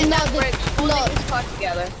spammed Let's them? get that no, bridge. Holding this car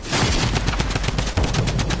together.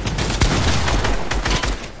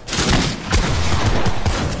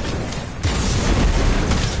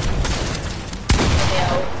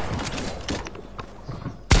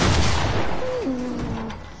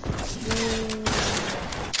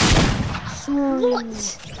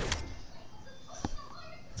 What?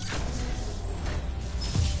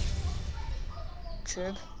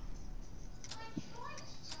 True.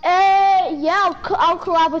 Yeah, I'll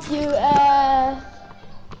collab with you.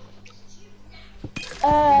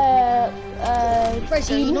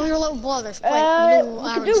 Fraser, you know your little brother's playing.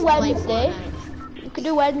 We could do Wednesday. We could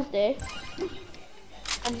do Wednesday.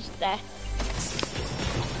 I'm just there.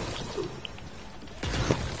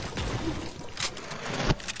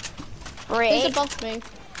 He's Break. above me.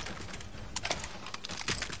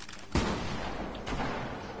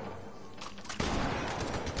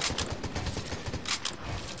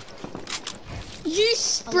 You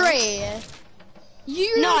spray.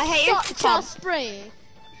 You No, I hate your such a pub. spray.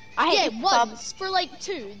 I hate Yeah, you, once for like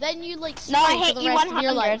 2. Then you like spray No, I for hate the you rest of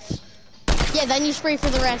your 100. life. Yeah, then you spray for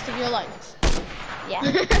the rest of your life. Yeah.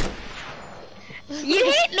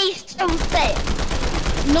 You hate me so thick.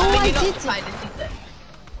 No, I mean, I you're not didn't. trying to see that.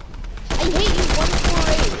 I hate you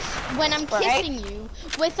 148 when I'm Right. kissing you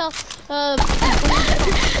with a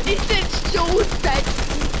It's so sad.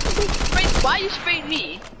 Wait, why are you spraying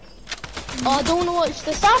me? Oh, I don't watch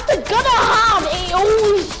this. That's the gonna have a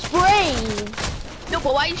old spray. No,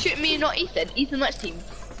 but why are you shooting me and not Ethan? Ethan, let's team.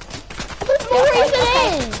 There's no reason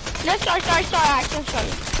is. No, sorry, I'm sorry.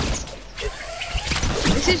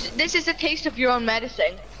 This is a taste of your own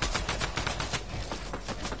medicine.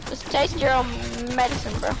 Just taste your own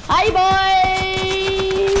medicine, bro. Hi,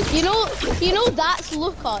 boys. You know that's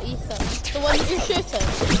Luca, Ethan, the one you're shooting.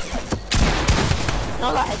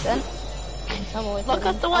 No, that isn't. I'm always Look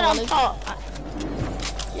at the one on top.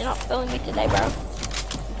 You're not feeling me today, bro.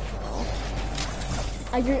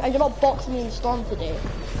 You're not boxing me in Storm today.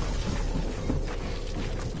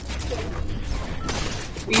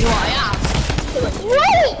 You know what I am.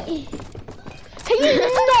 Wait! Can you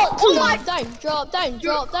not do that? Drop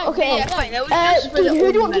down. Okay, Yeah, fine. That was just for who the do you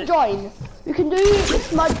old want to medicine. join? We can do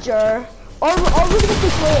Smudger, or we're gonna do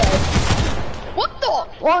creative. What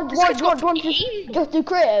the? Want to just do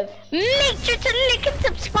creative? Make sure to like and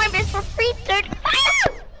subscribe us for free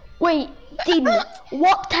 35. Wait, Dean,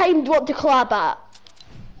 what time do you want to collab at?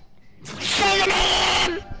 7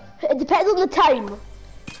 AM. It depends on the time.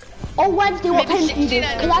 On Wednesday, what Maybe time do you do?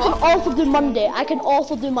 16 Because I can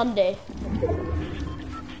also do Monday.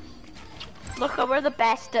 Look, we're the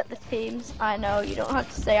best at the teams. I know, you don't have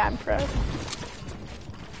to say I'm pro.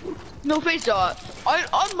 No, Fraser,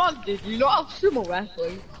 on Monday, do you not have sumo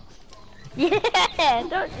wrestling? Yeah,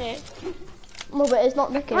 don't you? No, but it's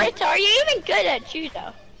not Nicky. Rita, are you even good at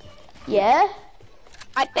judo? Yeah?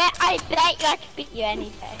 I bet you I could beat you any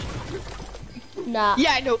day. Nah.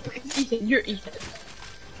 Yeah, I know, because Ethan, you're Ethan.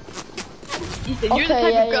 Ethan, you're the Okay, type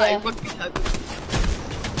of yeah, guy yeah. who would be like...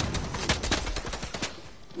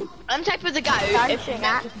 I'm the type of the guy who, I'm if you shooting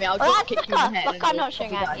mess at. with me, I'll Well, just kick you in the head. look, and I'm go, not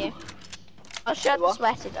shooting "Fuck at you you. I'll shoot the What?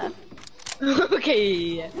 sweaty though. guy."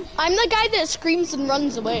 Okay. I'm the guy that screams and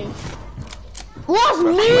runs away. What's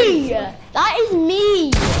me? That is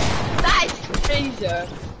me. That is Fraser.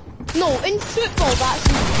 No, in football, that's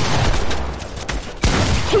me.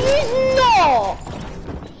 He's not.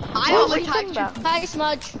 I What always are you talking type about? Thanks,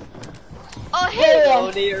 Smudge. Oh, hello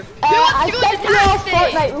Yeah. there. I Who wants to sent go you to a taxi?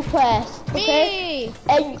 Fortnite request. Okay. Me!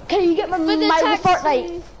 And can you get my With the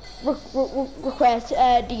taxi. Fortnite request,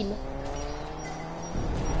 Dean?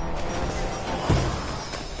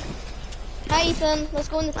 Hi, Ethan. Let's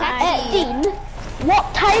go in the Uh, taxi. Dean,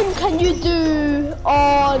 what time can you do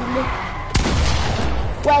on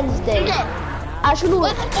Wednesday? Actually,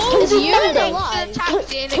 no. Can you Is do you Monday? the lie?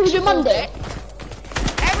 Can you do Monday?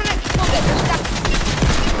 Everyone explode it. There's that-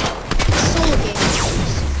 Solo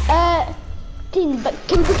games. Dean, but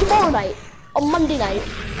can you do tomorrow night? On Monday night?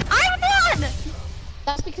 I won!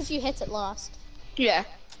 That's because you hit it last. Yeah.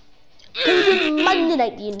 Can you do Monday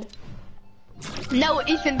night, Dean? No,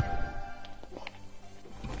 Ethan.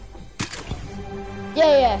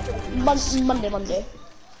 Yeah. Monday.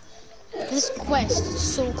 This quest is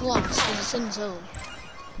so class because it's in zone.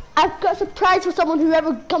 I've got a surprise for someone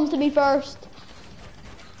whoever comes to me first.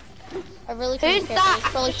 I really Who's can't care. that? It's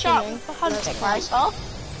probably Shot tuning. the hunting That's class. rifle.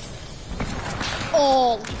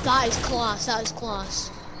 Oh, that is class. That is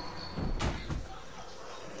class.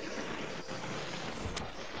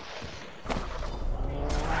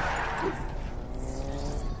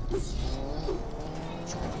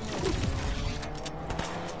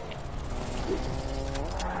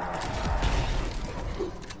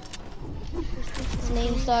 His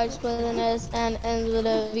name starts with an S and ends with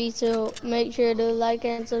a V, so make sure to like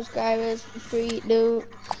and subscribe. It's free, dude.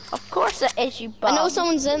 Of course it is, you bum. I know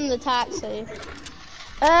someone's in the taxi.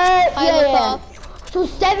 Yeah. So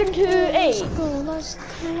 7 to 8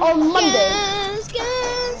 on Monday. Yes,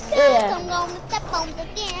 yes, yes, Yeah. I'm gonna step on the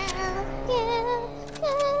gas.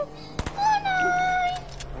 Tonight.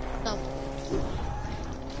 No.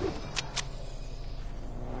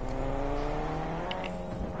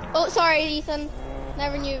 Oh, sorry, Ethan.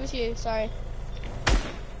 Never knew it was you. Sorry.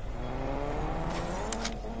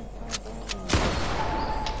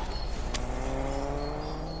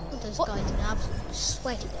 This guy's an absolute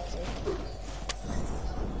sweaty daisy.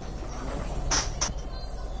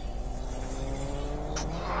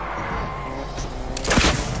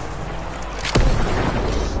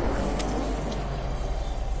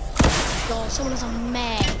 God, someone has a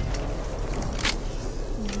Meg.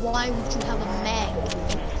 Why would you have a Meg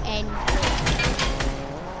in anything?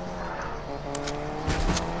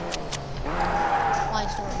 Why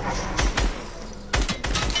is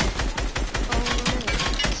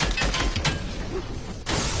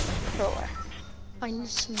Controller. find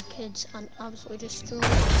some kids and absolutely destroy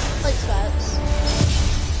like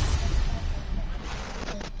that.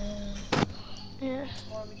 Yeah.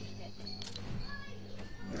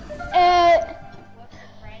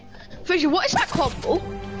 Fraser, what is that combo?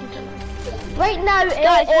 Right now it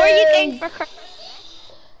Guys, what are you is, getting for Christmas?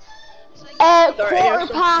 quarter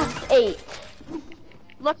past 8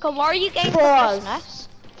 Look, what are you getting For for us. Christmas?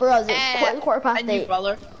 for us. It's quarter past A new 8.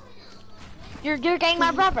 brother. You're getting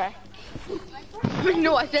my brother.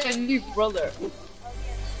 No, I said a new brother.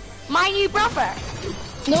 My new brother.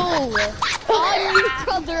 No! Oh, you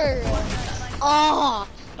brother! Oh!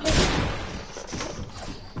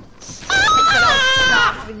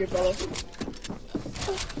 Nah, your brother.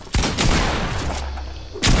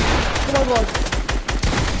 Oh my god.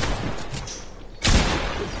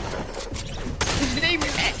 His name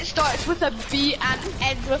starts with a B and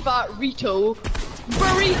ends with a Rito.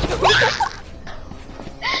 Burrito.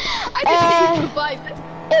 I just need to survive it.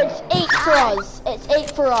 It's 8 for us. It's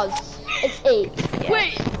 8 for us. It's 8.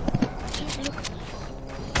 Wait.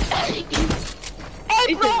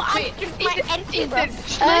 Hey, bro, Ethan, I'm wait, just my Ethan, empty, bro. Ethan,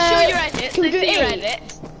 let's show your edits. can we Let's do see your 8?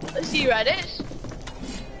 edits. Let's see your edits.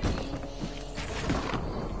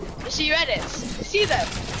 Let's see your edits. See them.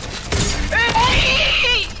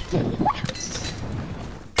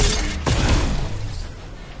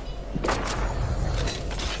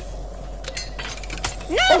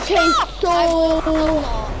 Okay, so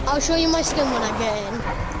I'll show you my skin when I get in.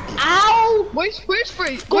 ow! Where's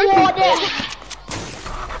free? Go Where's on free?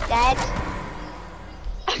 it. Dead.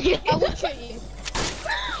 I will shoot you.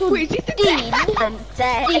 Wait, is it Dean. I'm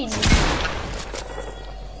dead. Dean.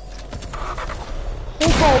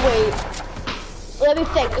 Oh, wait. Let me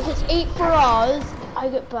think. If it's 8 for us, I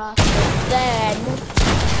get back. Then,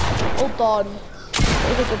 hold on.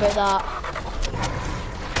 Let me think about that.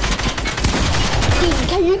 Dean,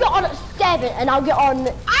 can you get on at 7 and I'll get on?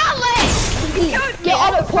 Alex! Dean, get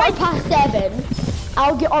on at 7:15.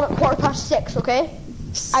 I'll get on at 6:15, okay?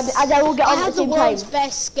 And I will get I on at have the the same time. world's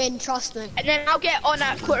best skin, trust me. And then I'll get on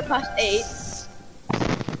at 8:15.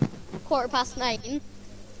 9:15.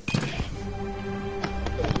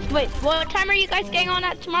 Wait, what time are you guys getting on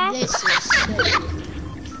at tomorrow? This is sick.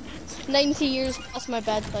 90 years past my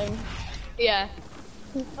bedtime. Yeah.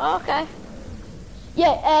 Oh, okay.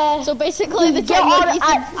 Yeah, So basically the get time on that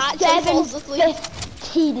Ethan at actually falls asleep.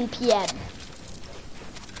 7:15 p.m.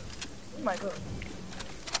 Oh my god.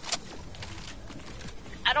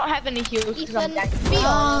 I don't have any heals because I'm Ethan, dead. be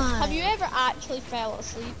honest, have you ever actually fell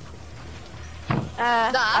asleep? Nah,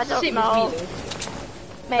 I that's the don't same know. as me though.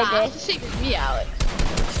 Maybe. Nah, that's the same as me, Alex.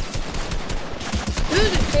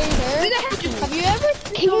 Have you ever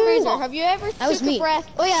have you ever That was took a me. breath?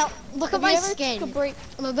 Oh yeah, look at Have my you ever took skin. a break?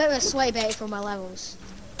 I'm a bit of a sweaty betty for my levels.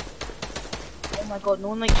 Oh my god, no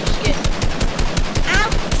one likes your skin.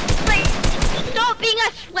 Stop being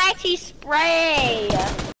a sweaty spray.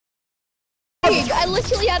 Dude, I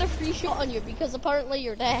literally had a free shot on you because apparently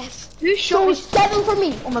you're deaf. Who shot So me? 7 for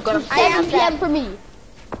me. Oh my god, I'm 7 p.m. for me.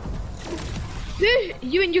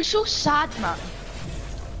 You and you're so sad, man.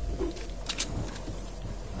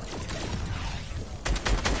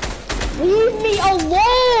 Leave me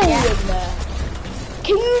alone.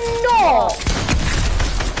 Can you not?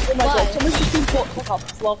 Oh my Why? god, someone's just been bought like a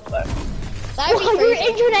flopper. That'd Look, be your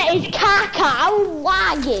crazy. internet is caca. I'm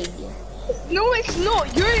lagging. No, it's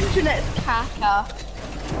not. Your internet's caca.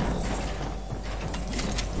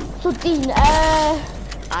 So Dean,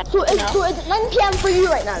 so it's 9 p.m. for you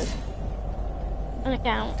right now. On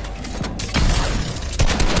account.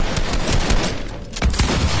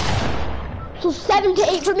 So 7 to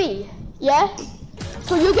 8 for me. Yeah.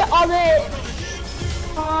 So you get on it.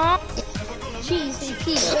 Jeez, and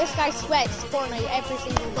Pete, this guy sweats Fortnite every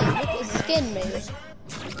single day. Look at his skin, mate.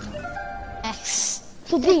 Yes.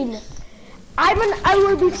 So Dean, I'm an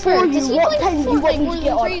hour before Does you. he What play time do you want Fortnite me more to than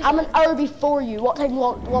get on? Fraser? I'm an hour before you. What time do you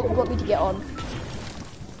want me to get on?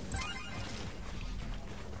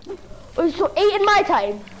 Oh, so 8 in my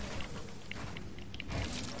time.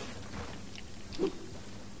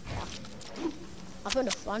 I found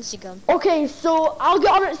a fancy gun. Okay, so I'll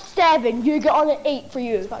get on at 7. You get on at 8 for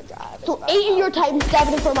you. So 8 in your time,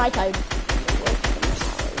 7 for my time.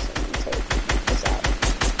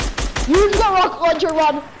 You got rocket launcher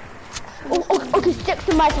run. Oh, okay, 6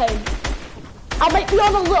 in my time. I might be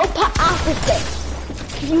on a little pat after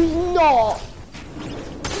 6. Can you not?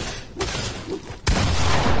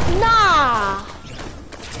 Nah.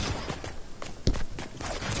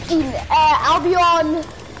 Dean, I'll be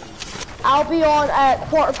on at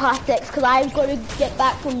 6:15 because I'm going to get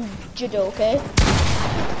back from judo, okay?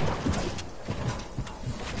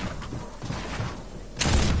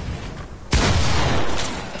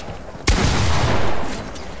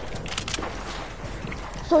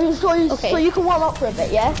 So you can warm up for a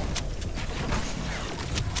bit, yeah?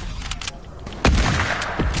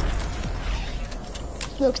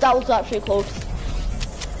 No, because that was actually close.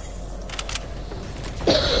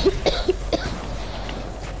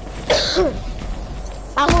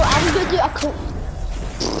 I'm gonna do a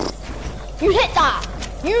You hit that!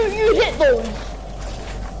 You hit those!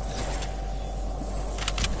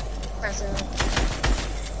 President.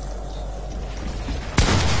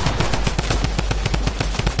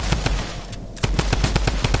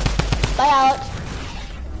 Bye, Alex.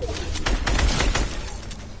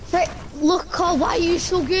 Frick, look, Carl, why are you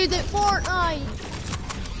so good at Fortnite?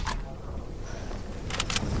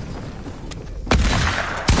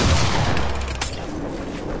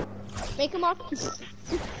 Make him RPG.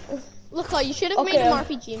 Look, Carl, you should have made him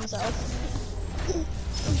RPG himself.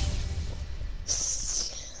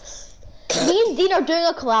 Me and Dean are doing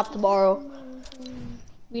a collab tomorrow.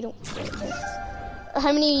 We don't.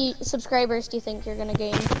 How many subscribers do you think you're gonna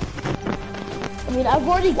gain? I mean, I've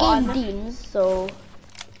already gained Dean's, so...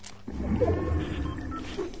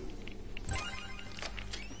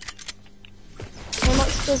 How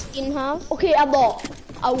much does Dean have? Okay, I'm not.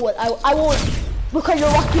 I won't. Because you're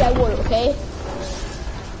lucky I won't, okay?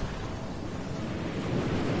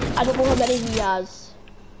 I don't know how many he has.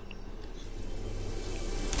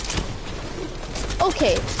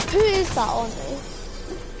 Okay, who is that on me?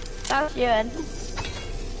 That's you in.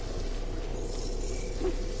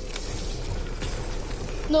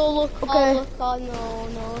 No, look, Okay. look, no,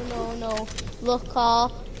 no. Look,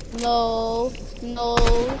 no,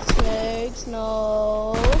 snakes,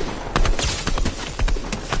 no.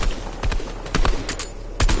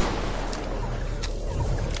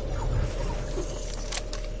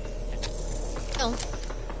 Oh,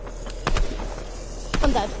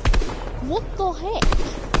 I'm dead. What the heck?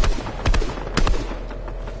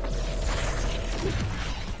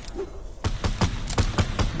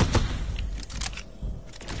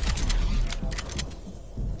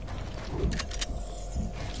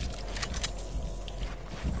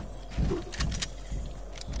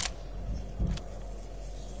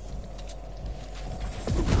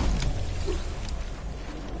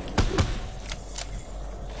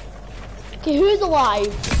 Okay, who's alive?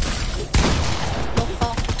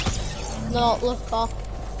 Luca. No, Luca.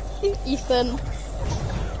 Ethan.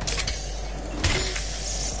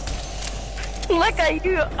 Look at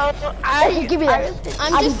you. Oh, Okay, give me that.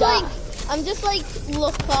 I'm just like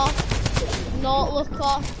Luca. Not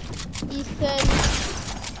Luca. Ethan.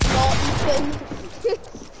 Not Ethan.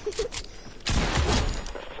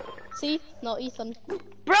 See? Not Ethan.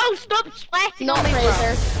 bro, stop sweating Not on me, bro.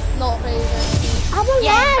 Fraser. Not Fraser. I'm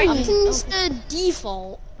Yeah, alive. Ethan's the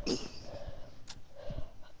default.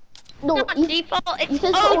 No, Not default, it's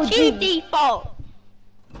Ethan's OG OG. default.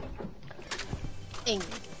 Thing.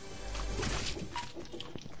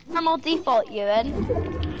 Normal default, Ewan.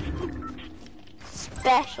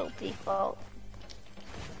 Special default.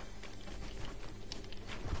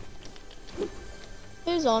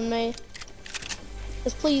 Who's on me?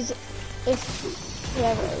 Just please, if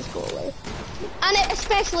whoever it is, go away. And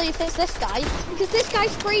especially if it's this guy, because this guy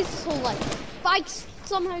sprays his whole life. But I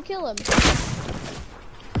somehow kill him.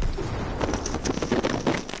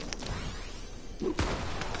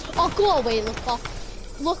 Oh, go away, Luca.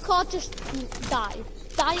 Luca, just die.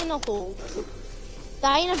 Die in a hole.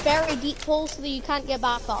 Die in a very deep hole so that you can't get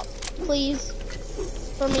back up. Please.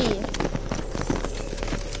 For me.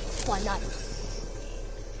 Why not?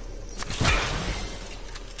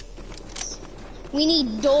 We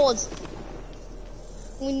need doors.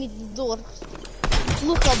 We need doors.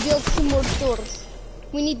 Luca, build some more doors.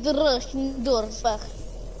 We need the rush doors back.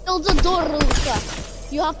 Build a door, Luca.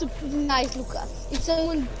 You have to be nice, Luca. If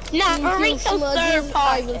someone Nah, feels Marito's third smudging, I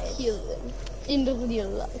party. will kill them. In the real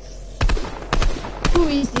life. Who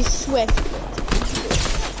is this sweat?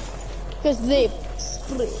 Because they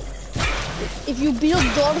spray. If you build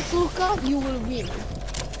doors, Luca, you will win.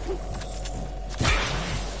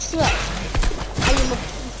 Trust. I am a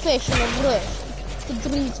professional rush who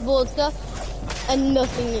drinks vodka and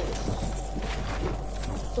nothing else.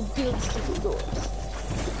 So build some doors.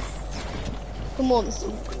 Come on,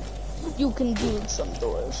 Luca. You can build some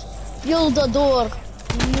doors. Build a door.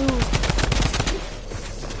 No.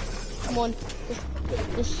 Come on.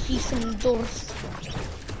 Let's see some doors.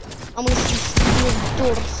 I'm gonna see some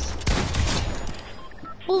doors.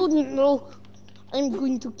 Oh no. I'm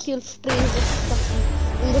going to kill Fraser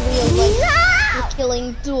in the real life. We're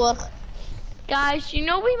killing door. Guys, you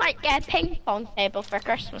know we might get a ping pong table for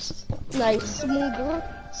Christmas. Nice. Smoogler.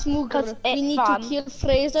 'Cause We it's need fun. to kill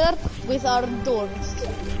Fraser with our doors.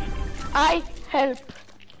 I help.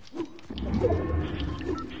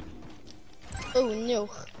 Oh no.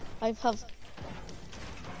 I have.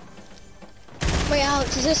 Wait,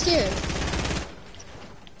 Alex, is this you?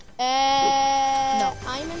 No.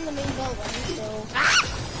 I'm in the main building, so.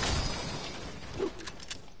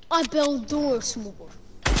 I build doors more.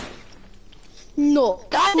 No.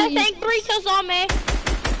 Guys, I Please. think Burrito's on me.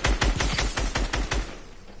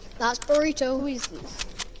 That's Burrito. Who is this?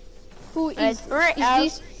 Who is It's this? Burrito.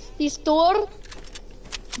 Is this Door?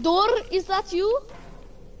 Door, is that you?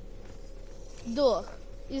 Door,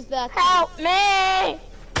 is that Help me!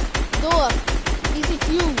 Door, is it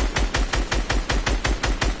you?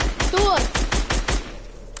 Door.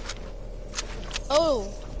 Oh,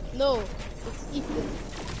 no, it's Ethan.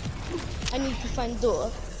 I need to find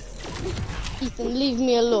Door. Ethan, leave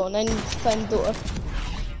me alone. I need to find Door.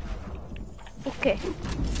 Okay.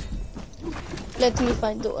 Let me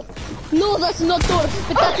find Door. No, that's not Door,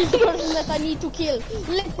 but that is the person that I need to kill.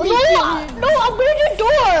 Let me kill him. No, I'm going to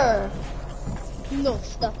door. No,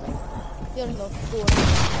 stop it. You're not Door.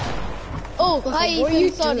 Oh, hi, what are you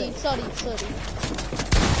Ethan. doing? Sorry.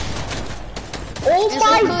 Oh Is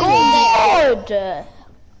my it god!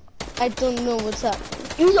 I don't know what's happening.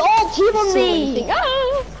 He's all team on So me. anything-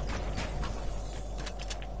 Ah!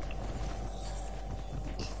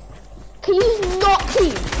 Can you not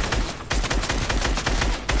team?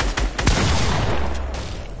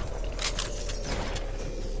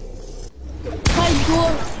 Hi,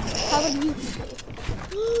 Door. How are you?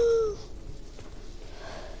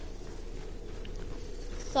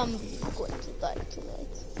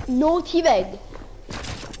 No teabag.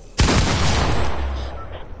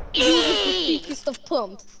 You were the thickest of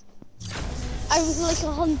pumps. I was like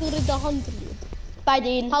 100. Bye,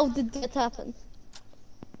 Dean. How did that happen?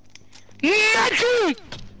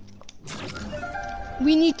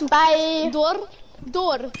 We need to Bye. Door.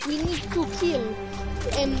 We need to kill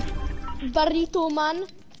Burrito Man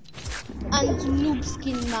and Noob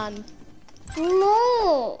Skin Man.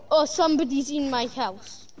 No. Oh, somebody's in my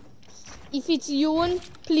house. If it's you,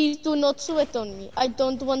 please do not sweat on me. I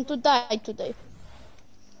don't want to die today.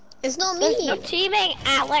 It's not There's me. no teaming,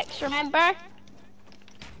 Alex, remember?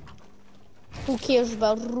 Who cares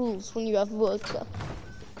about rules when you have vodka?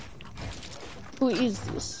 Who is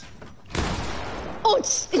this? Oh,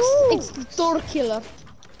 it's the door killer.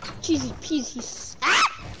 Cheesy peasy.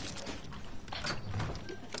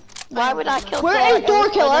 Why would I kill Where Door? is Door It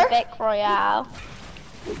was Killer? for the Vic Royale.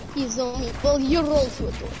 He's only. Well, you're also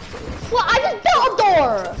a door killer. Well, I just built a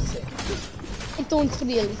door. I don't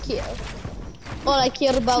really care. All I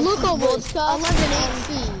care about Look is over vodka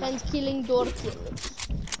 11 and killing door killers.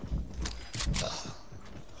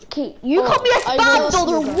 Okay, you Oh, call me a I spam will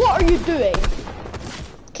builder. smoke. What are you doing?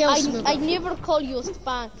 Kill I Smoother. never call you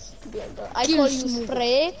spam builder. I Kill call you Smoother.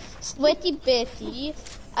 Spray, Sweaty Betty.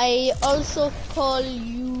 I also call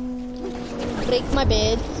you Break My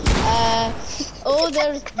Bed. Oh,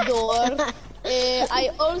 there's Door. I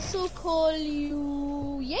also call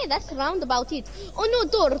you. Yeah, that's round about it. Oh no,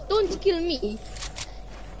 Door, don't kill me.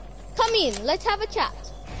 Come in, let's have a chat.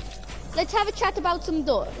 Let's have a chat about some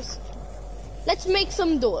doors. Let's make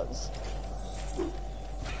some doors.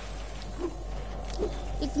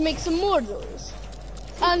 Let's make some more doors.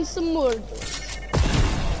 And some more doors.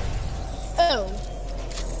 Oh.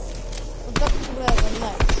 That's rather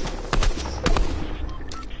nice.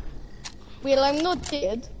 Well, I'm not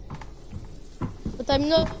dead. But I'm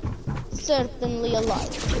not certainly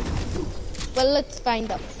alive. Well, let's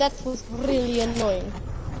find out. That was really annoying.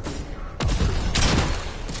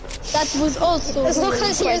 That was also As long really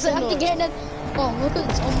as he quite doesn't have to annoying. get in it. Oh, look at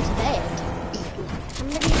it's almost dead.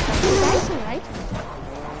 That's alright.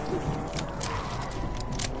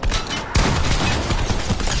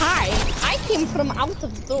 Hi, I came from out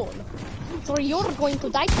of zone. So you're going to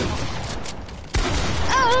die tonight.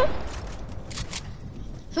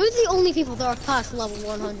 Who's the only people that are past level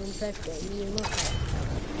 150? Me and Luca.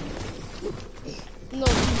 No,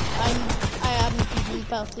 I haven't even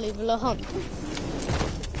past level 100.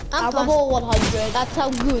 I'm I'm past. level 100. That's how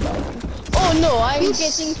good I am. Oh no, I'm Yes.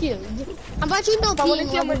 getting killed. Imagine not I wanna being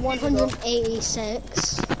see how level much you go.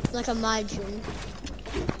 186. Like, imagine.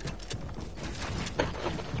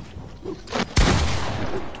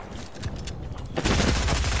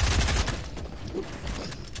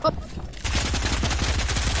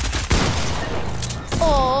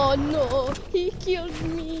 Oh no, he killed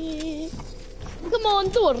me. Come on,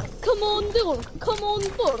 Door. Come on, Door. Come on,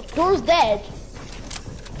 Door. Door's dead.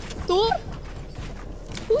 Door?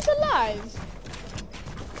 Who's alive?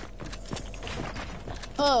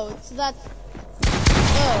 Oh, it's that.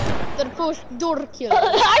 Oh, they're both door killers.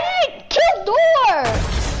 I didn't kill Door.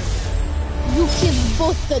 You killed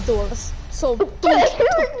both the doors. So don't talk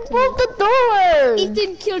to Both me. the doors.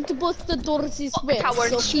 Ethan killed both the doors as well, coward,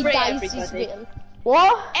 so he spray dies as everybody. well.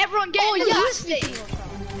 What? Everyone get Oh, in a yes. taxi.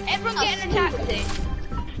 Everyone get in a taxi.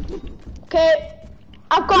 Okay.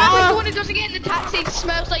 I've Whoever's the got one who doesn't get in the taxi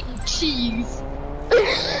smells like cheese. It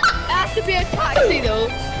has to be a taxi though.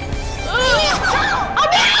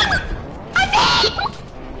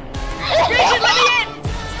 Richard, let me in.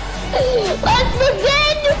 Let's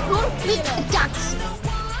begin. Taxi.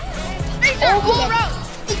 Richard, go route.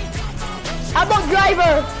 I'm a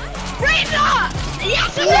driver. Richard!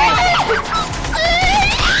 Yes, it's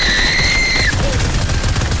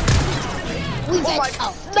We Oh my- get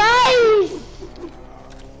out. Nice.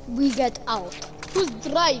 We get out. Who's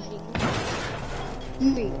driving?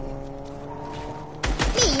 Me.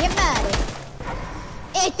 Me, your buddy.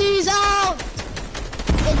 It is out.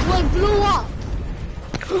 It will blow up.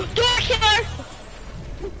 Door killer!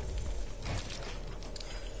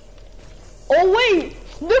 Oh wait.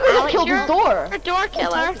 Look at Alex, killed you're the door. a door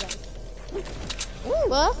killer.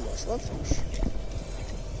 What?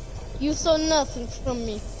 You saw nothing from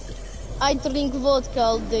me. I drink vodka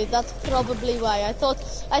all day. That's probably why.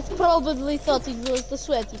 I probably thought it was the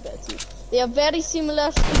Sweaty Betty. They are very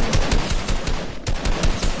similar things.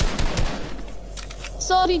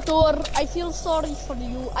 Sorry, Thor. I feel sorry for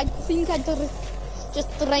you. I think I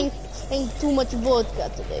just drank too much vodka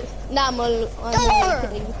today. Nah, I'm only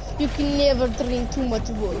kidding. You can never drink too much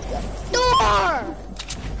vodka. Door.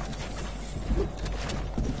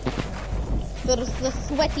 There's the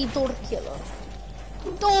Sweaty Door Killer.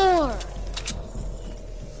 Door.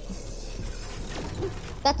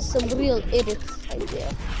 That's some real idiots right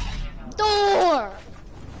there. Door!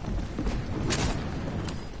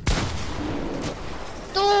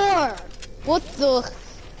 Door! What the?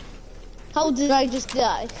 How did I just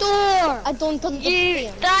die? Door! I don't You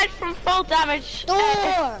understand. died from full damage. Door!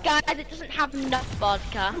 Guys, it doesn't have enough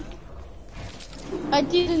vodka. I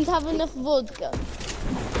didn't have enough vodka.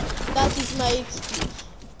 That is my excuse.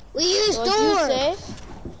 We use What do you door. say?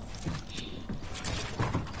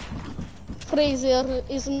 Fraser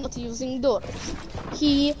is not using doors.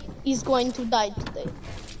 He is going to die today.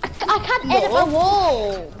 I can't edit my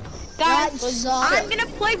wall. Guys, That sucks. I'm gonna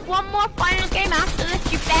play one more final game after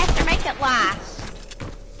this. You better make it last.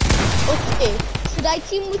 Okay, should I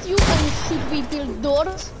team with you and should we build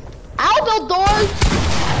doors? I'll build doors.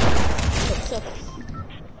 Okay.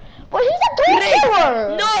 But he's a door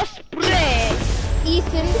killer. No spray.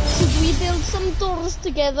 Ethan, should we build some doors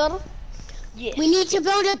together? Yes. We need to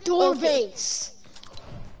build a door Okay. base.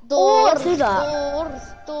 Oh, Doors, do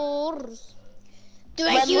that. doors. Do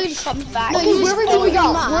a When huge Luke comes back. No, Okay, use where are we meeting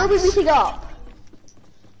door up? Where are we maps. meeting up?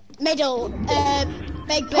 Middle,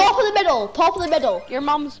 big bit. Top of the middle. Top of the middle. Your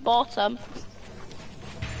mom's bottom.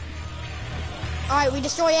 Alright, we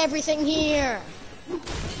destroy everything here.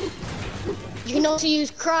 You can also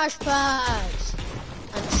use crash pads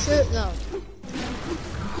and shoot them.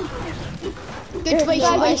 Good choice. Guys,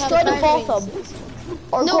 I have destroy the diamonds. bottom.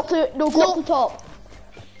 Or No, go up to go up to the top.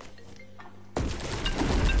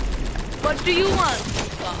 What do you want?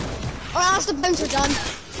 Oh, that's the bouncer done.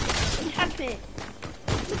 Have it.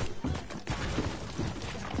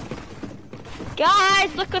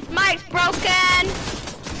 Guys, look if Mike's broken.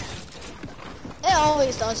 It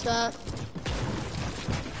always does that.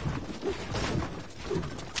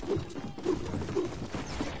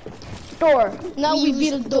 Door. Now we use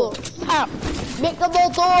build doors. How? Make them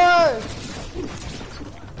all doors.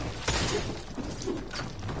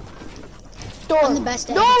 Door. I'm the best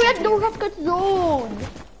at No, we have editing. no have good zone.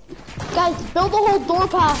 Guys, build the whole door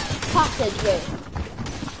passage way.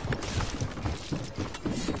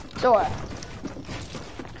 Door.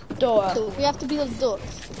 Door. We have to build doors.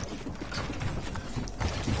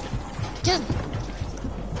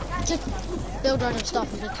 Just build random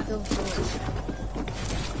stuff and just build doors.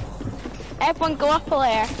 Everyone go up a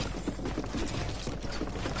layer.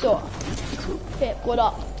 Door. Okay, what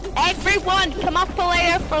up? Everyone come up a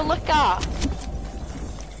layer for a look up.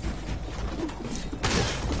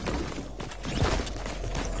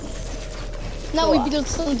 Now Door. we build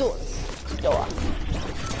some doors. Door.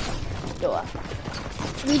 Door.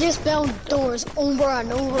 We just build doors over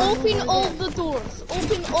and over and Open over all again. the doors.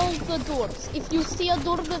 Open all the doors. If you see a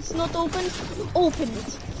door that's not open, open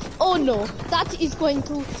it. Oh no, that is going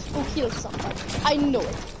to kill somebody. I know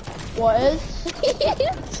it. What is?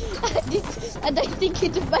 And I think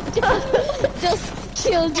it might just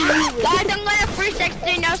killed you. Guys, I'm gonna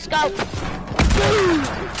 360 no scope.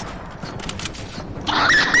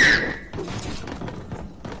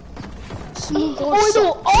 Smooth Oh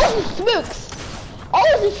no! All the smokes!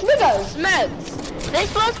 All the swiggers! Smokes.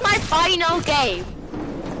 This was my final game.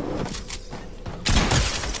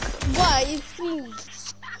 Why? It's smooth.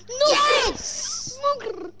 Yes!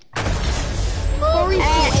 Smooth. Smokes.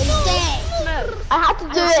 I had to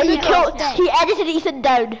do I'm it. He so killed. dead. He edited Ethan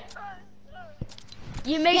down.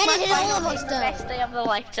 You made Get my it, all final of game us the done. best day of the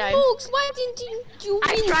lifetime. Smokes, why didn't you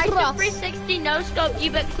I win tried to trust? 360 no scope you,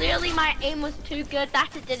 but clearly my aim was too good that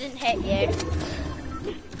it didn't hit you.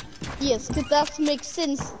 Yes, because that makes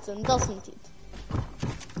sense then, doesn't it?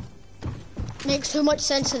 Makes so much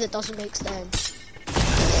sense that it doesn't make sense.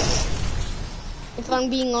 If I'm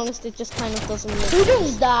being honest, it just kind of doesn't make Who sense.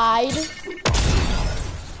 just died?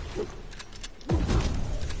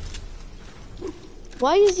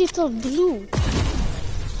 Why is it all blue?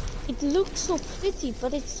 It looks so pretty,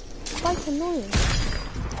 but it's quite annoying.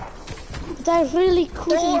 But I really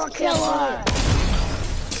couldn't Door kill killer. it.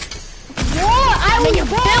 What? I was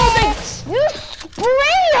building. You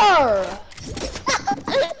sprayer!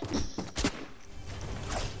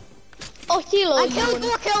 Oh, hello, I killed you.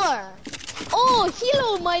 door killer. Oh,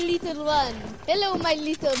 hello, my little one. Hello, my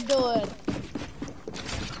little door.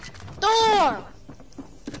 Door.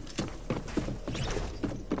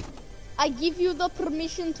 I give you the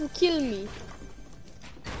permission to kill me.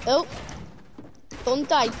 Oh, don't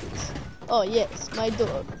type it. Oh yes, my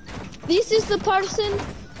door. This is the person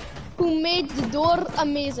who made the door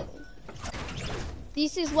amazing.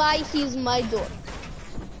 This is why he's my door.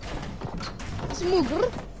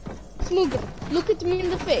 Smooger, Smooger, look at me in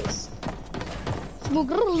the face.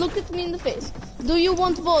 Smooger, look at me in the face. Do you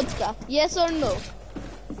want vodka? Yes or no?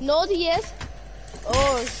 No, yes.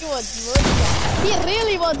 Oh, he wants vodka. He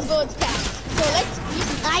really wants vodka. So let's.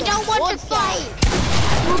 I don't want to fight.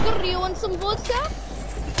 Sugar, you want some vodka?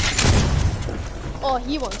 Oh,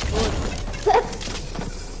 he wants vodka.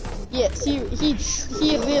 Yes, he really wants.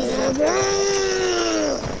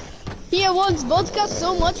 He wants vodka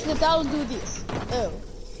so much that I'll do this. Oh,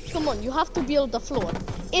 come on, you have to build the floor.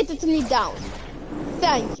 Edit me down.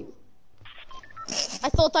 Thank you. I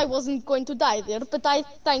thought I wasn't going to die there, but I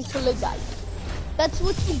thankfully died. That's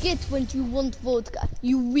what you get when you want vodka.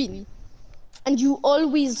 You win. And you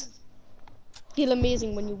always feel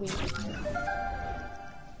amazing when you win.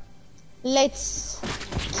 Let's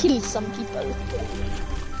kill some people.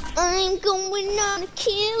 I'm going on a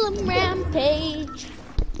kill rampage.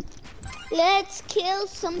 Let's kill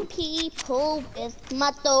some people with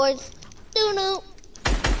my doors. Doo-doo.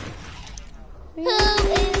 Who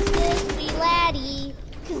is this wee laddie?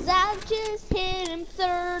 Cause I've just hit him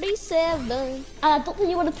 37. I don't think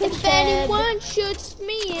you want to pitch If anyone shoots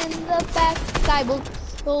me in the back, I will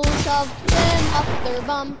shove them up their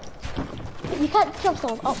bum. You can't shove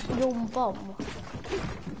someone up your bum.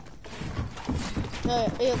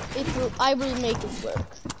 I will make it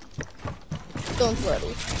work. Don't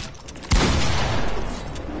worry.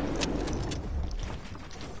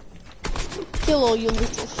 Hello, you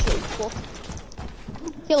little shield pot.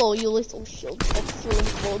 Hello, you little shield pot full of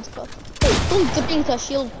vodka. Hey, don't drink a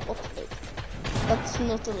shield pot. That's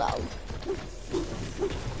not allowed.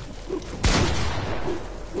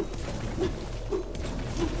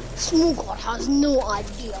 Smuggled has no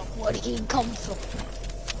idea where he come from.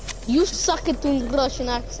 You suck at doing Russian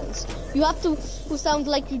accents. You have to sound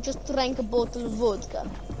like you just drank a bottle of vodka.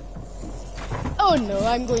 Oh no,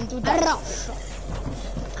 I'm going to die. Russia.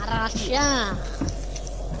 Russia.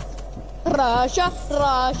 Russia,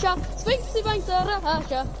 Russia, Sphinxy banks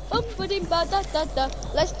Russia. Da.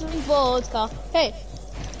 Let's drink vodka. Hey.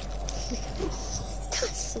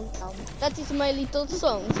 That's so dumb. That is my little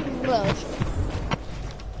song, Russia.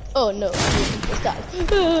 Oh no, I just died.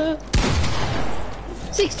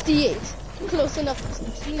 68. Close enough to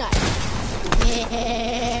 69.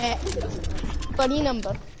 Funny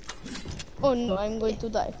number. Oh no, I'm going to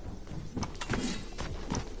die.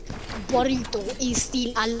 Burrito is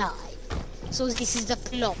still alive. So this is the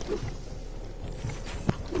plot.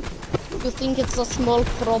 You think it's a small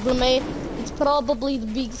problem, eh? It's probably the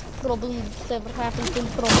biggest problem that's ever happened in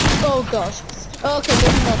problem. Oh gosh. Okay,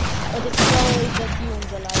 maybe not. But it's probably that you in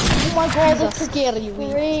the life. Oh my god, That's that's scary, we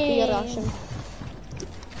Russian.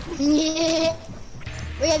 Yeah.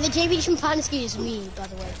 Oh yeah, the JV Chimpanski is me, by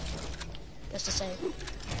the way. Just to say.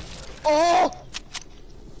 Oh!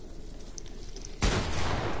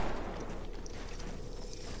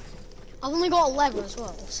 I've only got 11 as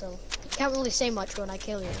well, so can't really say much when I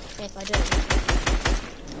kill you, if I do.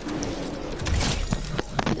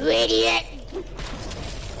 You idiot!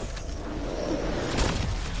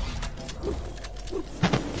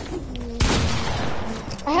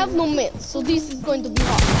 I have no meds, so this is going to be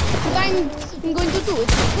hard. But I'm going to do it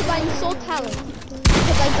because I'm so talented.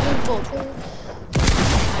 Because I drink vodka.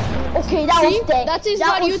 Okay, that See? was dead. That is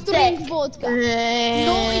that why you was drink dead. vodka. No,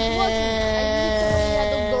 it wasn't. I literally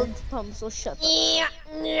had a gold thumb, so shut up.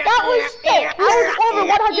 That was dead. I was over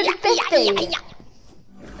 150.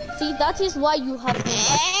 See, that is why you have no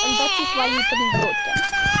meds, and that is why you drink vodka.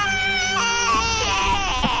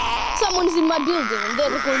 Someone's in my building, and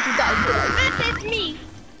they're going to die. This is me.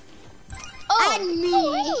 Oh, And me.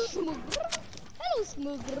 hello, Smoogger. Hello,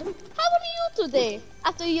 Smoogger. How are you today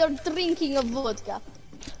after your drinking of vodka?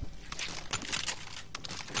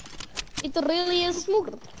 It really is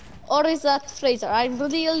Smoogger. Or is that Fraser? I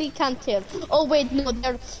really can't tell. Oh wait, no,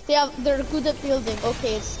 they're good at building.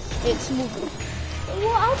 Okay, it's Smoogger.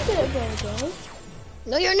 Well, I'm good at building.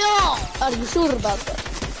 No, you're not! Are you sure about that?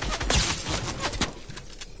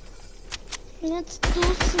 Let's do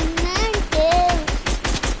some 90s.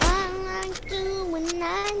 I like doing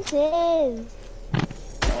 90s.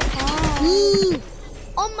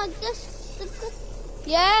 Oh my gosh.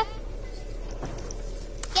 Yeah?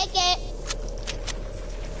 Get.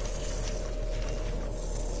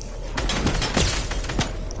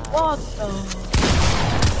 What the?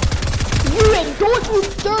 You ain't don't you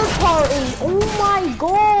third party. Oh my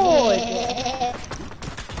god.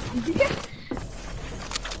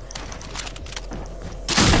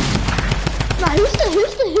 Nah, who's the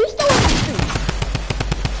one that's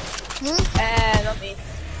Not me.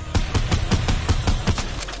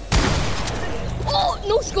 Oh,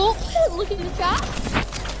 no scope. Look at the chat.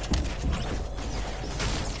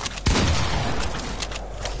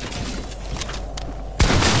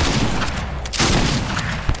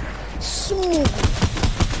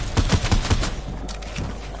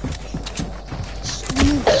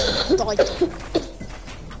 title.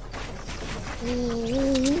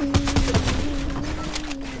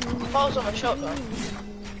 Balls on a shotgun.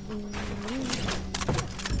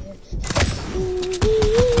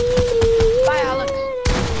 Bye, Alex.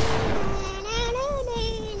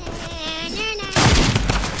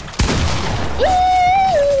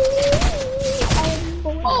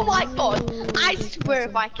 Oh my god! I swear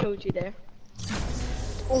if I killed you there.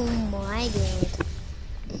 Oh my god.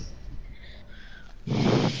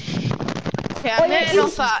 Okay, I'm getting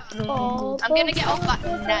off at. I'm gonna get off at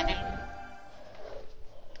 9.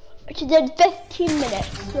 She did 15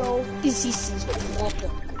 minutes, so. This is proper.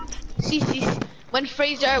 See, when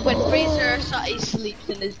Fraser sleeps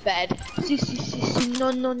in his bed. See,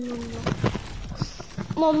 no. No,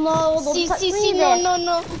 don't See, touch see, me see, there.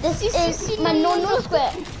 no. This See, is see, my no, no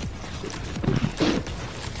square.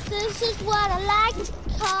 This is what I like to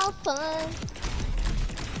call fun.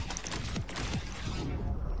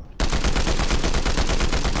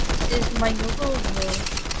 This is my no.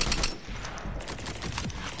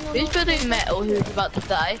 Who's building metal who's about to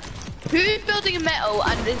die? Who's building metal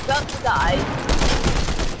and is about to die?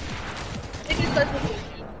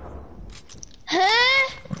 Huh?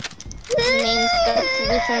 Names start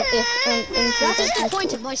with an F and I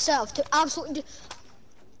disappointed myself to absolutely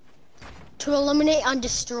to eliminate and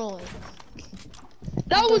destroy.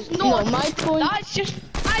 That was not my point. That's just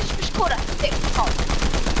called a thick cup.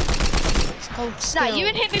 It's called Nah, skill. you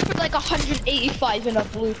would hit me for like 185 in a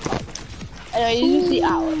blue cup. And I use the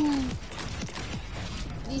hour.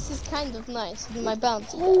 This is kind of nice. My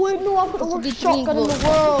bounty. Oh wait, no, I've got the It's a worst bit shotgun in the green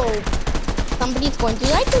world. Somebody's going to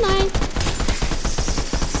die tonight.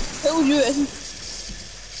 Kill you.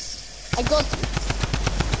 I got.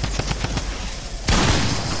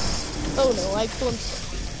 Oh no, I don't.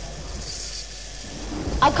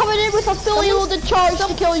 I'm coming in with a fully loaded charge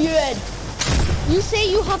to kill you in. You say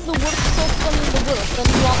you have the worst shotgun in the world, and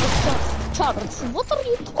you have a charge. What are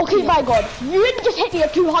you talking Okay, my god, you didn't just hit me a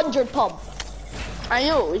 200 pump. I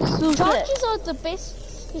know, it's so Charges are the best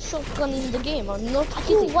shotgun in the game. I'm not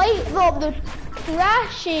You kidding. like them, they're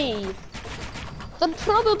trashy. They're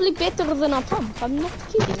probably better than a pump. I'm not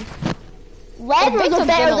kidding. Levers better are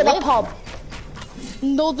better than than a a pump.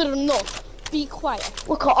 No, they're not. Be quiet.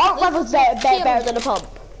 Look, aren't levers better than a pump?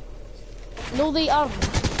 No, they aren't.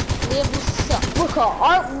 Levels suck. Look,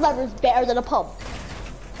 aren't levers better than a pump?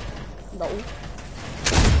 No.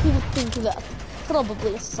 Who would think that?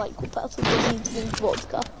 Probably a psychopath who doesn't drink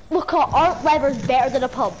vodka. Look, aren't levers better than a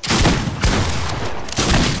pump?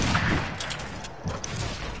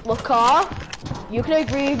 Look, you can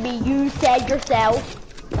agree with me, you said yourself.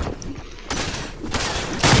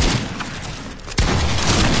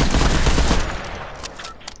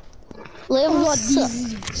 Levels suck.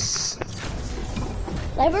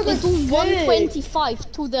 Levers They are do good.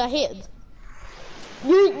 125 to the head.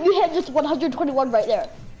 You hit just 121 right there.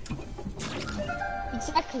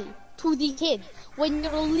 Exactly. To the head. When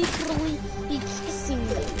you're literally kissing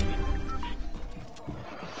them.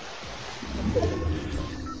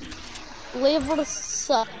 Levels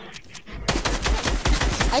suck.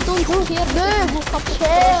 I don't care if you look up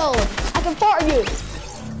Chill. I can fart on you.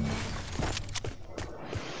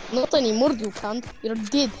 Not anymore, you can't. You're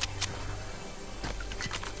dead.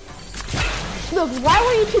 Look, why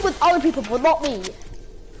were you team with other people but not me?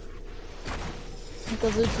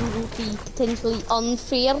 Because it will be potentially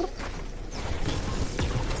unfair.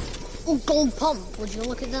 Oh, gold pump. Would you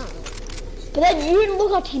look at that? But then you didn't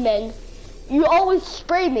look at teaming. You always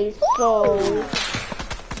spray me, so...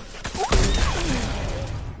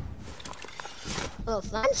 Oh,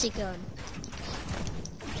 fancy gun.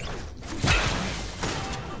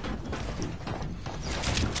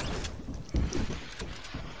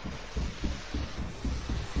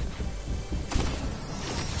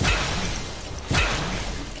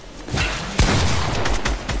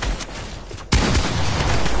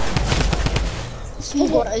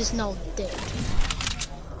 Smogor is now dead.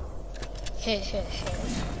 He he he.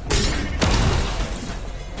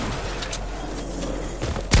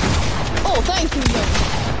 Oh, thank you, young.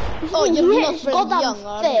 Oh, you're not Yes, very goddamn young,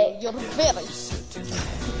 are thick. you? You're very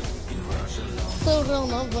so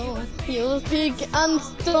reasonable. You're big and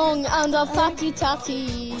strong and a fatty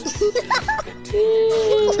tatty. What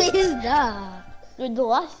is that? With the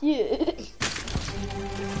last year.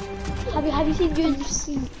 Have you seen your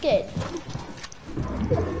skin?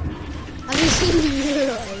 Have you seen the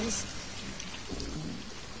Euros?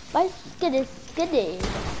 My skin is skinny.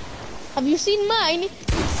 Have you seen mine?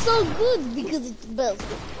 It's so good because it's best.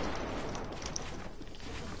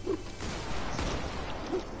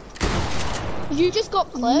 You just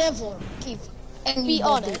got clipped. Never give Be anybody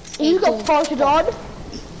honest. a You got gold farted on?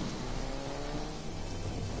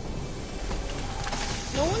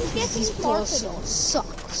 No one's getting This farted person on.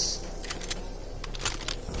 sucks.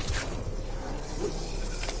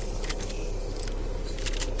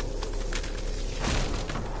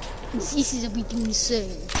 This is a bit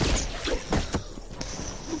insane.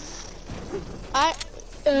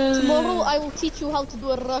 Tomorrow I will teach you how to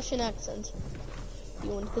do a Russian accent.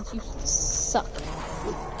 You want, because you suck.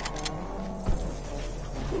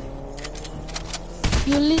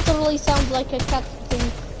 You literally sound like a cat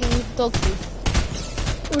in dog food.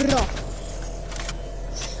 Raw.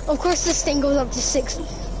 Of course this thing goes up to 6.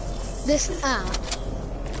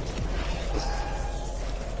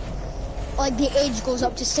 Like the age goes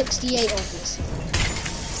up to 68 on this.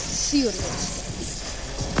 Serious.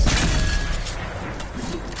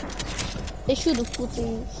 They should have put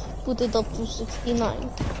it up to 69.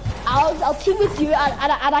 I'll team with you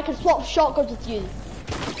and I can swap shotguns with you.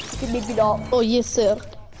 Maybe not. Oh yes, sir.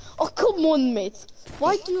 Oh come on, mate.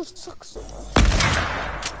 Why do you suck so much?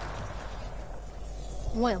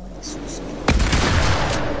 Why am I so sorry?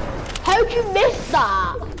 How'd you miss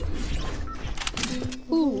that?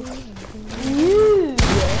 Ooh. You.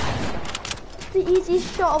 The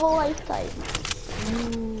easiest shot of a lifetime.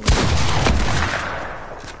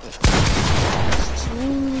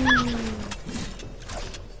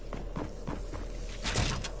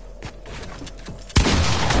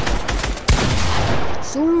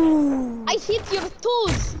 I hit your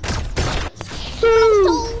toes. Give me those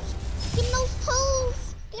toes! Give me those toes!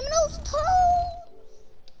 Give me those toes!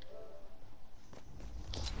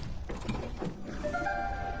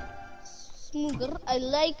 Smoother. I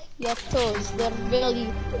like your toes. They're very,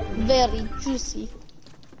 very juicy.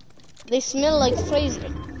 They smell like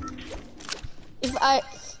Fraser.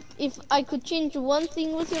 If I could change one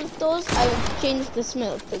thing with your toes, I would change the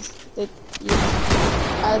smell, because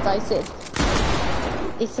as I said,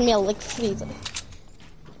 they smell like Fraser.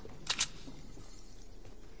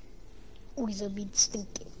 Always a bit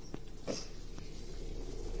stinky.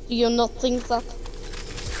 Do you not think that?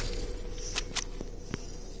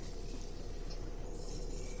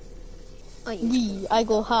 I used, Me, I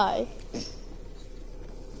go high.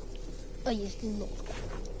 I used to know.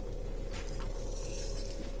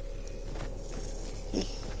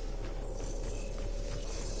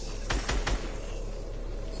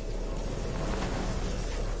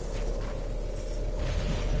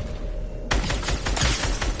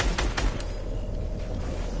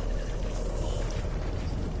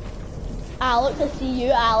 Alex, I see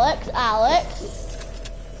you, Alex.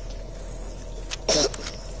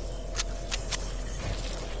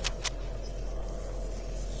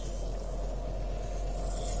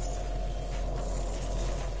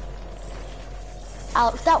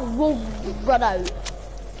 Alex, that will run out.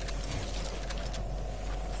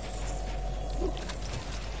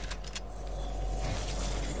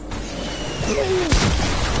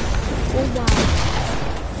 Oh wow.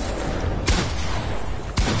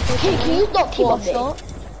 Hey, can you not keep on me?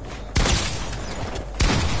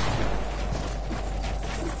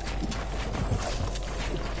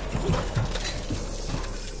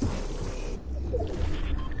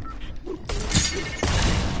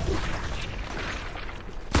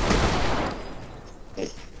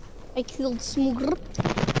 I killed Smooger.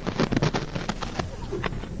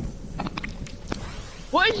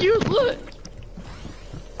 What is yours look?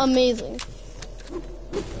 Amazing.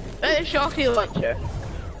 A Sharky launcher.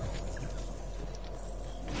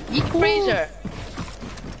 Yeet Fraser.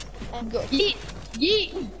 Good.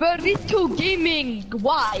 Yeet Burrito Gaming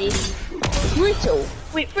Y. Burrito.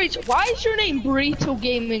 Wait, Fraser, why is your name Burrito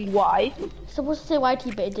Gaming Y? Supposed to say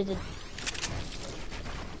YT, but it didn't.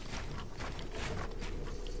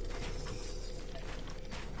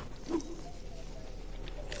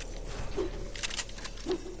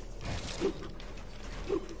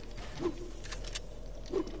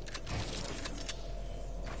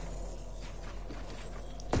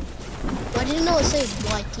 I didn't know it said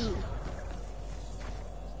YT.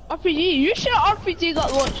 RPG, you should RPG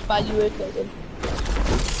got launched by you, Kevin.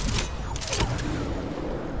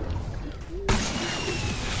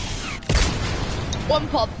 One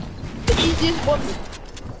pop. The easiest one.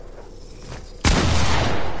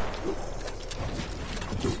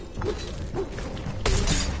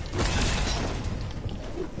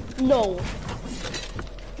 No.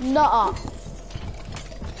 Nuh-uh.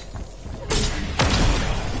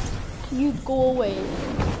 You go away.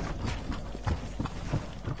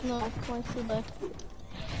 No, why should I?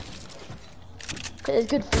 It's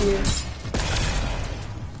good for you.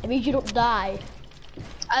 It means you don't die.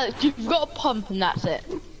 Alex, you've got a pump and that's it.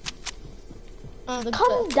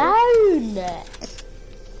 Calm down.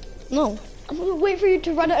 No. I'm gonna wait for you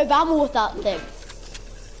to run out of ammo with that thing.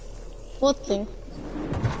 What thing?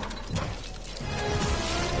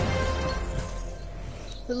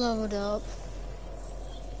 leveled up.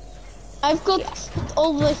 I've got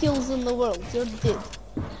all the heals in the world. You're dead.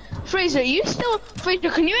 Fraser, Fraser,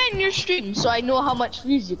 can you end your stream so I know how much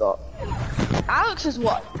views you got? Alex is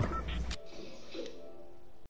what?